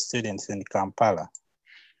fellow students in Kampala,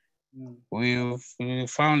 we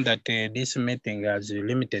found that this meeting has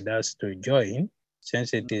limited us to join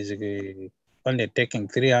since it is only taking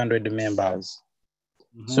 300 members.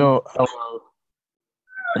 So our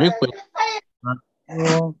request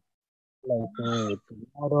tomorrow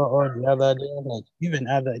or the other day, like even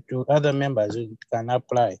to other members who can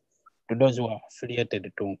apply, to those who are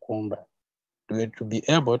affiliated to Nkumba, to be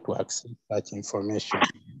able to access such information.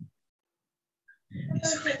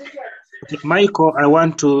 Michael, I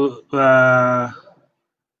want to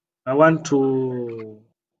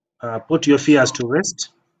put your fears to rest.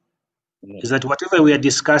 Is that whatever we are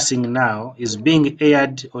discussing now is being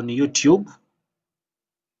aired on YouTube?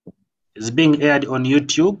 Is being aired on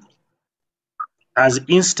YouTube as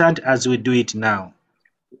instant as we do it now.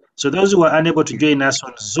 So those who are unable to join us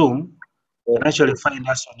on Zoom can actually find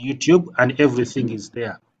us on YouTube, and everything is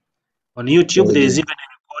there. On YouTube, there is even a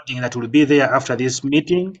recording that will be there after this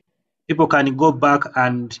meeting. People can go back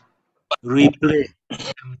and replay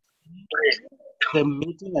the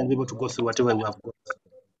meeting and be able to go through whatever we have got.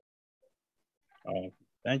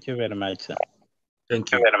 Thank you very much, sir.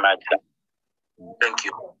 Thank you. Very much, sir. Thank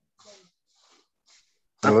you.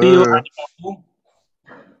 Hello.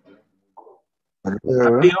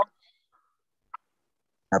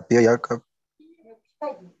 Apio Jacob.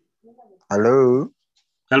 Hello.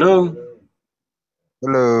 Hello.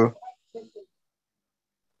 Hello.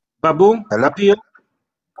 Babu. Hello. Apio.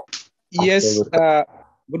 Yes.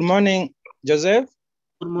 Good morning, Joseph.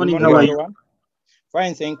 Good morning. How are you?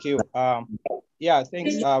 Fine, thank you. Yeah,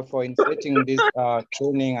 thanks for initiating this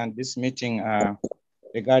training and this meeting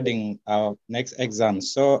regarding our next exam.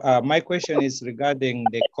 So my question is regarding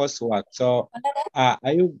the coursework. So are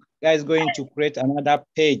you guys going to create another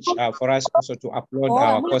page for us also to upload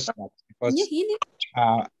our coursework? Because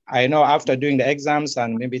I know after doing the exams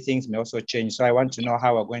and maybe things may also change. So I want to know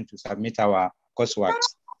how we're going to submit our coursework.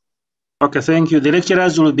 Okay, thank you. The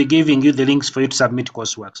lecturers will be giving you the links for you to submit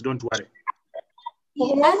coursework. So don't worry.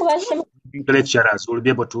 The lecturers will be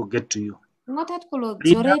able to get to you. Not at Already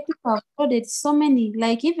people have uploaded so many.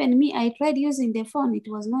 Like even me, I tried using the phone, it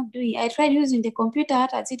was not doing. I tried using the computer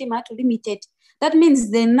at Citimat Limited. That means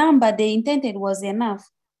the number they intended was enough.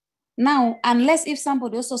 Now, unless if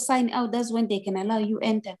somebody also sign out, that's when they can allow you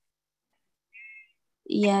enter.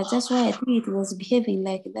 Yeah, that's why I think it was behaving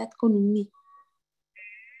like that.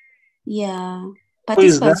 Yeah,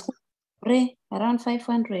 participants around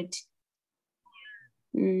 500.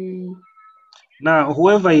 Now,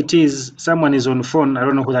 whoever it is, someone is on phone. I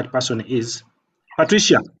don't know who that person is.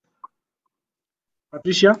 Patricia.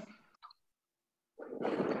 Patricia?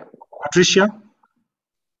 Patricia?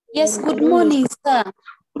 Yes, good morning, sir.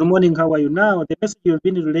 Good morning, how are you? Now, the message you've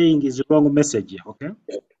been relaying is the wrong message, okay?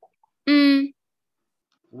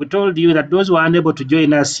 We told you that those who are unable to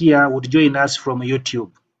join us here would join us from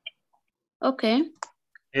YouTube. Okay.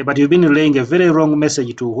 But you've been relaying a very wrong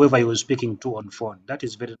message to whoever you were speaking to on phone. That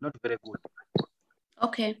is not very good.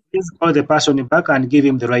 Okay. Please call the person back and give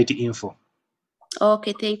him the right info.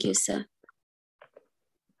 Okay, thank you, sir.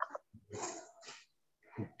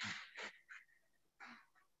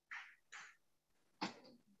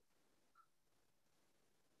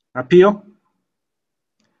 Apio?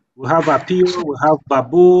 We have Apio, we have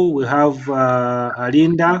Babu, we have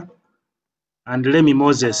Alinda, and Remy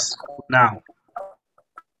Moses now.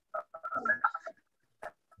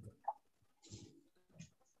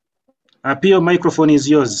 Apio, microphone is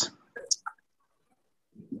yours.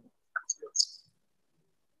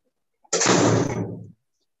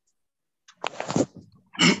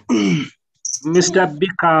 Mr.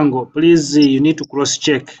 Bikango, please, you need to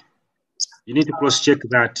cross-check. You need to cross-check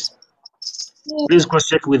that. Please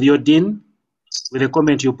cross-check with your dean, with a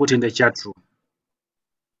comment you put in the chat room.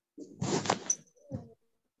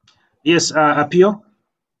 Yes, Apio?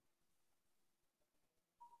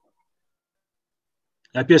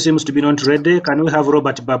 Apio seems to be not ready. Can we have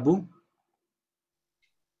Robert Babu?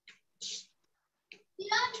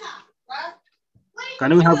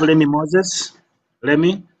 Can we have Remy Moses?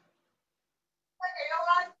 Remy?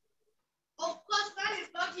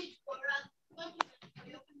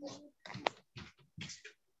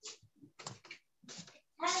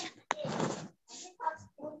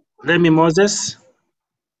 Remy Moses?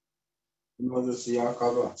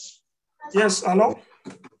 Yes, hello?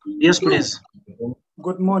 Yes, please.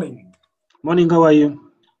 Good morning. Morning, how are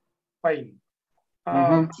you? Fine.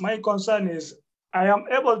 My concern is I am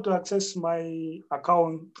able to access my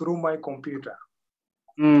account through my computer,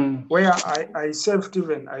 where I saved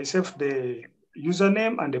the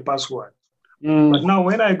username and the password. But now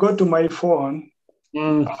when I go to my phone,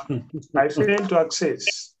 I fail to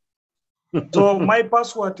access. So my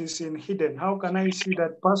password is hidden. How can I see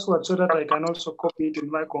that password so that I can also copy it in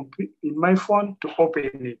my phone to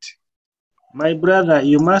open it? My brother,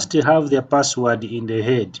 you must have the password in the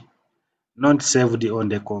head, not saved on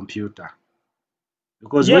the computer.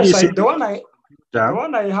 Because when you the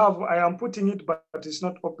one I have, I am putting it, but it's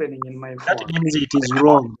not opening in my phone. That means it is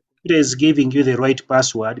wrong. It is giving you the right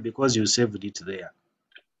password because you saved it there.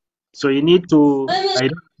 So you need to,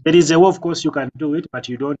 there is a way, of course, you can do it, but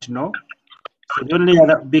you don't know. So the only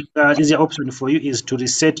other big easy option for you is to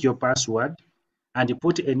reset your password and you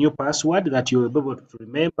put a new password that you will be able to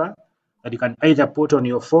remember, that you can either put on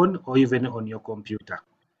your phone or even on your computer.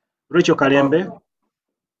 Rachel Kalembe.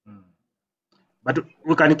 But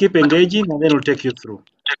we can keep engaging and then we'll take you through.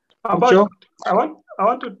 I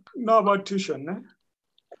want to know about tuition.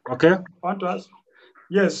 Okay. I want to ask.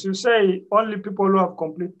 Yes, you say only people who have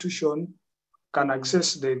complete tuition can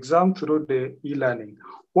access the exam through the e-learning.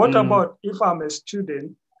 What about if I'm a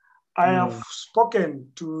student? I have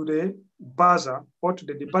spoken to the BASA or to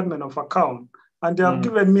the Department of Account, and they have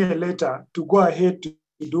given me a letter to go ahead to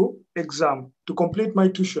do exam to complete my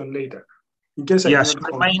tuition later. In case yes,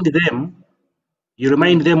 you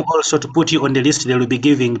remind them also to put you on the list they will be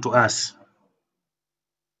giving to us.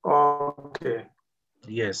 Okay.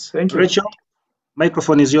 Yes. Thank you. Rachel,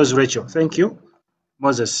 microphone is yours, Rachel. Thank you.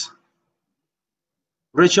 Moses.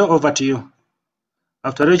 Rachel, over to you.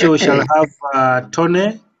 After Rachel, we shall have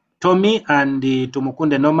Tommy, and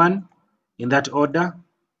Tumukunde Norman in that order.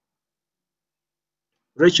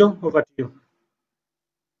 Rachel, over to you.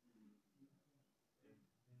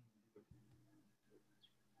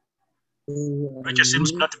 Rachel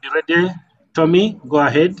seems not to be ready. Tommy, go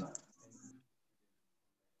ahead.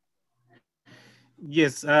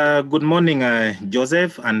 Yes, good morning,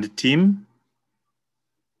 Joseph and team.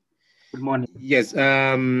 Good morning. Yes,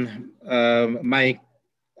 my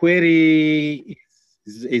query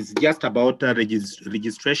is just about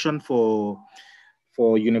registration for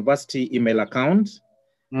university email account.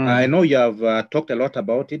 I know you have talked a lot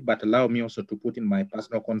about it, but allow me also to put in my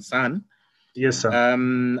personal concern. Yes, sir.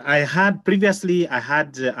 I had previously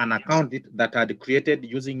an account that I had created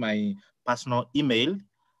using my personal email,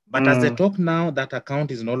 but as I talk now, that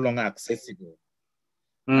account is no longer accessible.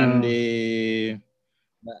 And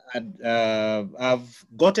I've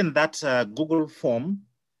gotten that Google form.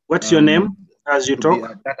 What's your name as you talk?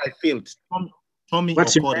 That I filled. Tommy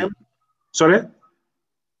What's Okori. your name? Sorry?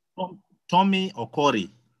 Tommy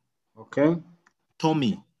Okori. Okay.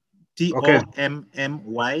 Tommy. Tommy. Go ahead.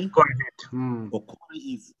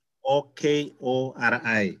 Okori is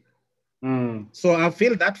Okori. So I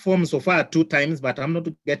filled that form so far 2 times, but I'm not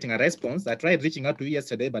getting a response. I tried reaching out to you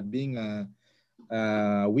yesterday, but being a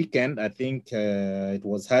weekend, I think it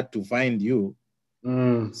was hard to find you.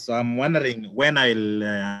 So I'm wondering when I'll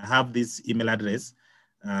have this email address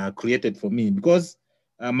created for me, because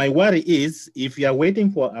my worry is if you are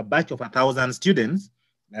waiting for a batch of 1,000 students,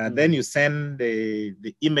 then you send the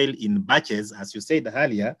email in batches, as you said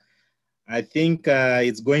earlier. I think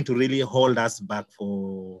it's going to really hold us back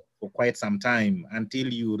for quite some time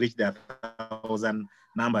until you reach the 1,000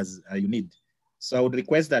 numbers you need. So I would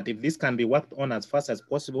request that if this can be worked on as fast as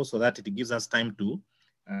possible so that it gives us time to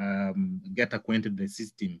get acquainted with the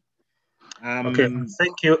system. Okay,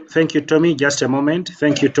 thank you, Tommy. Just a moment.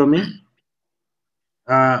 Thank you, Tommy.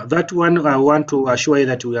 That one, I want to assure you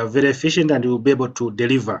that we are very efficient and we will be able to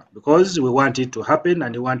deliver because we want it to happen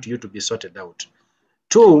and we want you to be sorted out.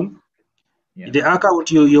 2, the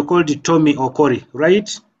account you called it Tommy Okori, right?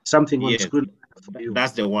 Something on screen for you.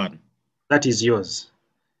 That's the one. That is yours.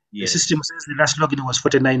 Yes. The system says the last login was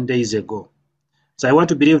 49 days ago. So I want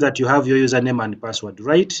to believe that you have your username and password,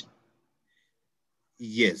 right?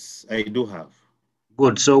 Yes, I do have.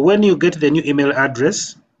 Good. So when you get the new email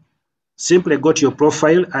address, simply go to your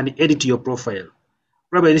profile and edit your profile.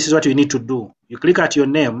 Probably this is what you need to do. You click at your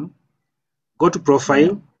name, go to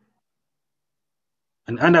profile,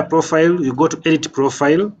 and under profile, you go to edit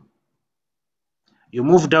profile. You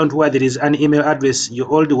move down to where there is an email address, your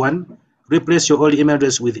old one, replace your old email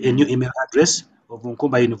address with a new email address of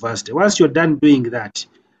Nkumba University. Once you're done doing that,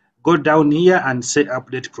 go down here and say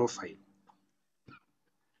update profile.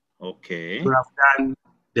 Okay. You have done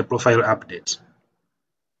the profile update.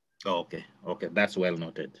 Okay, that's well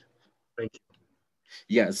noted. Thank you.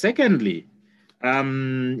 Yeah, secondly,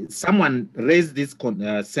 someone raised this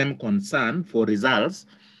same concern for results.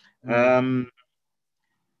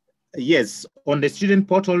 Yes, on the student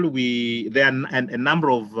portal, there are a number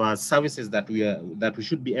of services that we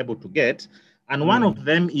should be able to get, and one of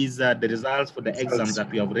them is the results for the exams that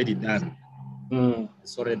we have already done.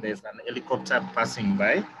 Sorry, there's an helicopter passing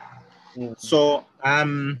by. So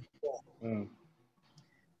I'm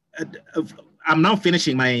now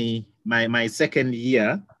finishing my second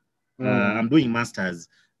year. I'm doing masters,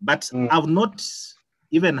 but I've not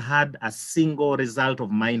even had a single result of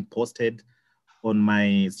mine posted on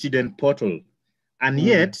my student portal, and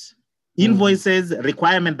yet invoices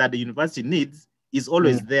requirement that the university needs is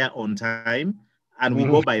always there on time, and we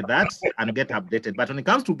go by that and get updated. But when it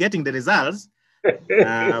comes to getting the results,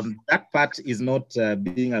 that part is not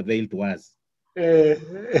being availed to us.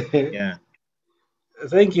 Yeah.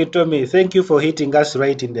 Thank you, Tommy. Thank you for hitting us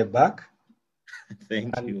right in the back.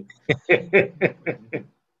 Thank you.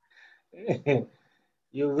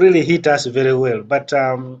 You really hit us very well. But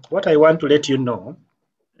what I want to let you know,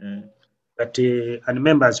 that and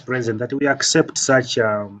members present, that we accept such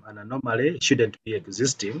an anomaly shouldn't be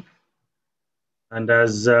existing. And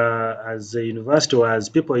as the university or as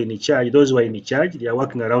people in charge, those who are in charge, they are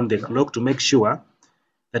working around the clock to make sure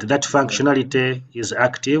that that functionality is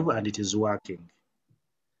active and it is working.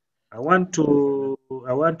 I want to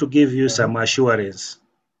give you some assurance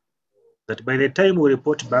that by the time we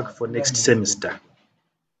report back for next semester,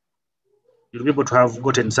 you'll be able to have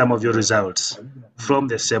gotten some of your results from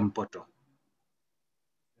the same portal.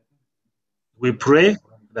 We pray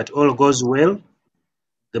that all goes well.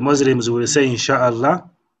 The Muslims will say inshallah,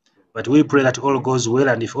 but we pray that all goes well,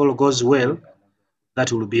 and if all goes well,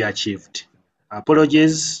 that will be achieved.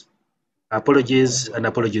 Apologies, and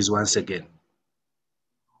apologies once again.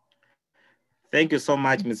 Thank you so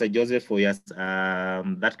much, Mr. Joseph, for your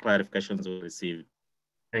that clarifications we received.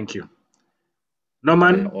 Thank you.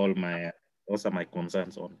 Norman? Those are my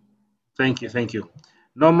concerns on. Thank you.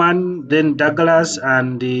 Norman, then Douglas,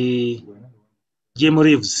 and Jim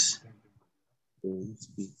Reeves. In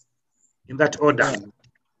that order.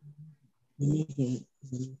 Good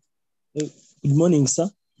morning, sir.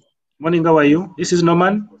 Morning, how are you? This is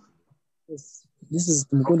Norman? Yes, this is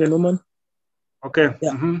Mukunde Norman. Okay.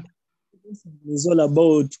 Yeah. It's all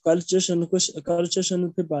about calculation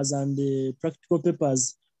papers and practical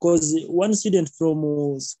papers. Because one student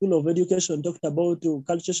from School of Education talked about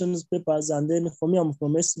calculation papers, and then for me, I'm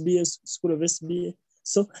from SBA, School of SBA.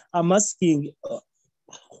 So I'm asking,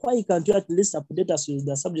 why can't you at least update us with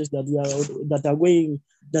the subjects that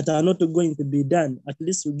are not going to be done? At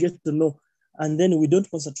least we get to know, and then we don't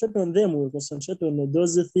concentrate on them. We concentrate on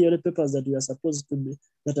those theory papers that are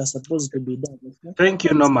supposed to be done. Thank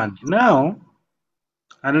you, Norman. Now,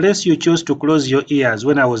 unless you chose to close your ears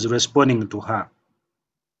when I was responding to her,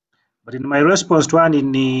 but in my response to one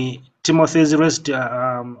in Timothy's response,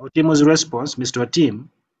 Mr. Tim,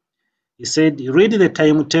 he said, read the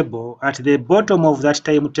timetable. At the bottom of that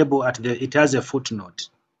timetable, it has a footnote.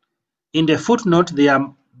 In the footnote, there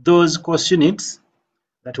are those course units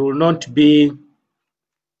that will not be.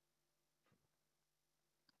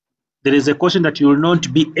 There is a question that you will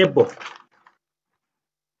not be able.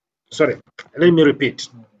 Sorry, let me repeat.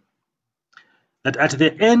 That at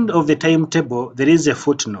the end of the timetable, there is a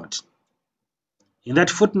footnote. In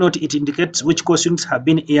that footnote, it indicates which course units have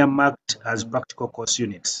been earmarked as practical course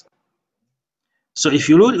units. So if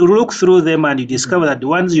you look through them and you discover that the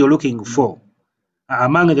ones you're looking for are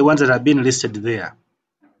among the ones that have been listed there,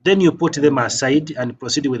 then you put them aside and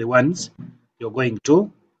proceed with the ones you're going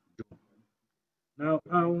to do. Now,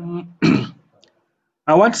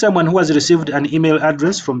 I want someone who has received an email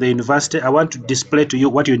address from the university. I want to display to you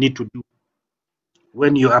what you need to do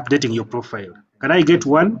when you're updating your profile. Can I get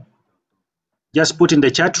one? Just put in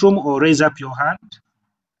the chat room or raise up your hand.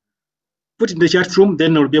 Put in the chat room,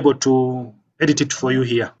 then we'll be able to edit it for you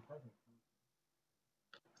here.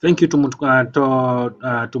 Thank you to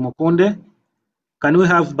Mukunde. Can we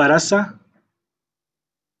have Barasa?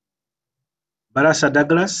 Barasa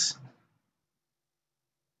Douglas?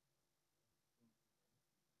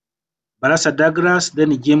 Barasa Douglas,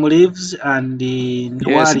 then Jim Reeves and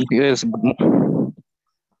Nwari.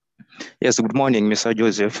 Yes, good morning, Mr.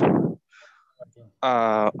 Joseph.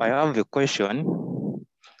 I have a question.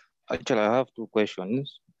 Actually, I have two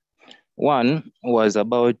questions. One was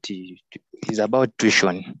about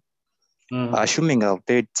tuition. Assuming I've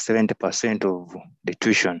paid 70% of the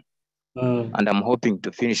tuition, and I'm hoping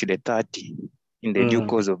to finish the 30 in the due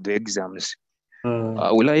course of the exams,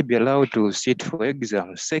 will I be allowed to sit for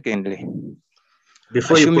exams? Secondly,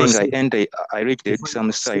 before assuming you I reach the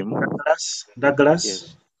exams time.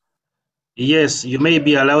 Douglas? Yes, you may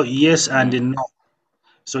be allowed, yes and no.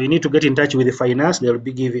 So you need to get in touch with the finance. They'll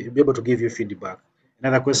be able to give you feedback.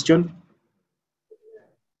 Another question?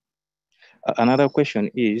 Another question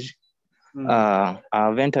is,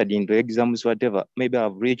 I've entered into exams, whatever. Maybe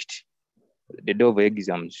I've reached the day of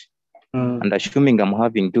exams. And assuming I'm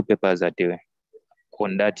having 2 papers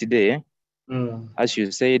on that day, as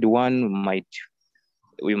you said,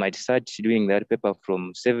 we might start doing that paper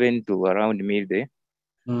from 7 to around midday.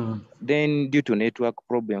 Then due to network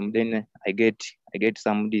problem, then I get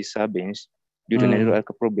some disturbance due to network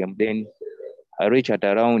problem. Then I reach at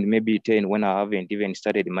around maybe 10 when I haven't even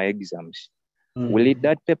started my exams. Will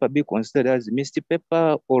that paper be considered as missed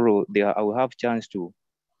paper, or I will have chance to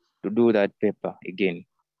do that paper again?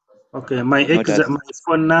 Okay, my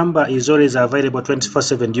phone number is always available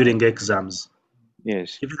 24/7 during exams.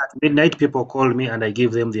 Yes. Even at midnight, people call me and I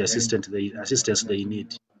give them the assistance they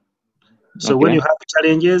need. So when you have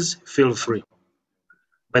challenges, feel free.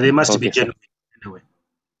 But they must be genuine anyway.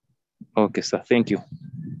 Okay, sir. Thank you.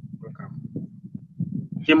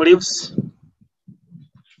 Kim Leaves.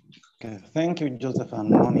 Okay, thank you, Joseph, and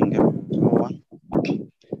morning, everyone.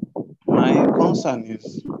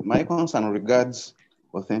 My concern regards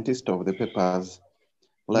authenticity of the papers.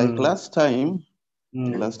 Like last time,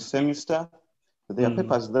 last semester, there are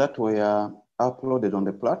papers that were uploaded on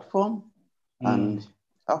the platform, and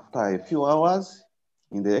after a few hours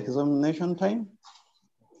in the examination time,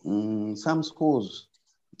 some schools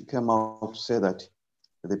came out to say that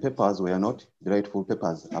the papers were not the rightful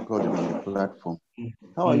papers uploaded on the platform.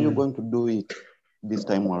 How are you going to do it this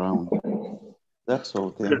time around? That's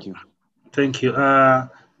all. Thank you. Thank you.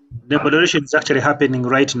 The moderation is actually happening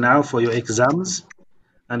right now for your exams,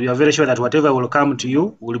 and we are very sure that whatever will come to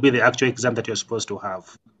you will be the actual exam that you're supposed to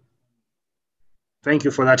have. Thank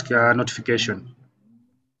you for that notification.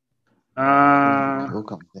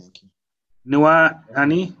 Welcome. Thank you.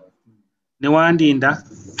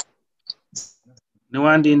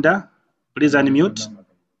 Nwandinda, please unmute.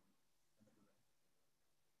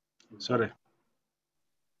 Sorry.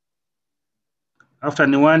 After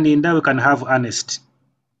Nwandinda, we can have Ernest,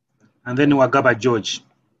 and then Wagaba George.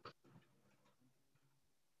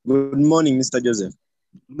 Good morning, Mr. Joseph.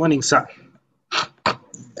 Good morning, sir.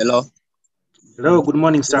 Hello. Hello. Good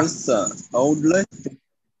morning, sir. Yes, sir.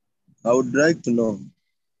 I would like to know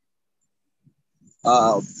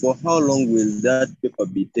for how long will that paper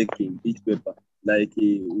be taking, each paper? Like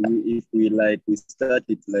if we start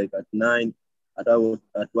it like at 9, at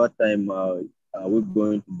what time are we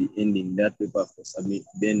going to be ending that paper for submit?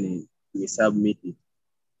 Then we submit it.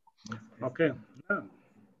 Okay. Yeah.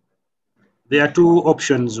 There are 2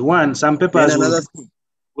 options. One, some papers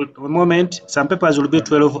some papers will be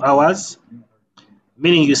 12 hours,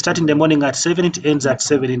 meaning you start in the morning at 7, it ends at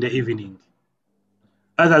 7 in the evening.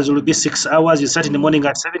 Others will be 6 hours, you start in the morning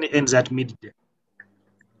at 7, it ends at midday.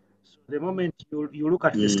 So the moment you look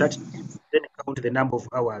at the start, then count the number of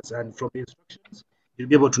hours, and from the instructions, you'll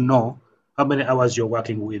be able to know how many hours you're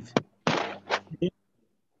working with.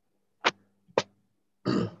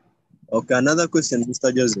 Okay, another question,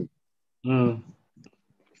 Mr. Joseph.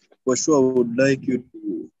 For sure, I would like you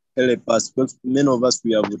to help us, because many of us,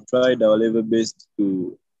 we have tried our level best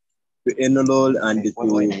to enroll and to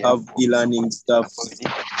have e-learning stuff. For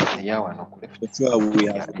sure, we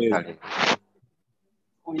have failed.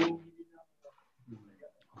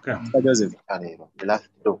 Okay. Mr. Joseph.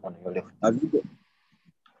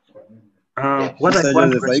 What Mr. I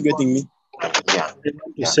want Joseph, are you getting me?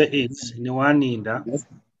 to say is, Nwandinda,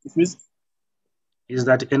 is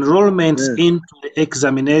that enrollments into the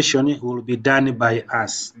examination will be done by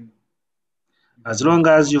us. As long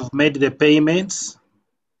as you've made the payments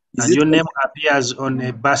and your name appears on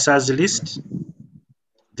a bursar's list,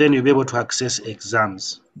 then you'll be able to access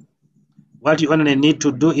exams. What you only need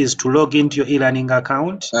to do is to log into your e-learning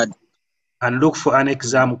account and look for an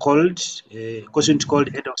exam called, question called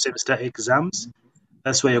end of semester exams.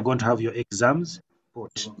 That's where you're going to have your exams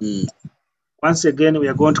put. Once again, we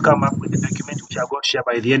are going to come up with a document which I'm going to share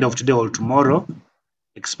by the end of today or tomorrow,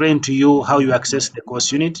 explain to you how you access the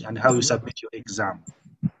course unit and how you submit your exam.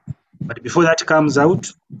 But before that comes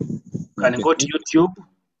out, you can go to YouTube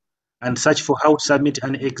and search for how to submit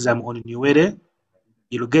an exam on Niwere.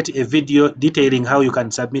 You'll get a video detailing how you can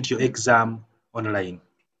submit your exam online.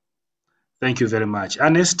 Thank you very much.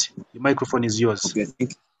 Ernest, the microphone is yours. Okay,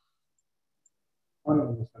 thank you.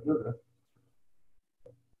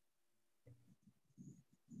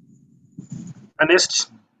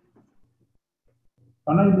 Ernest?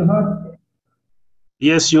 Can I be heard?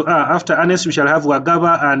 Yes, you are. After Ernest, we shall have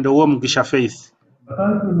Wagaba and Gisha Faith.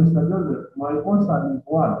 Thank you, Mr. Joseph. My concern is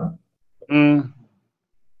one.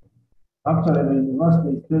 Actually, the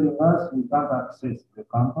university is telling us we can't access the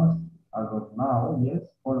campus as of now, yes,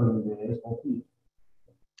 following the SOP.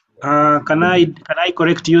 Can I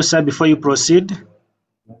correct you, sir, before you proceed?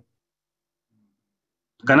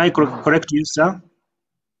 Can I correct you, sir?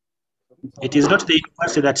 It is not the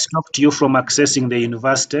university that stopped you from accessing the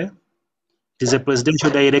university. It is a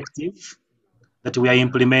presidential directive that we are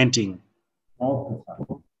implementing. Okay, sir.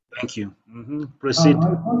 Thank you. Proceed. My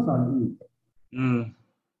concern is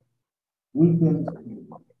weekend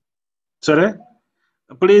students. Sorry?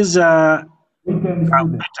 Please, Weekend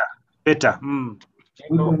students. better. The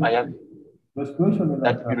situation is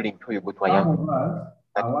that some of us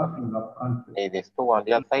are working up country. The store on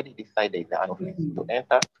the other side, this side is an office to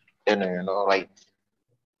enter, then right.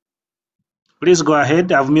 Please go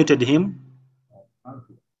ahead. I've muted him.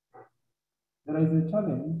 There is a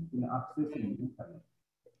challenge in accessing the internet.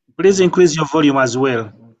 Please increase your volume as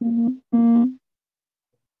well.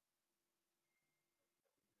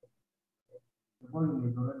 The volume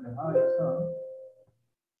is already high, sir.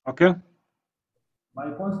 Okay.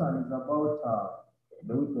 My concern is about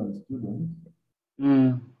the weekend students.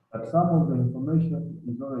 But some of the information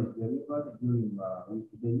is always delivered during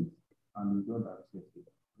weekdays and we don't access it.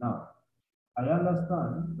 Now, I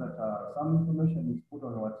understand that some information is put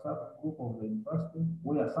on WhatsApp group of the university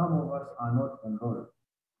where some of us are not enrolled.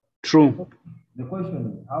 True. The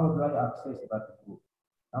question is, how do I access that group?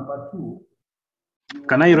 Number two.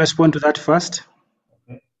 Can I respond to that first?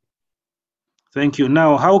 Okay. Thank you.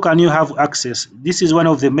 Now, how can you have access? This is one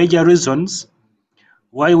of the major reasons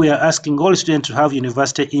why we are asking all students to have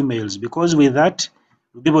university emails, because with that,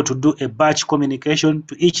 we'll be able to do a batch communication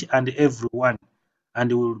to each and every one.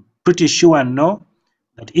 And we'll pretty sure and know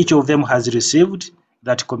that each of them has received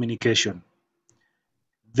that communication.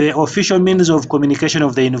 The official means of communication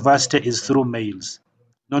of the university is through mails,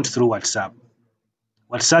 not through WhatsApp.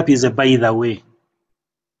 WhatsApp is a by the way.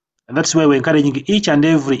 And that's why we're encouraging each and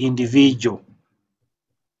every individual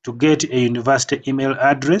to get a university email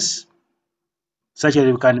address such that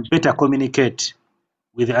we can better communicate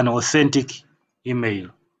with an authentic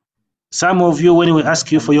email. Some of you, when we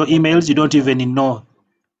ask you for your emails, you don't even know.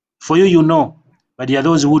 For you, you know, but there are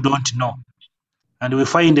those who don't know. And we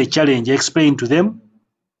find a challenge, explain to them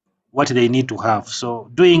what they need to have. So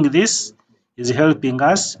doing this is helping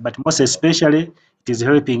us, but most especially, it is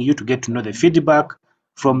helping you to get to know the feedback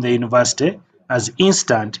from the university as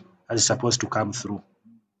instant as it's supposed to come through.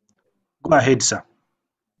 Go ahead, sir.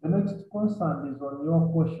 The next concern is on your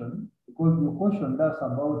question, because you questioned us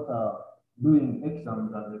about doing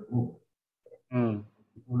exams as a group. It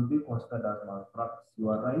will be considered as malpractice. You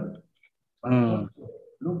are right. But also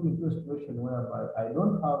look into a situation whereby I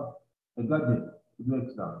don't have a gadget to do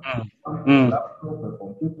exam. A laptop, a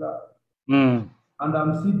computer, and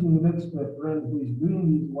I'm sitting next to a friend who is doing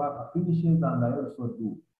his work, finishes, and I also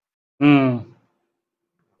do.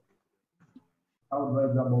 How do I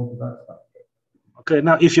go about that stuff? Okay,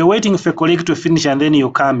 now if you're waiting for a colleague to finish and then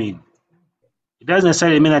you come in, it doesn't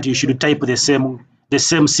necessarily mean that you should type the same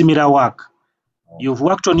similar work. You've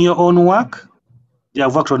worked on your own work, they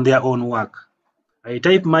have worked on their own work. I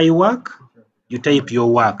type my work, you type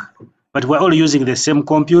your work. But we're all using the same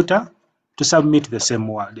computer to submit the same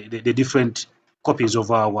work, the different copies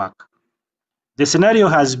of our work. The scenario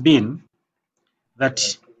has been that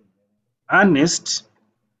Ernest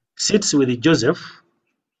sits with Joseph,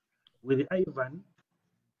 with Ivan.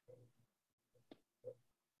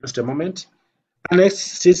 Just a moment.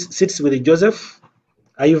 Ernest sits with Joseph,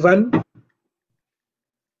 Ivan,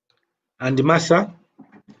 and Martha,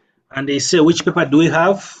 and they say, which paper do we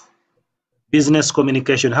have? Business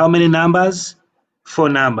communication. How many numbers? 4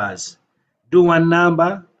 numbers. Do one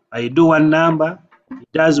number, I do one number, he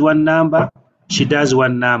does one number, she does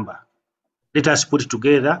one number. Let us put it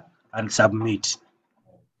together and submit.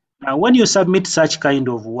 Now, when you submit such kind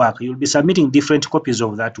of work, you'll be submitting different copies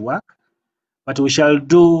of that work, but we shall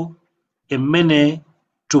do a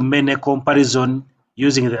many-to-many comparison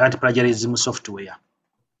using the anti-plagiarism software.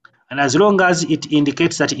 And as long as it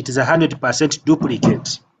indicates that it is 100%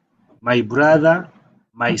 duplicate, my brother,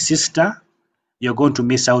 my sister, you're going to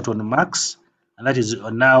miss out on marks. And that is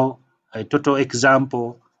now a total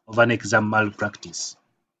example of an exam malpractice.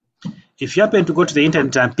 If you happen to go to the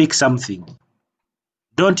internet and pick something,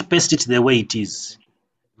 don't paste it the way it is.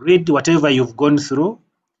 Read whatever you've gone through,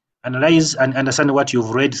 analyze and understand what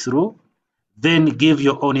you've read through, then give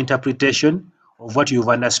your own interpretation of what you've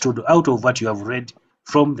understood out of what you have read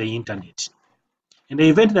from the internet. In the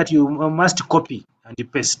event that you must copy and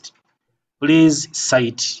paste, please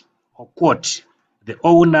cite or quote the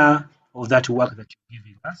owner of that work that you're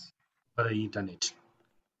giving us for the internet.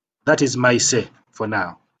 That is my say for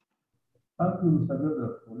now. Thank you, Mr.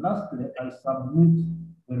 Joseph. Lastly, I submit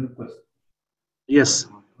a request. Yes.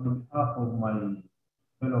 On behalf of my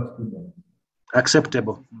fellow students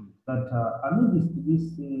Acceptable. that amidst this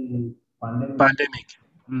pandemic,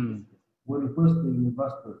 we request the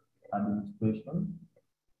university administration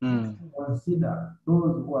consider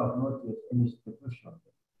those who have not yet finished the tuition,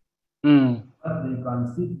 that they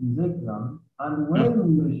can sit this exam, and when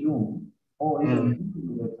we resume, or even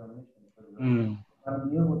during the examination, can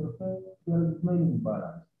be able to pay their remaining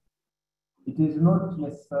balance. It is not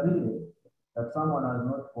necessarily that someone has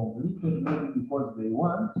not completed maybe because they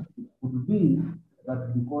want. It could be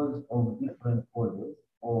that because of different causes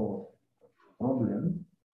or problems,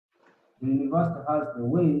 the university has the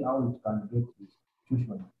way how it can get this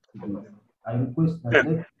tuition to be. I request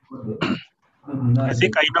that I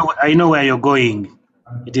think I know where you're going.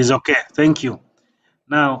 It is okay. Thank you.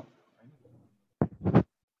 Now,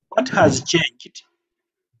 what has changed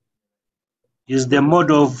is the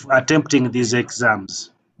mode of attempting these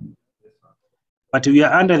exams. But we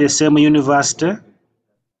are under the same university,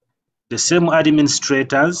 the same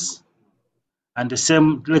administrators, and the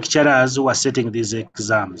same lecturers who are setting these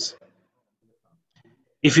exams.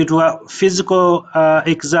 If it were physical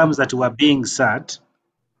exams that were being sat,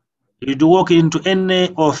 you'd walk into any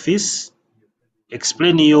office,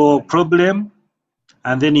 explain your problem,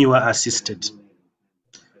 and then you are assisted.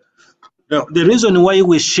 Now, the reason why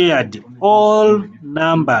we shared all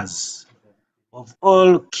numbers of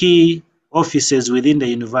all key offices within the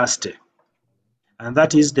university, and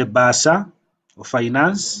that is the BASA or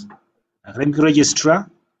Finance, Academic Registrar,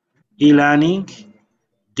 e-learning,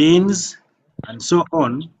 deans, and so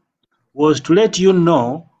on, was to let you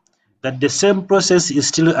know that the same process is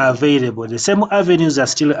still available, the same avenues are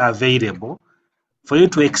still available for you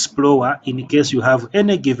to explore in case you have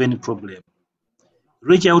any given problem.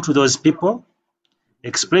 Reach out to those people,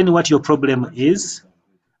 explain what your problem is,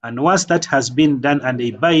 and once that has been done and they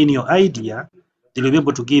buy in your idea, they'll be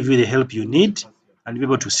able to give you the help you need and be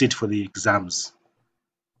able to sit for the exams.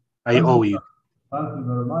 I owe you. Thank you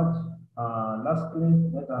very much. Lastly,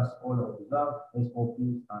 let us all observe SOPs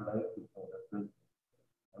and directives of the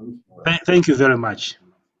president. Thank you very much.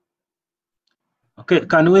 Okay,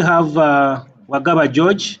 can we have Wagaba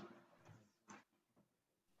George?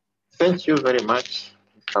 Thank you very much,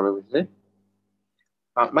 Mr. Rose.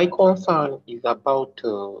 My concern is about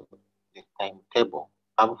the timetable.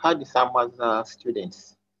 I've had some other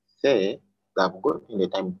students say they've got in the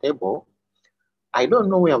timetable. I don't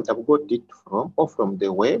know where they've got it from or from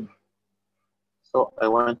the web. So I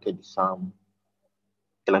wanted some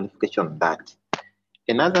clarification on that.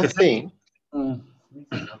 Another thing is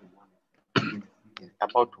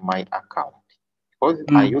about my account, because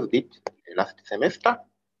I used it last semester,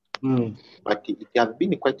 but it has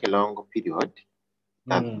been quite a long period.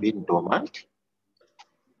 It has been dormant.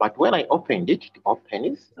 But when I opened it, it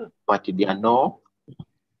opens, but there are no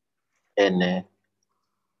any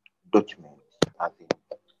documents.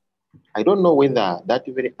 I don't know whether that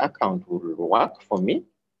very account will work for me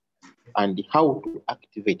and how to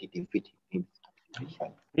activate it if it needs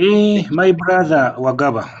activation. My brother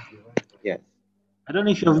Wagaba. Yes. I don't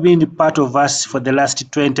know if you've been part of us for the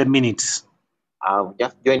last 20 minutes. I've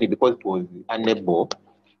just joined it because it was unable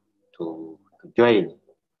to join.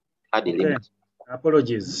 Had a link.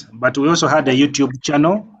 Apologies, but we also had a YouTube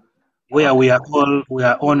channel where we are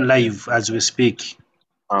on live as we speak.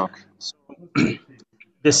 Okay. So,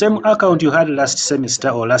 the same account you had last semester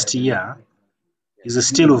or last year is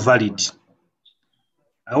still valid.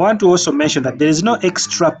 I want to also mention that there is no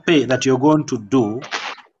extra pay that you're going to do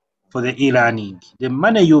for the e-learning. The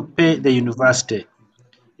money you pay the university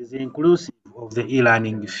is inclusive of the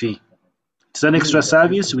e-learning fee. It's an extra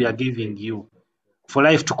service we are giving you for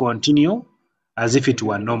life to continue as if it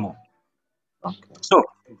were normal. Okay. So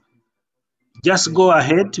just go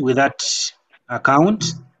ahead with that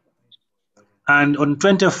account, and on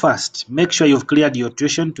 21st, make sure you've cleared your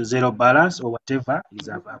tuition to zero balance or whatever is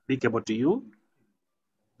applicable to you.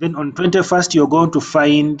 Then on 21st, you're going to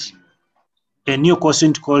find a new course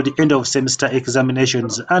called End of Semester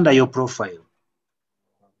Examinations under your profile.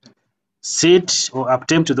 Sit or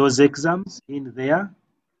attempt those exams in there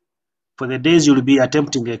for the days you'll be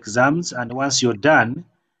attempting exams, and once you're done,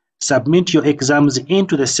 submit your exams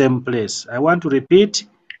into the same place. I want to repeat,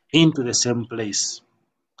 into the same place.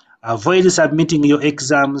 Avoid submitting your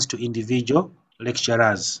exams to individual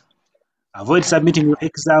lecturers. Avoid submitting your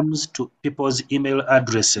exams to people's email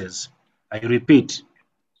addresses. I repeat,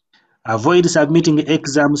 avoid submitting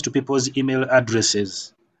exams to people's email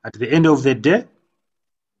addresses. At the end of the day,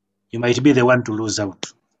 you might be the one to lose out.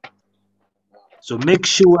 So make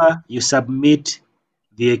sure you submit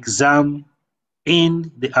the exam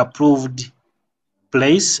in the approved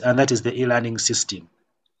place, and that is the e-learning system.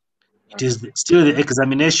 It is still the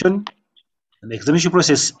examination, and the examination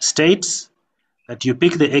process states that you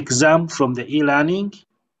pick the exam from the e-learning.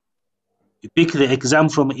 You pick the exam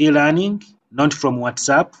from e-learning, not from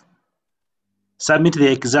WhatsApp. Submit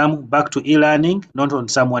the exam back to e-learning, not on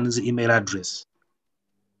someone's email address.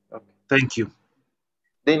 Okay. Thank you.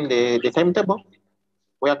 Then the timetable,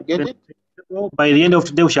 where to get it? By the end of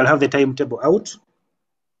today, we shall have the timetable out.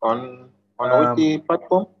 On which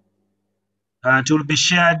platform? It will be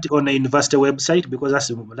shared on the university website because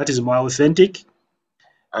that is more authentic.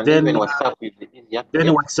 And then even WhatsApp is easier. Then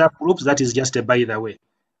WhatsApp groups, that is just a by the way.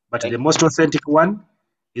 But the most authentic one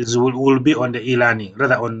will be on the e-learning,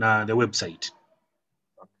 rather on the website.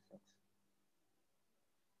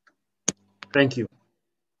 Thank you.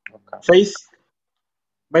 Okay. Faith,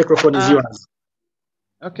 microphone is yours.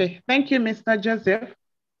 Okay, thank you, Mr. Joseph.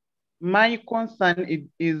 My concern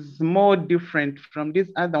is more different from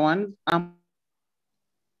these other ones.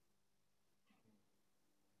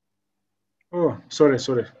 Oh, sorry.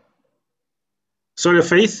 Sorry,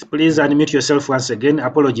 Faith, please unmute yourself once again.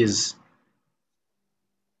 Apologies.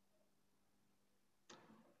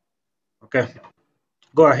 Okay,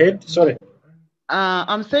 go ahead. Sorry.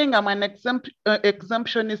 I'm saying I'm an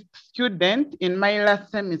exemptionist student in my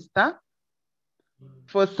last semester.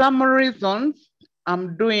 For some reasons,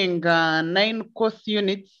 I'm doing 9 course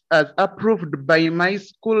units as approved by my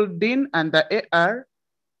school dean and the AR.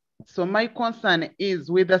 So my concern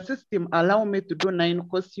is, will the system allow me to do 9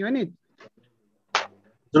 course units? As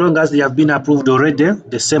long as they have been approved already,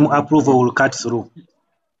 the same approval will cut through.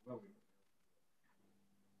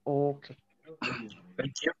 Okay.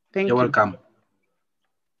 Thank you. Thank You're you. welcome.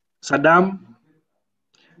 Saddam,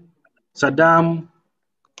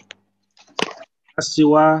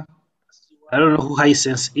 Asiwa, I don't know who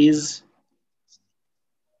Hisense is.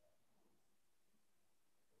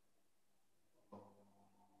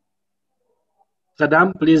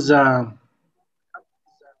 Saddam, please.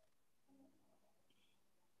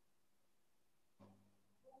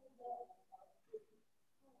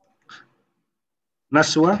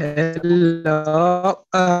 Naswa. Hello.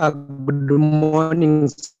 Good morning,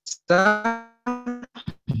 sir.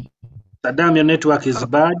 Saddam, your network is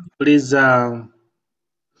bad. Please, your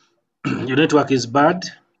network is bad.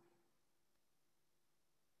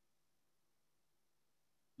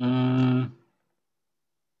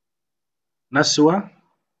 Naswa.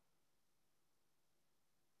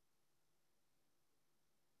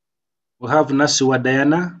 We have Naswa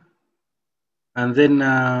Diana, and then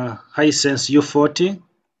Hisense U40,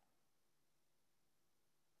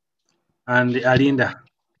 and Alinda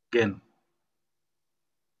again.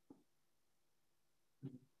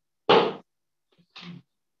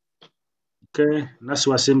 Okay,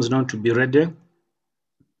 Naswa seems not to be ready.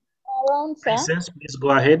 Around, sir. Hisense, please go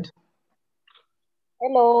ahead.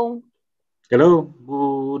 Hello. Hello,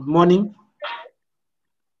 good morning.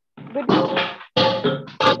 Good morning.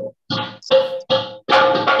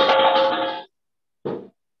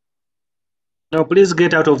 Now, please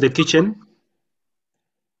get out of the kitchen.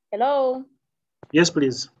 Hello. Yes,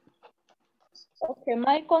 please. Okay,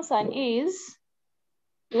 my concern is,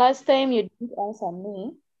 last time you didn't answer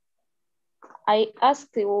me. I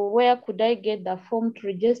asked you where could I get the form to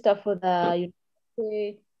register for the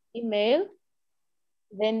email.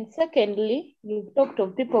 Then secondly, you talked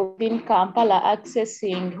of people within Kampala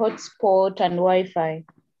accessing hotspot and Wi-Fi.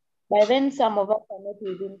 By then, some of us are not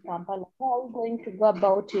within Kampala. How are we going to go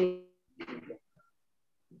about it?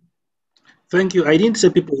 Thank you. I didn't say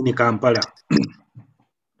people in Kampala.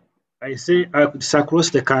 I say it's across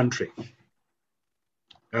the country.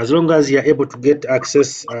 As long as you're able to get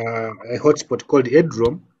access a hotspot called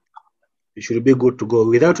Edrom, you should be good to go.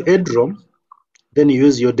 Without Edrom, then you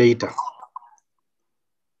use your data.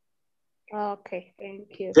 Okay,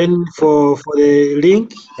 thank you. Then for the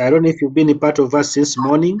link, I don't know if you've been a part of us since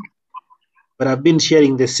morning, but I've been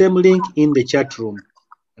sharing the same link in the chat room.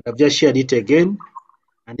 I've just shared it again,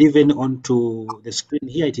 and even onto the screen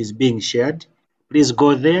here, it is being shared. Please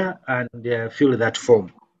go there and fill that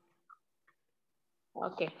form.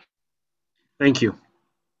 Okay. Thank you.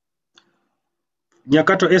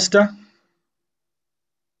 Nyakato Esther.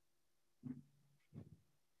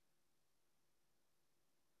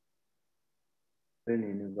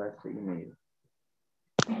 University email.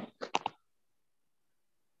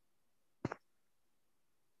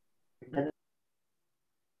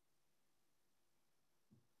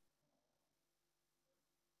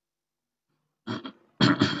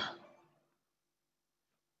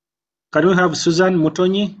 Can we have Susan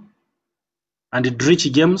Mutonyi and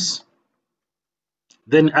Drich James?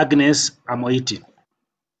 Then Agnes Amoiti.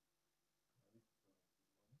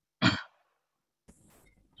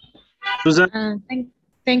 Susan?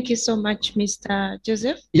 Thank you so much, Mr.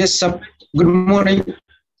 Joseph. Yes, sir. Good morning.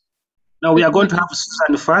 Now we are going to have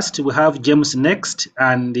Susan first. We have James next,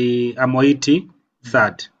 and Amoiti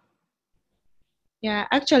third. Yeah,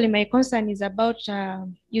 actually, my concern is about,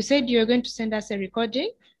 you said you're going to send us a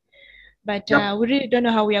recording, but we really don't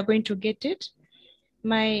know how we are going to get it.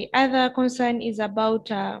 My other concern is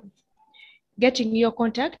about getting your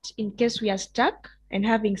contact in case we are stuck and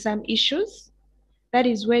having some issues. That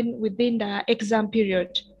is when within the exam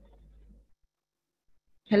period.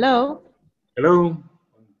 Hello? Hello?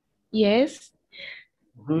 Yes.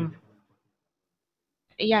 Mm-hmm.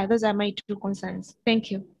 Yeah, those are my two concerns. Thank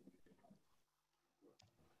you.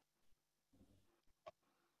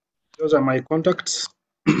 Those are my contacts.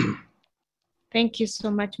 Thank you so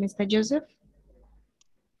much, Mr. Joseph.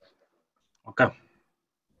 Okay.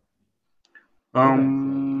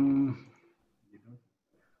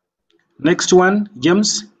 Next one,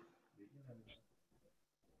 James.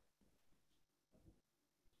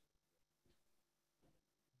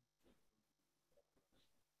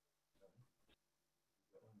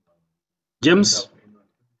 James.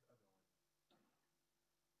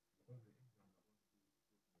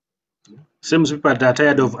 Some people are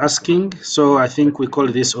tired of asking, so I think we call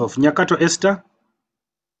this off. Nyakato Esther.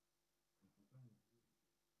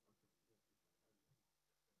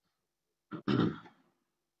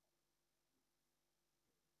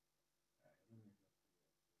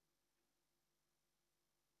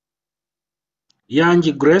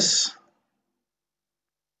 Yanji Grace.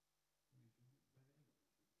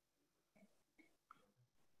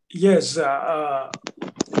 Yes.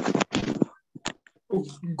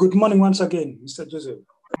 Good morning once again, Mr. Joseph.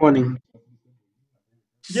 Good morning.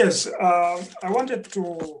 Yes, I wanted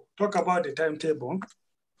to talk about the timetable.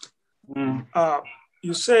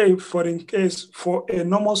 You say for in case for a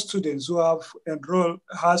normal student who have enrolled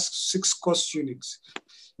has 6 course units,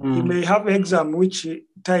 he may have exam which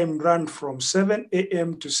time run from 7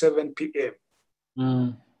 a.m. to 7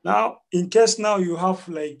 p.m. Now, in case now you have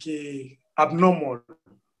like a abnormal,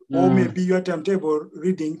 or maybe your timetable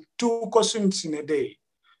reading 2 course units in a day,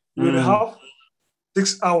 you will have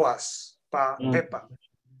 6 hours per paper.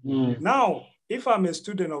 Now, if I'm a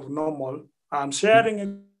student of normal, I'm sharing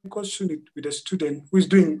a course unit with a student who is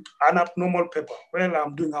doing an abnormal paper. Well,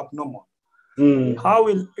 I'm doing abnormal. How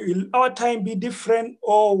will our time be different,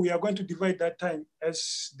 or we are going to divide that time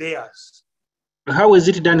as theirs? How is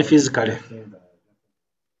it done physically?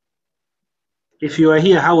 If you are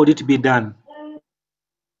here, how would it be done?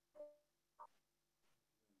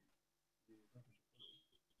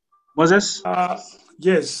 Moses?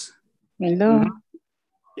 Yes. Hello.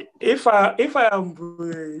 If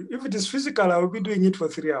it is physical, I will be doing it for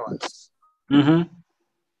 3 hours.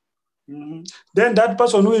 Then that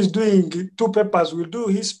person who is doing 2 papers will do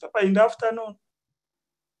his paper in the afternoon.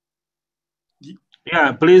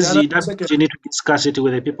 Yeah, please, you need to discuss it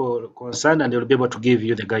with the people concerned, and they'll be able to give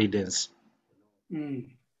you the guidance.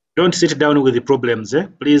 Don't sit down with the problems,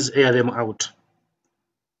 please air them out.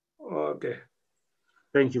 Okay.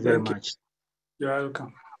 Thank you very much. You're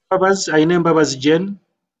welcome. Babas, I name Babas Jen.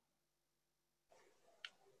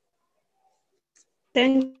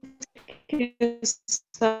 Thank you,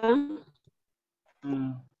 sir.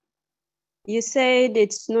 You said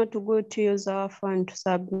it's not good to use our phone to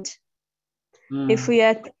submit. If we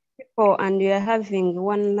are 3 people and we are having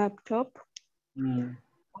 1 laptop,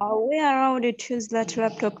 are we allowed to use that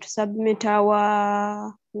laptop to submit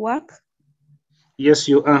our work? Yes,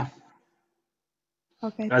 you are.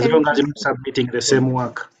 Okay, as long as you're not submitting the same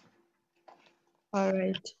work. All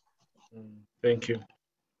right. Thank you.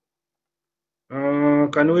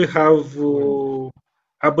 Can we have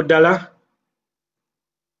Abdallah?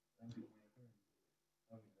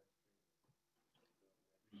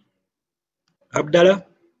 Abdallah?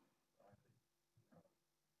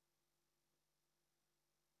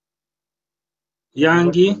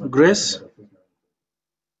 Yangi, Grace?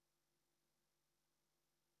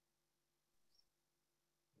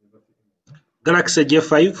 Galaxy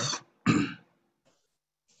J5?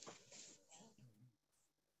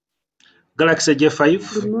 Galaxy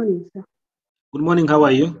J5? Good morning, sir. Good morning, how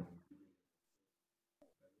are you?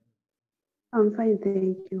 I'm fine,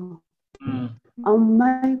 thank you.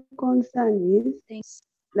 My concern is,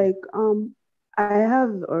 I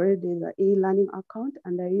have already the e-learning account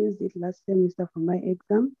and I used it last semester for my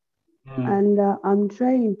exam. And I'm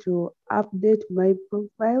trying to update my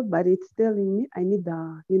profile, but it's telling me I need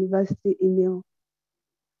the university email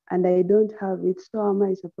and I don't have it. So how am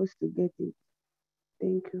I supposed to get it?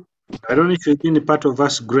 Thank you. I don't know if you've been a part of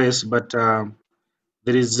us, Grace, but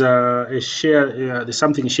there is a share, there's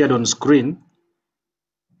something shared on screen.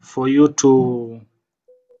 for you to,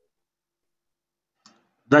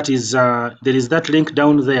 that is, there is that link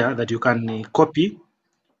down there that you can copy,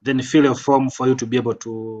 then fill a form for you to be able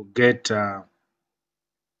to get, we'll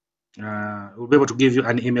be able to give you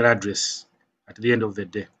an email address at the end of the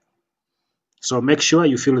day. So make sure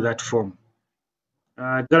you fill that form.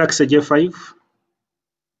 Galaxy J5.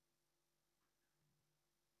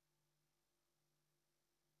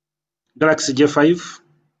 Galaxy J5.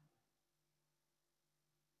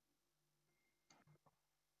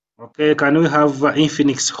 Okay, can we have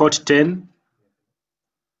Infinix Hot 10?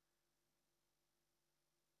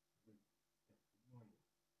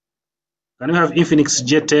 Can we have Infinix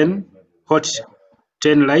J10 Hot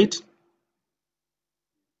 10 Lite?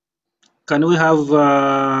 Can we have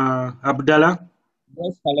Abdallah?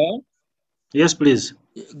 Yes, hello? Yes, please.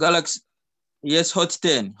 Galaxy. Yes, Hot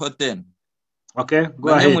 10. Hot 10. Okay, go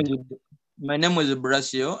ahead. My name is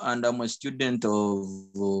Brasio, and I'm a student of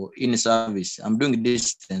in service. I'm doing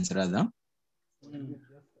distance rather.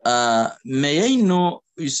 May I know,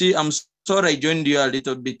 you see, I'm sorry I joined you a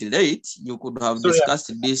little bit late. You could have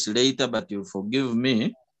discussed this later, but you forgive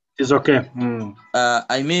me. It's okay.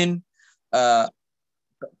 I mean,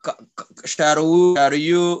 shall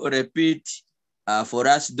you repeat for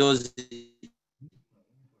us those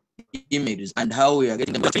emails and how we are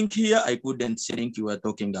getting them? I think here I couldn't think you were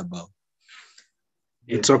talking about.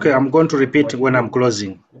 It's okay. I'm going to repeat when I'm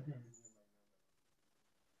closing.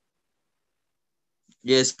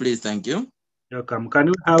 Yes, please. Thank you. Welcome. Can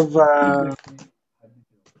you have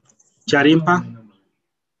Charimpa?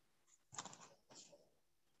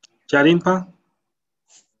 Charimpa?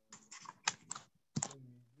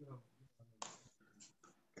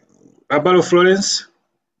 Abalo Florence?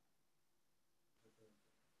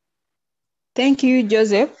 Thank you,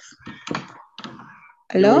 Joseph. You're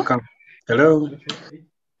Hello? welcome. Hello?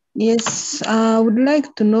 Yes, I would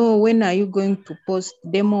like to know when are you going to post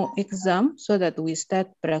demo exam so that we start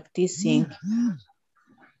practicing?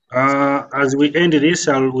 As we end this,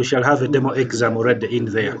 we shall have a demo exam already in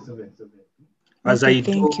there. As Okay, I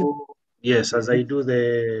do, thank you. yes, as I do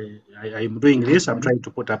I'm doing this, I'm trying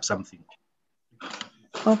to put up something.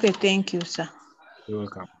 Okay, thank you, sir. You're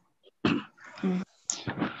welcome.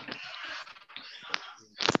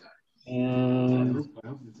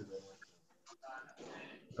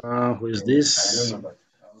 Who is this?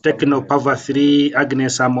 Techno Power 3,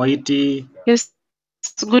 Agnes Amoiti. Yes,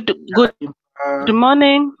 good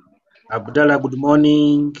morning. Abdallah, good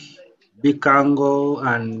morning. Bikango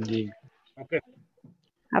and okay.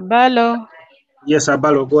 Abalo. Yes,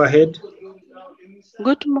 Abalo, go ahead.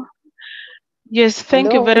 Good morning. Yes,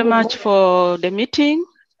 thank you very much for the meeting.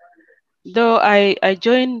 Though I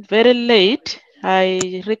joined very late,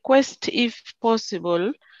 I request if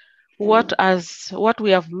possible what we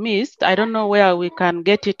have missed. I don't know where we can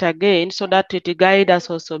get it again so that it guide us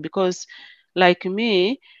also, because like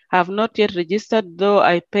me, I have not yet registered, though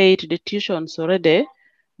I paid the tuitions already,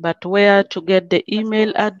 but where to get the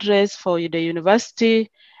email address for the university.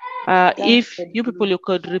 If you people you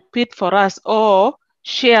could repeat for us or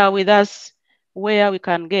share with us where we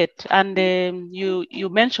can get. And you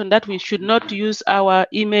mentioned that we should not use our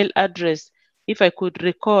email address, if I could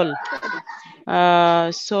recall.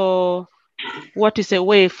 So what is a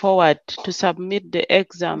way forward to submit the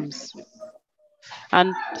exams?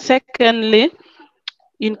 And secondly,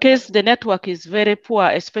 in case the network is very poor,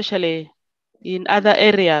 especially in other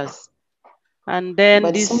areas, and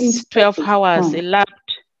then these 12 hours elapsed,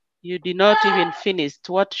 you did not even finish,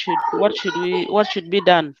 what should be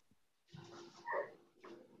done?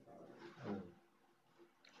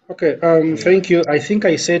 Okay, thank you. I think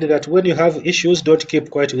I said that when you have issues, don't keep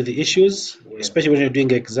quiet with the issues, especially when you're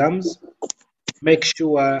doing exams. Make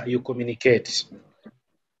sure you communicate.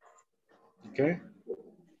 Okay?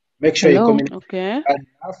 Make sure you communicate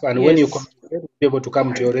enough, and when you communicate, we'll be able to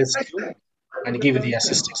come to your rescue and give you the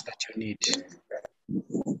assistance that you need.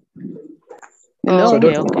 Hello. So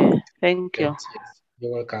Okay. Thank you.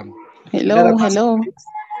 You're welcome. Hello.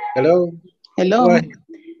 Hello.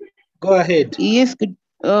 Go ahead. Yes,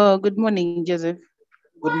 good morning, Joseph.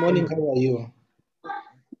 Good morning, how are you?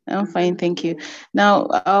 I'm fine, thank you. Now,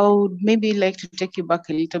 I would maybe like to take you back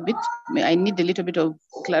a little bit. I need a little bit of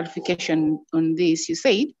clarification on this. You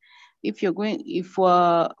said if we're going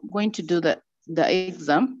to do the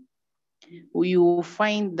exam, you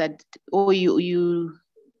find that, or you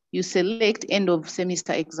select end of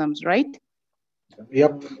semester exams, right?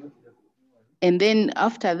 Yep. And then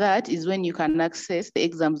after that is when you can access the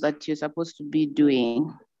exams that you're supposed to be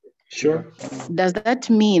doing. Sure. Does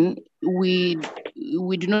that mean we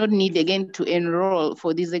do not need again to enroll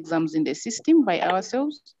for these exams in the system by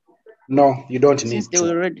ourselves? No, you don't since need they to.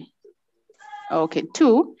 were already. Okay,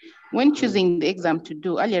 2, when choosing the exam to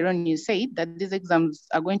do, earlier on you said that these exams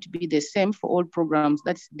are going to be the same for all programs.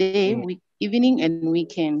 That's day, week, evening, and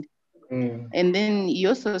weekend. And then you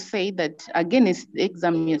also say that again, it's the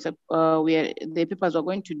exam where the papers are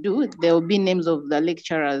going to do, there will be names of the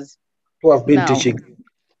lecturers who have been teaching.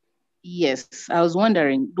 Yes, I was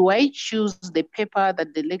wondering, do I choose the paper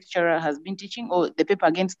that the lecturer has been teaching, or the paper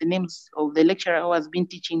against the names of the lecturer who has been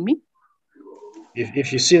teaching me?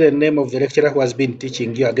 If you see the name of the lecturer who has been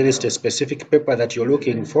teaching you against a specific paper that you're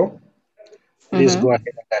looking for, please go ahead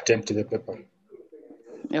and attend to the paper.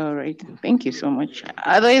 All right, thank you so much.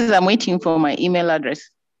 Otherwise, I'm waiting for my email address.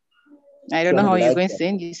 I don't know how you're going to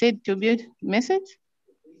send. You said to build message?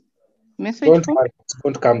 Don't worry, it's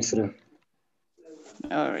going to come through.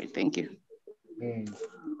 All right, thank you.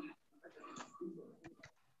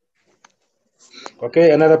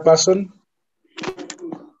 Okay, another person?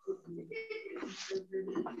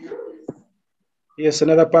 Yes,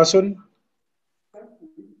 another person?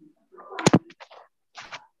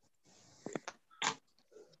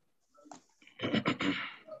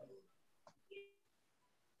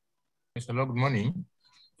 Yes, hello, good morning.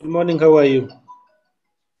 Good morning, how are you?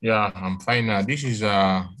 Yeah, I'm fine. This is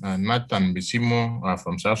Nathan Bisimo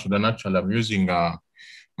from South Sudan. Actually, I'm using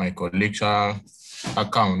my colleague's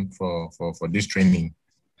account for this training.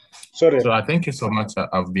 Sorry. So I thank you so much.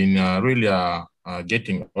 I've been really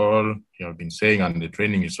getting all you have been saying, and the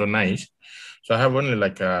training is so nice. So I have only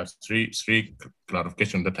like three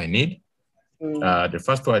clarifications that I need. The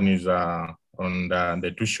first one is on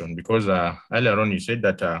the tuition, because earlier on you said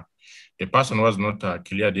that the person who was not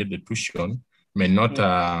cleared the tuition may not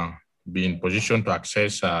be in position to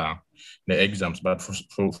access the exams, but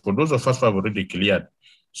for those of us who have already cleared,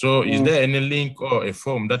 so is there any link or a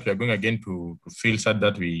form that we are going again to fill so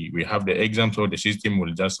that we have the exams, or the system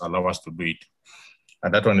will just allow us to do it?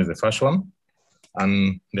 And that one is the first one.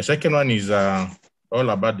 And the second one is all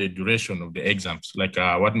about the duration of the exams, like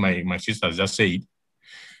what my sister just said.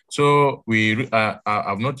 So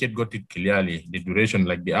I've not yet got it clearly, the duration,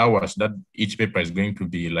 like the hours that each paper is going to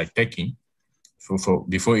be like taking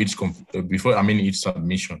before each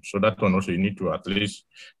submission. So that one also you need to at least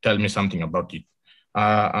tell me something about it.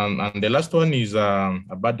 And the last one is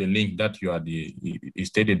about the link that you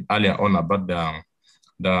stated earlier on about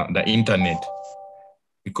the internet,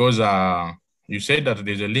 because you said that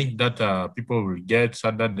there's a link that people will get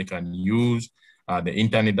so that they can use the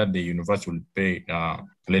internet that the university will pay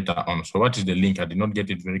later on. So what is the link? I did not get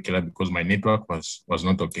it very clear because my network was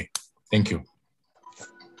not okay. Thank you.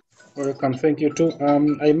 Welcome, thank you too.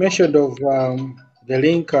 I mentioned of the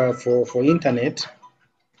link for internet,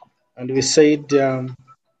 and we said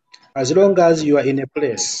as long as you are in a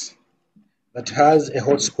place that has a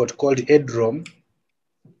hotspot called EdRoam,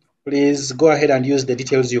 please go ahead and use the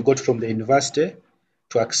details you got from the university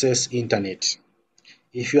to access internet.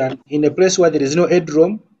 If you are in a place where there is no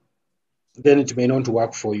EdRoam, then it may not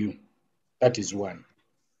work for you. That is one.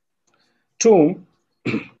 2,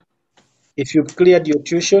 if you've cleared your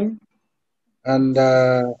tuition and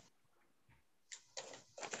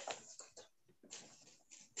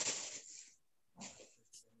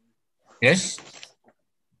yes,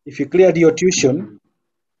 if you cleared your tuition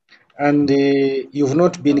and you've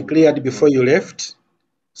not been cleared before you left,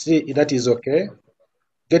 see, that is okay.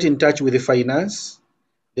 Get in touch with the finance.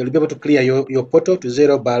 They'll be able to clear your portal to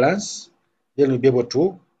 0 balance. Then you'll be able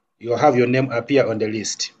to, you'll have your name appear on the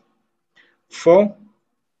list. 4,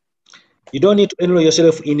 you don't need to enroll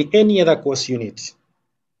yourself in any other course unit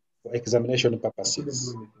for examination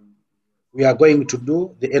purposes. We are going to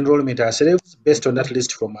do the enrollment ourselves based on that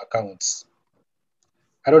list from accounts.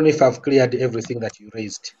 I don't know if I've cleared everything that you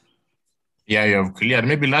raised. Yeah, you have cleared.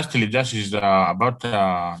 Maybe lastly, just is about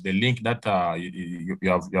the link that you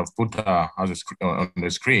have put on the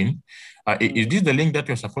screen. Is this the link that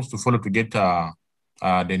you're supposed to follow to get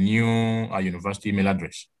the new university email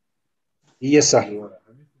address? Yes, sir.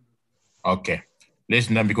 Okay.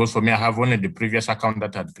 Listen, because for me, I have only the previous account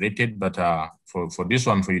that I had created, but for this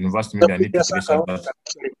one, for university, maybe I need to create that.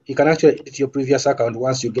 You can actually edit your previous account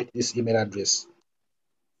once you get this email address.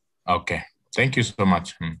 Okay. Thank you so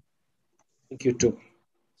much. Thank you too.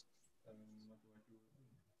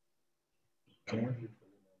 Okay.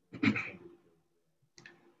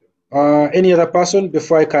 Any other person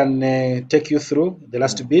before I can take you through the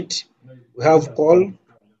last bit? We have Paul,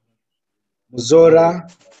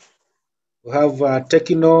 Muzora, we have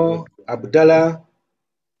Tekino, Abdallah.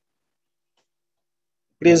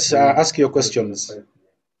 Please ask your questions.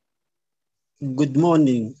 Good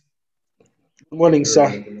morning. Good morning,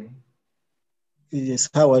 sir. Yes,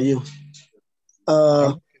 how are you?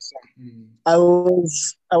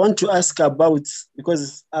 I want to ask about,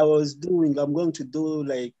 because I'm going to do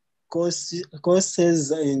like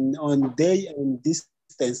courses on day and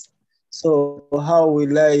distance. So how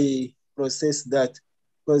will I process that?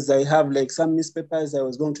 Because I have like some newspapers, I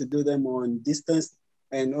was going to do them on distance,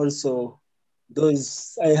 and also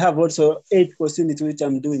I have also 8 course units which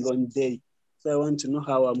I'm doing on day. So I want to know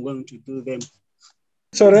how I'm going to do them.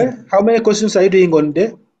 Sorry, how many questions are you doing on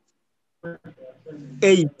day?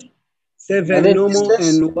 8, 7 normal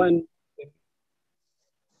distance? and 1.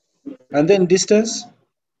 And then distance?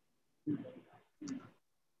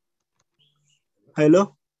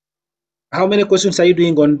 Hello? How many questions are you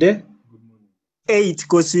doing on day? 8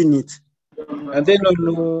 course units. And then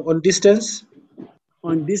on distance?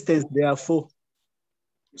 On distance, there are 4.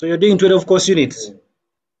 So you're doing 12 course units?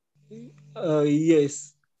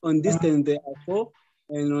 Yes. On distance, there are 4.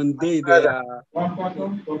 And on day, there are...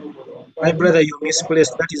 My brother, you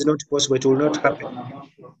misplaced. That is not possible. It will not happen.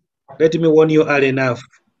 Let me warn you early enough.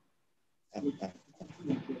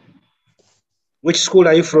 Which school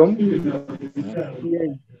are you from?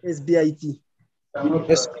 SBIT.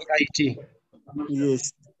 SBIT.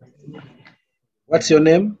 Yes. What's your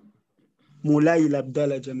name? Mulail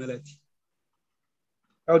Abdallah Jamalati.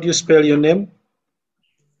 How do you spell your name?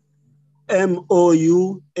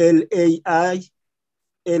 MOULAILIL.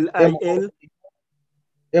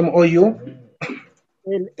 MOU?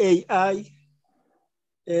 LAIL.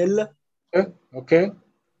 Okay.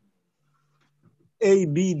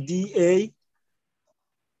 ABDA.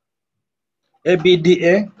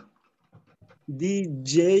 ABDA.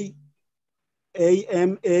 DJAMA.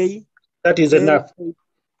 That is enough.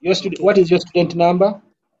 Your what is your student number?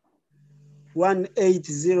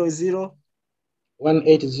 1800.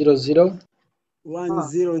 1800.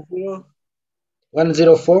 100.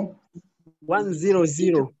 104.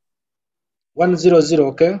 100. 100.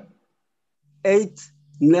 Okay.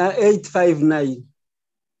 859.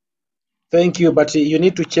 Thank you, but you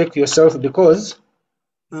need to check yourself because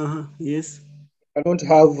yes, I don't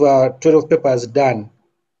have 12 papers done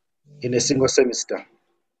in a single semester.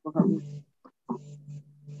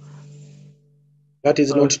 That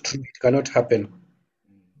is not true. It cannot happen.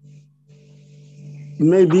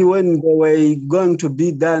 Maybe when they were going to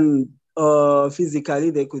be done physically,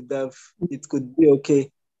 it could be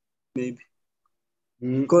okay. Maybe.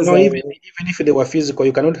 No, even if they were physical,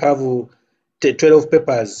 you cannot have 12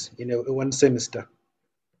 papers in one semester.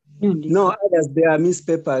 No, others, they are missed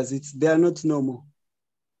papers. They are not normal.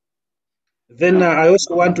 Then I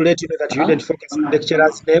also want to let you know that you didn't focus on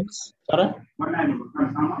lecturers' names. Pardon?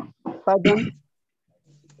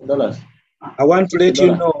 I want to let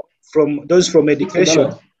you know from those from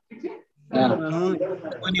education,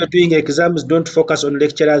 when you're doing exams, don't focus on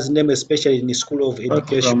lecturers' name, especially in the School of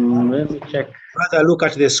Education. Let me check. Rather look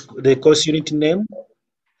at the course unit name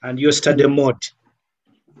and your study mode.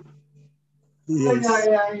 Yes.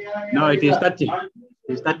 No, it is 30. It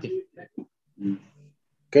is 30.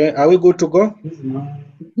 Okay, are we good to go?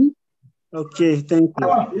 Okay, thank you.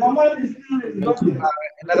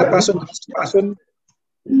 Another person, last person.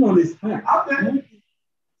 Hello,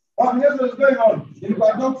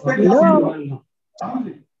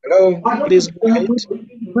 please go ahead.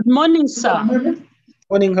 Good morning, sir.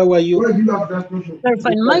 Morning, how are you? Very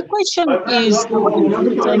fine. My question is about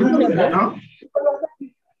the timetable.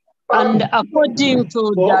 And according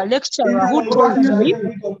to the lecturer who told me,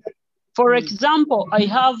 for example, I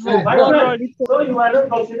have borrowed.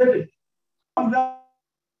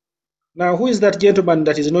 Now, who is that gentleman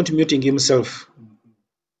that is not muting himself?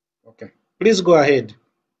 Okay, please go ahead.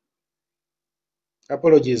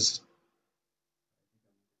 Apologies.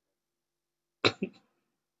 I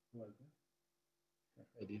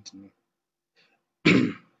didn't know.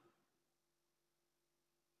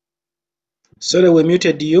 Sorry, we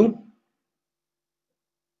muted you.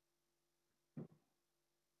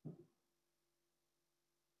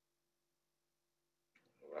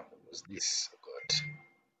 What was this? God.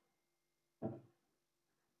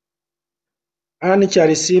 Anne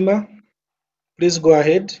Charisima, please go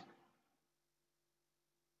ahead.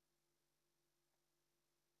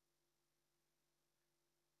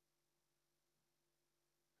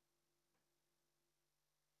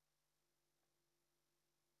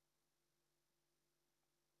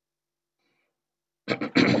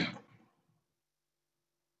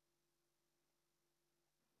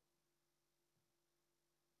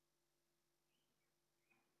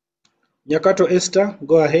 Nyakato Esther,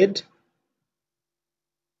 go ahead.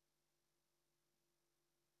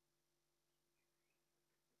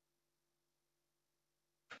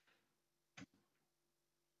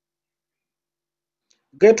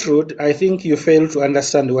 Gertrude, I think you failed to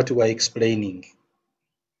understand what we were explaining.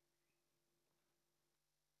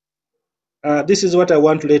 This is what I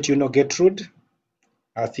want to let you know, Gertrude,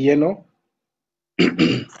 Athieno.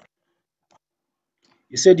 You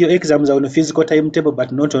said your exams are on a physical timetable,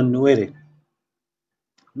 but not on Nwere.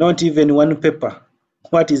 Not even one paper.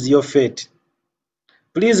 What is your fate?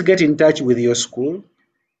 Please get in touch with your school.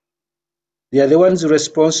 They are the ones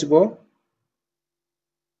responsible.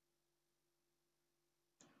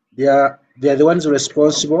 They are the ones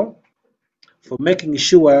responsible for making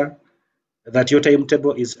sure that your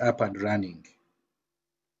timetable is up and running.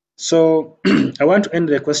 So I want to end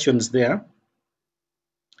the questions there,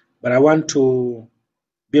 but I want to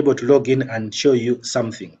be able to log in and show you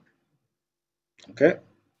something. Okay.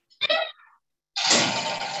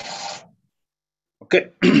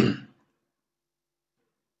 Okay.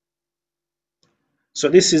 So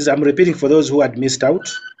this is, I'm repeating for those who had missed out.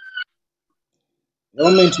 The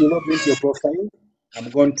moment you log into your profile, I'm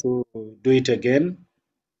going to do it again.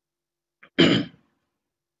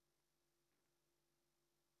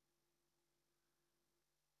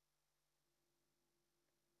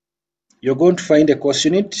 You're going to find a course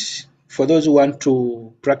unit for those who want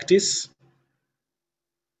to practice.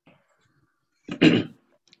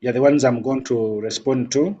 Yeah, the ones I'm going to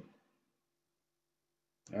respond to.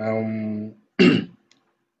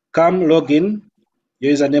 Come log in,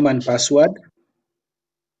 your username and password.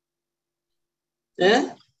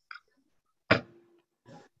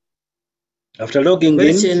 After logging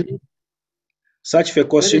in, search for a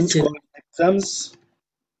course unit called exams.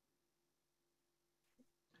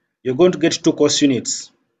 You're going to get two course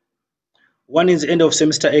units. One is end of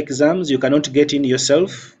semester exams, you cannot get in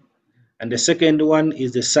yourself. And the second one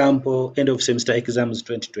is the sample end of semester exams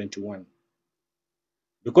 2021.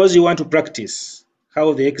 Because you want to practice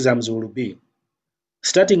how the exams will be.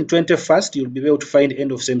 Starting 21st, you'll be able to find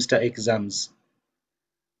end of semester exams.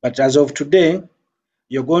 But as of today,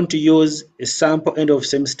 you're going to use a sample end of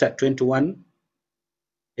semester 21,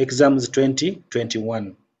 exams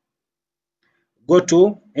 2021. Go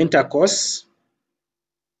to enter course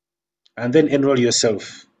and then enroll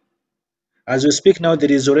yourself. As we speak now,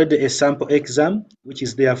 there is already a sample exam which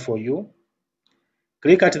is there for you.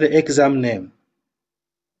 Click at the exam name.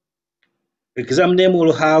 Exam name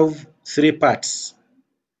will have three parts.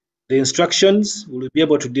 The instructions will be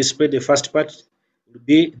able to display. The first part will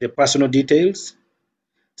be the personal details.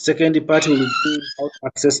 Second part will be how to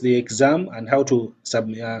access the exam and how to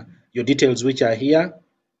submit your details which are here.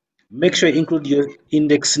 Make sure you include your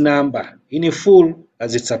index number in a full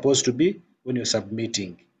as it's supposed to be when you're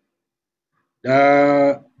submitting.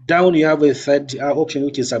 Down you have a third option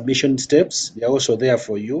which is submission steps. They are also there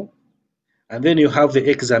for you. And then you have the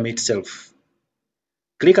exam itself.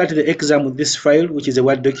 Click at the exam with this file, which is a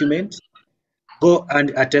Word document. Go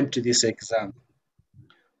and attempt this exam.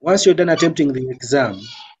 Once you're done attempting the exam,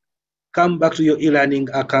 come back to your e-learning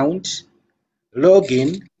account, log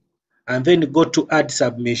in, and then go to add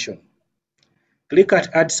submission. Click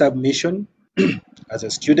at add submission as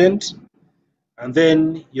a student, and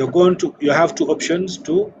then you have two options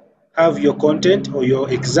to have your content or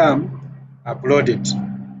your exam uploaded.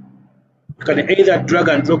 You can either drag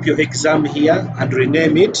and drop your exam here and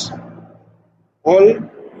rename it, or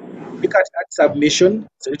click at add submission.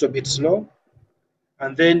 It's a little bit slow,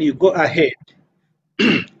 and then you go ahead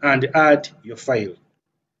and add your file.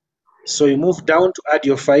 So you move down to add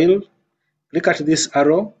your file, click at this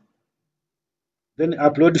arrow, then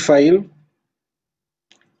upload file,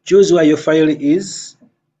 choose where your file is,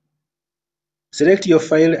 select your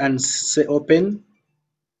file and say open,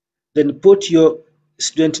 then put your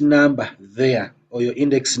student number there or your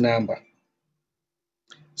index number.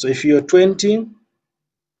 So if you're 20,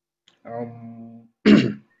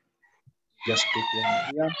 just pick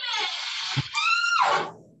one here.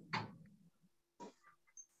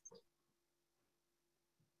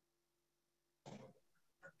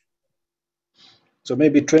 So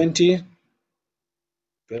maybe 20,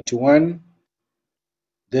 21,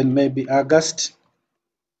 then maybe August,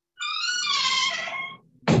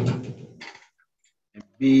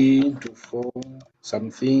 maybe 24,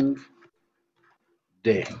 something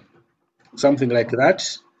day, something like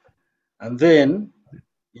that. And then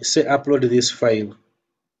you say upload this file.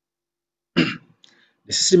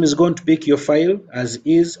 The system is going to pick your file as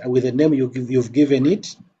is with the name you've given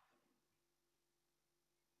it.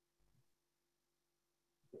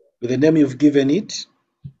 With the name you've given it.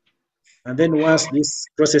 And then once this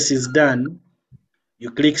process is done,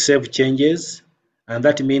 you click Save Changes, and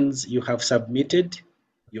that means you have submitted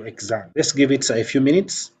your exam. Let's give it a few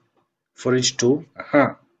minutes for it to,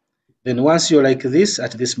 Then once you're like this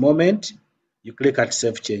at this moment, you click at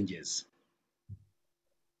Save Changes.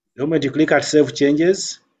 The moment you click at Save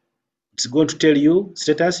Changes, it's going to tell you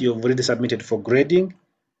status you've already submitted for grading.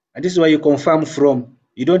 And this is where you confirm from.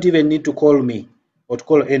 You don't even need to call me or to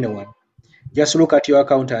call anyone. Just look at your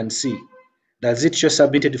account and see. Does it show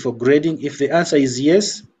submitted for grading? If the answer is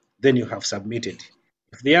yes, then you have submitted.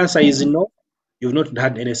 If the answer is no, you've not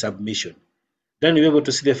had any submission. Then you'll be able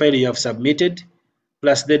to see the file you have submitted,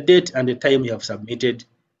 plus the date and the time you have submitted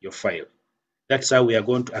your file. That's how we are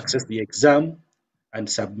going to access the exam and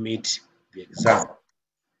submit the exam.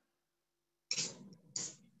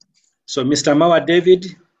 So Mr. Mawa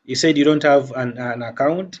David, you said you don't have an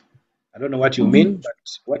account. I don't know what you mean, but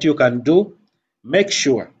what you can do, make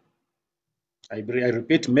sure, I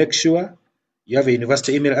repeat, make sure you have a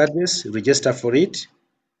university email address, register for it,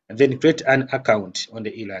 and then create an account on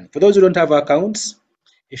the e-learning. For those who don't have accounts,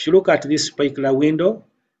 if you look at this particular window,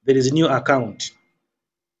 there is a new account.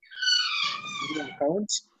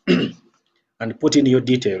 And put in your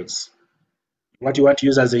details. What you want to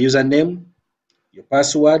use as a username, your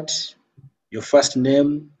password, your first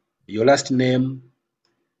name, your last name,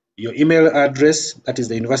 your email address, that is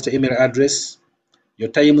the university email address, your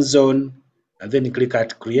time zone, and then click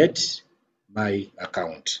at Create My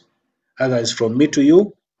Account. Otherwise, from me to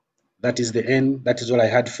you, that is the end. That is all I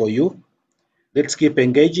had for you. Let's keep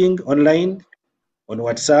engaging online, on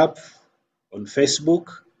WhatsApp, on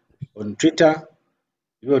Facebook, on Twitter,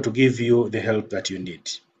 to be able to give you the help that you need.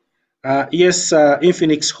 Yes,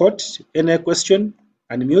 Infinix Hot, any question?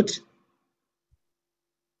 Unmute.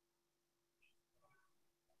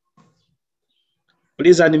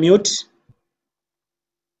 Please unmute.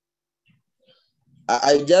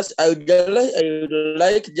 I would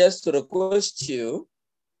like just to request you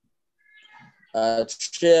to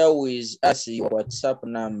share with us your WhatsApp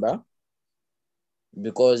number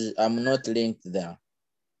because I'm not linked there.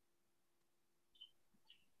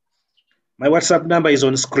 My WhatsApp number is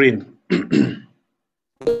on screen. And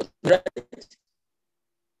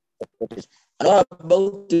what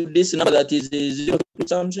about this number that is 02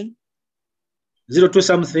 something? 02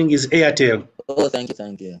 something is Airtel. Oh, thank you,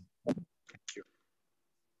 thank you.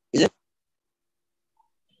 Is it?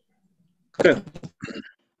 Okay.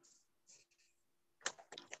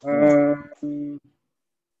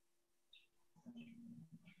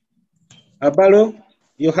 Abalo,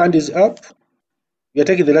 your hand is up. We are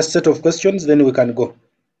taking the last set of questions, then we can go.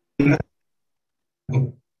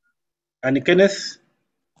 And Kenneth?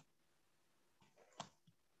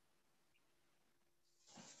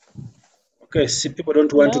 Okay, see, people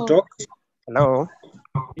don't want to talk. Hello.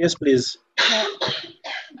 Yes, please.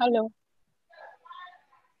 Hello.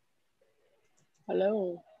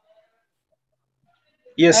 Hello.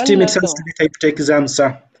 Yes, team, it's type take exam,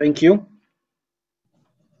 sir. Thank you.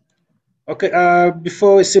 Okay,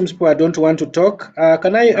 before it seems people don't want to talk,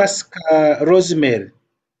 can I ask Rosemary?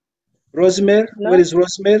 Rosemary, where is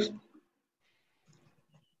Rosemary?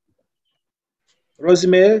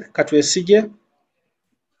 Rosemary Katwesige.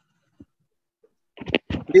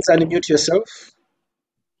 Please unmute yourself.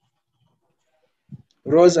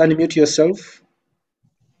 Rose, unmute yourself.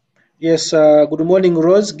 Yes, good morning,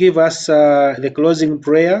 Rose. Give us the closing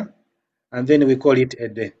prayer, and then we call it a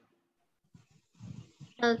day.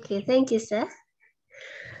 Okay, thank you, sir.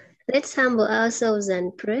 Let's humble ourselves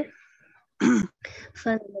and pray.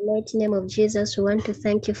 Father, in the mighty name of Jesus, we want to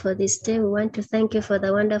thank you for this day. We want to thank you for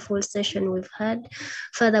the wonderful session we've had.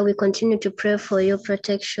 Father, we continue to pray for your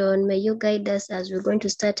protection. May you guide us as we're going to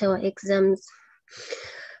start our exams.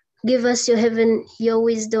 Give us your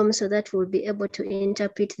wisdom so that we'll be able to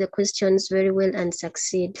interpret the questions very well and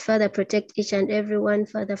succeed. Father, protect each and everyone,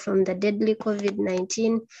 Father, from the deadly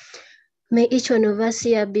COVID-19. May each one of us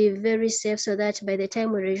here be very safe so that by the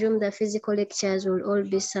time we resume the physical lectures, we'll all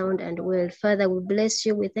be sound and well. Father, we bless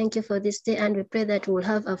you. We thank you for this day and we pray that we'll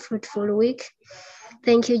have a fruitful week.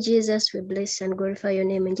 Thank you, Jesus. We bless and glorify your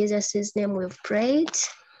name. In Jesus' name we've prayed.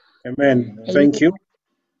 Amen. Thank you.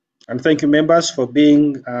 And thank you, members, for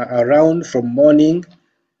being around from morning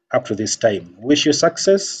up to this time. Wish you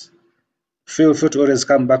success. Feel free to always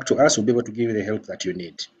come back to us. We'll be able to give you the help that you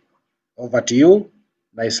need. Over to you.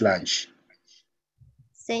 Nice lunch.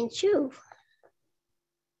 Thank you.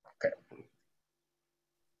 Okay.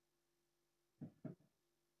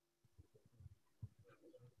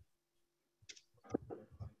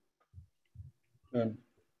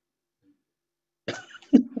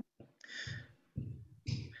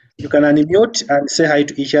 You can unmute and say hi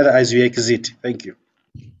to each other as you exit. Thank you.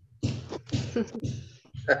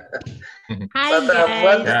 Hi, But I've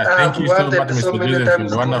wanted, Yeah, thank you so much, so Mr. many Joseph. times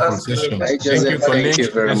It's a to wonderful ask you. session. Hi, Thank Joseph. you, Thank colleagues. you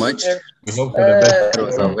very Yes, much. we hope for the best. That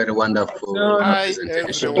was a very wonderful Hi,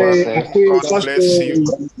 presentation. everyone. God bless you.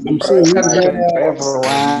 I'm saying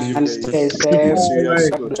Everyone. Stay safe. God bless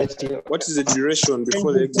you. What is the duration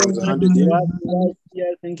before the exams are handed in?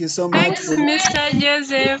 Thank you so much. Thanks, Mr.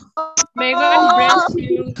 Joseph. May God bless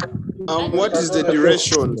you. What is the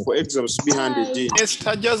duration for exams to be handed in?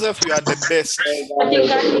 Mr. Joseph, you are the best.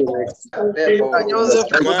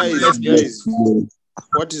 Guys,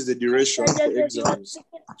 what is the duration for exams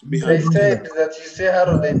to be They handed in? said that you say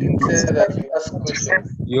hello. They didn't say that you ask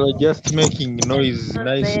questions. You're just making noise.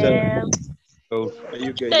 Nice time.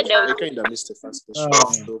 You guys, I kind of missed the first question.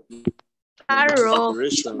 So, Carol.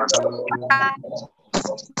 duration.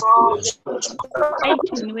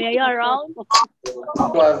 Were you around?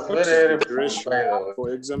 What is the duration for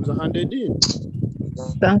exams are handed in?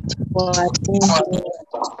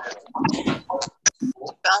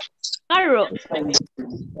 Carol.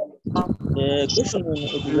 The question on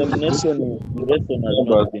examination duration has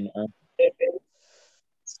not been answered.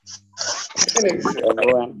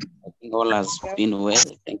 Everyone, I think all has been well.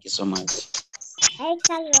 Thank you so much. Hi,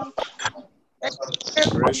 Carol.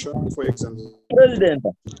 Duration for exams. President.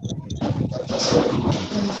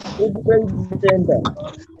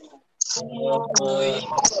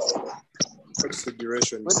 What's the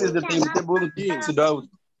duration? What is the timetable? Sit down.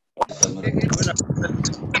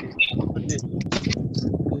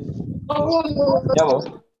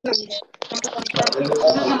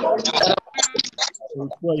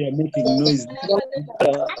 You're making noise.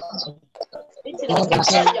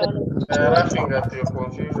 They're laughing at your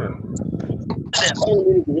confusion.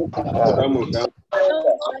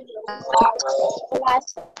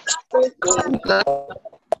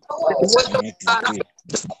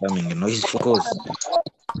 Becoming noise focus.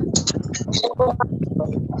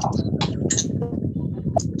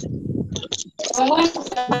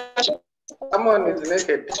 Someone is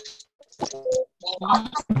naked.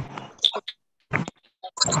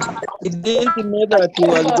 It didn't know that he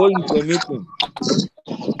was going to a meeting.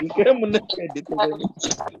 He came naked to the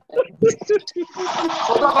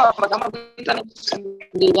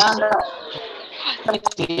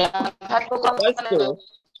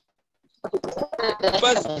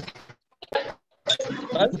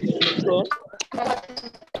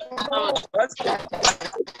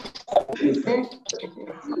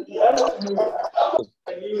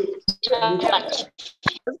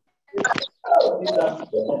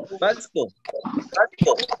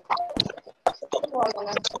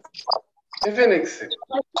Phoenix.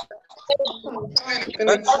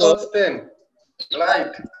 Phoenix Sports 10.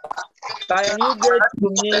 Light. Can you get to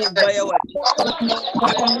me via what?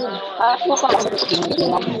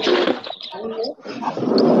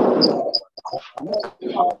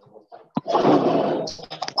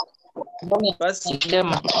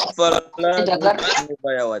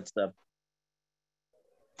 Via WhatsApp.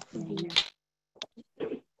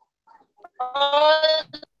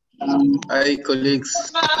 Hi,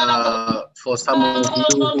 colleagues. For some of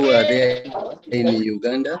you who are there in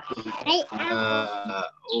Uganda,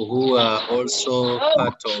 who are also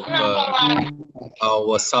part of our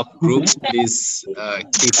WhatsApp group, please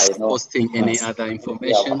keep posting any other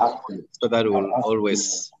information so that we'll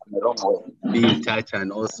always be in touch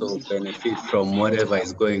and also benefit from whatever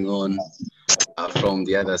is going on from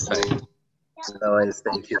the other side. Otherwise,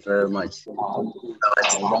 thank you very much.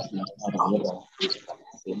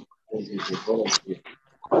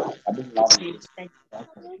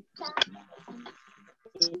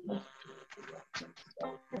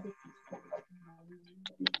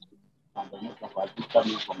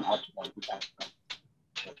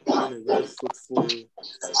 Been a very fruitful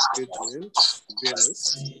engagement, to be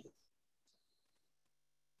honest.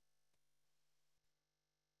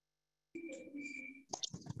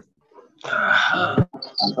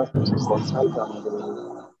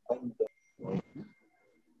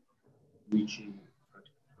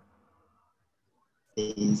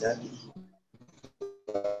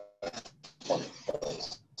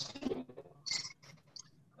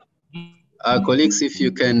 Colleagues, if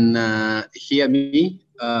you can hear me,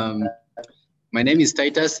 my name is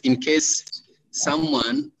Titus. In case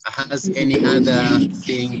someone has any other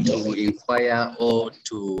thing to inquire or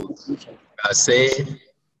to say,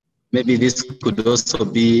 maybe this could also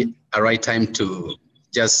be a right time to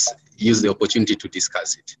just use the opportunity to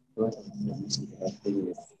discuss it.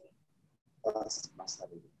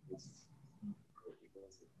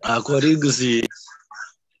 Colleagues,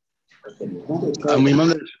 I'm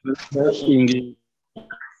asking,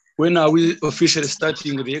 when are we officially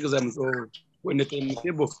starting the exams, or when the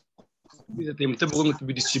timetable The timetable going to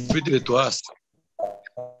be distributed to us.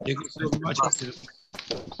 Thank you so much.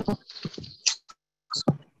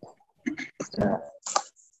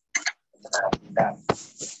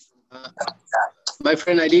 My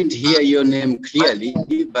friend, I didn't hear your name clearly,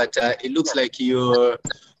 but it looks like you're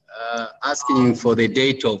asking for the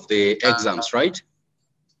date of the exams, right?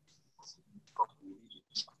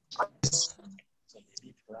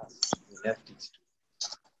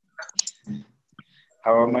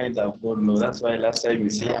 Our minds have gone low. That's why last time you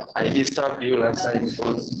see, I disturbed you last time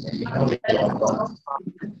because if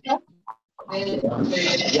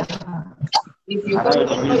you go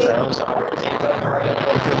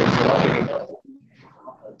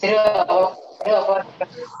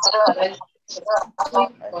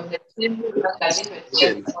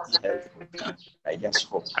I just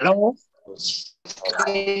hope. Hello?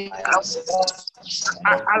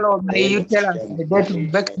 Hello, may you tell us the date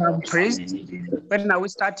of background, please? When are we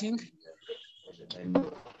starting?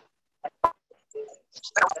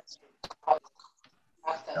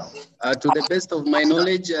 To the best of my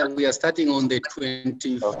knowledge, we are starting on the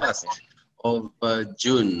 21st of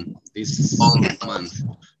June this month.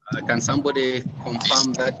 Can somebody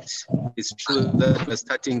confirm that it's true that we're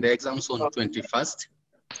starting the exams on 21st?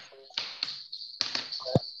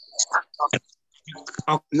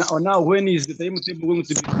 Now, when is the timetable going to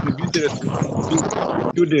be distributed to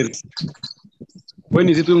students? When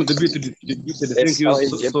is it going to be distributed? Thank you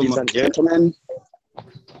so much. And gentlemen.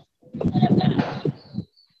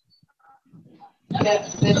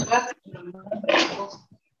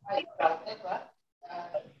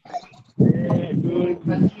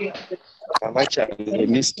 I've actually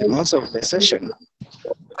missed most of the session.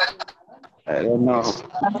 I don't know.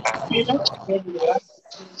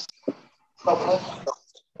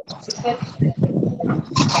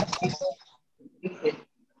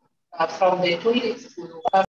 From the 2 weeks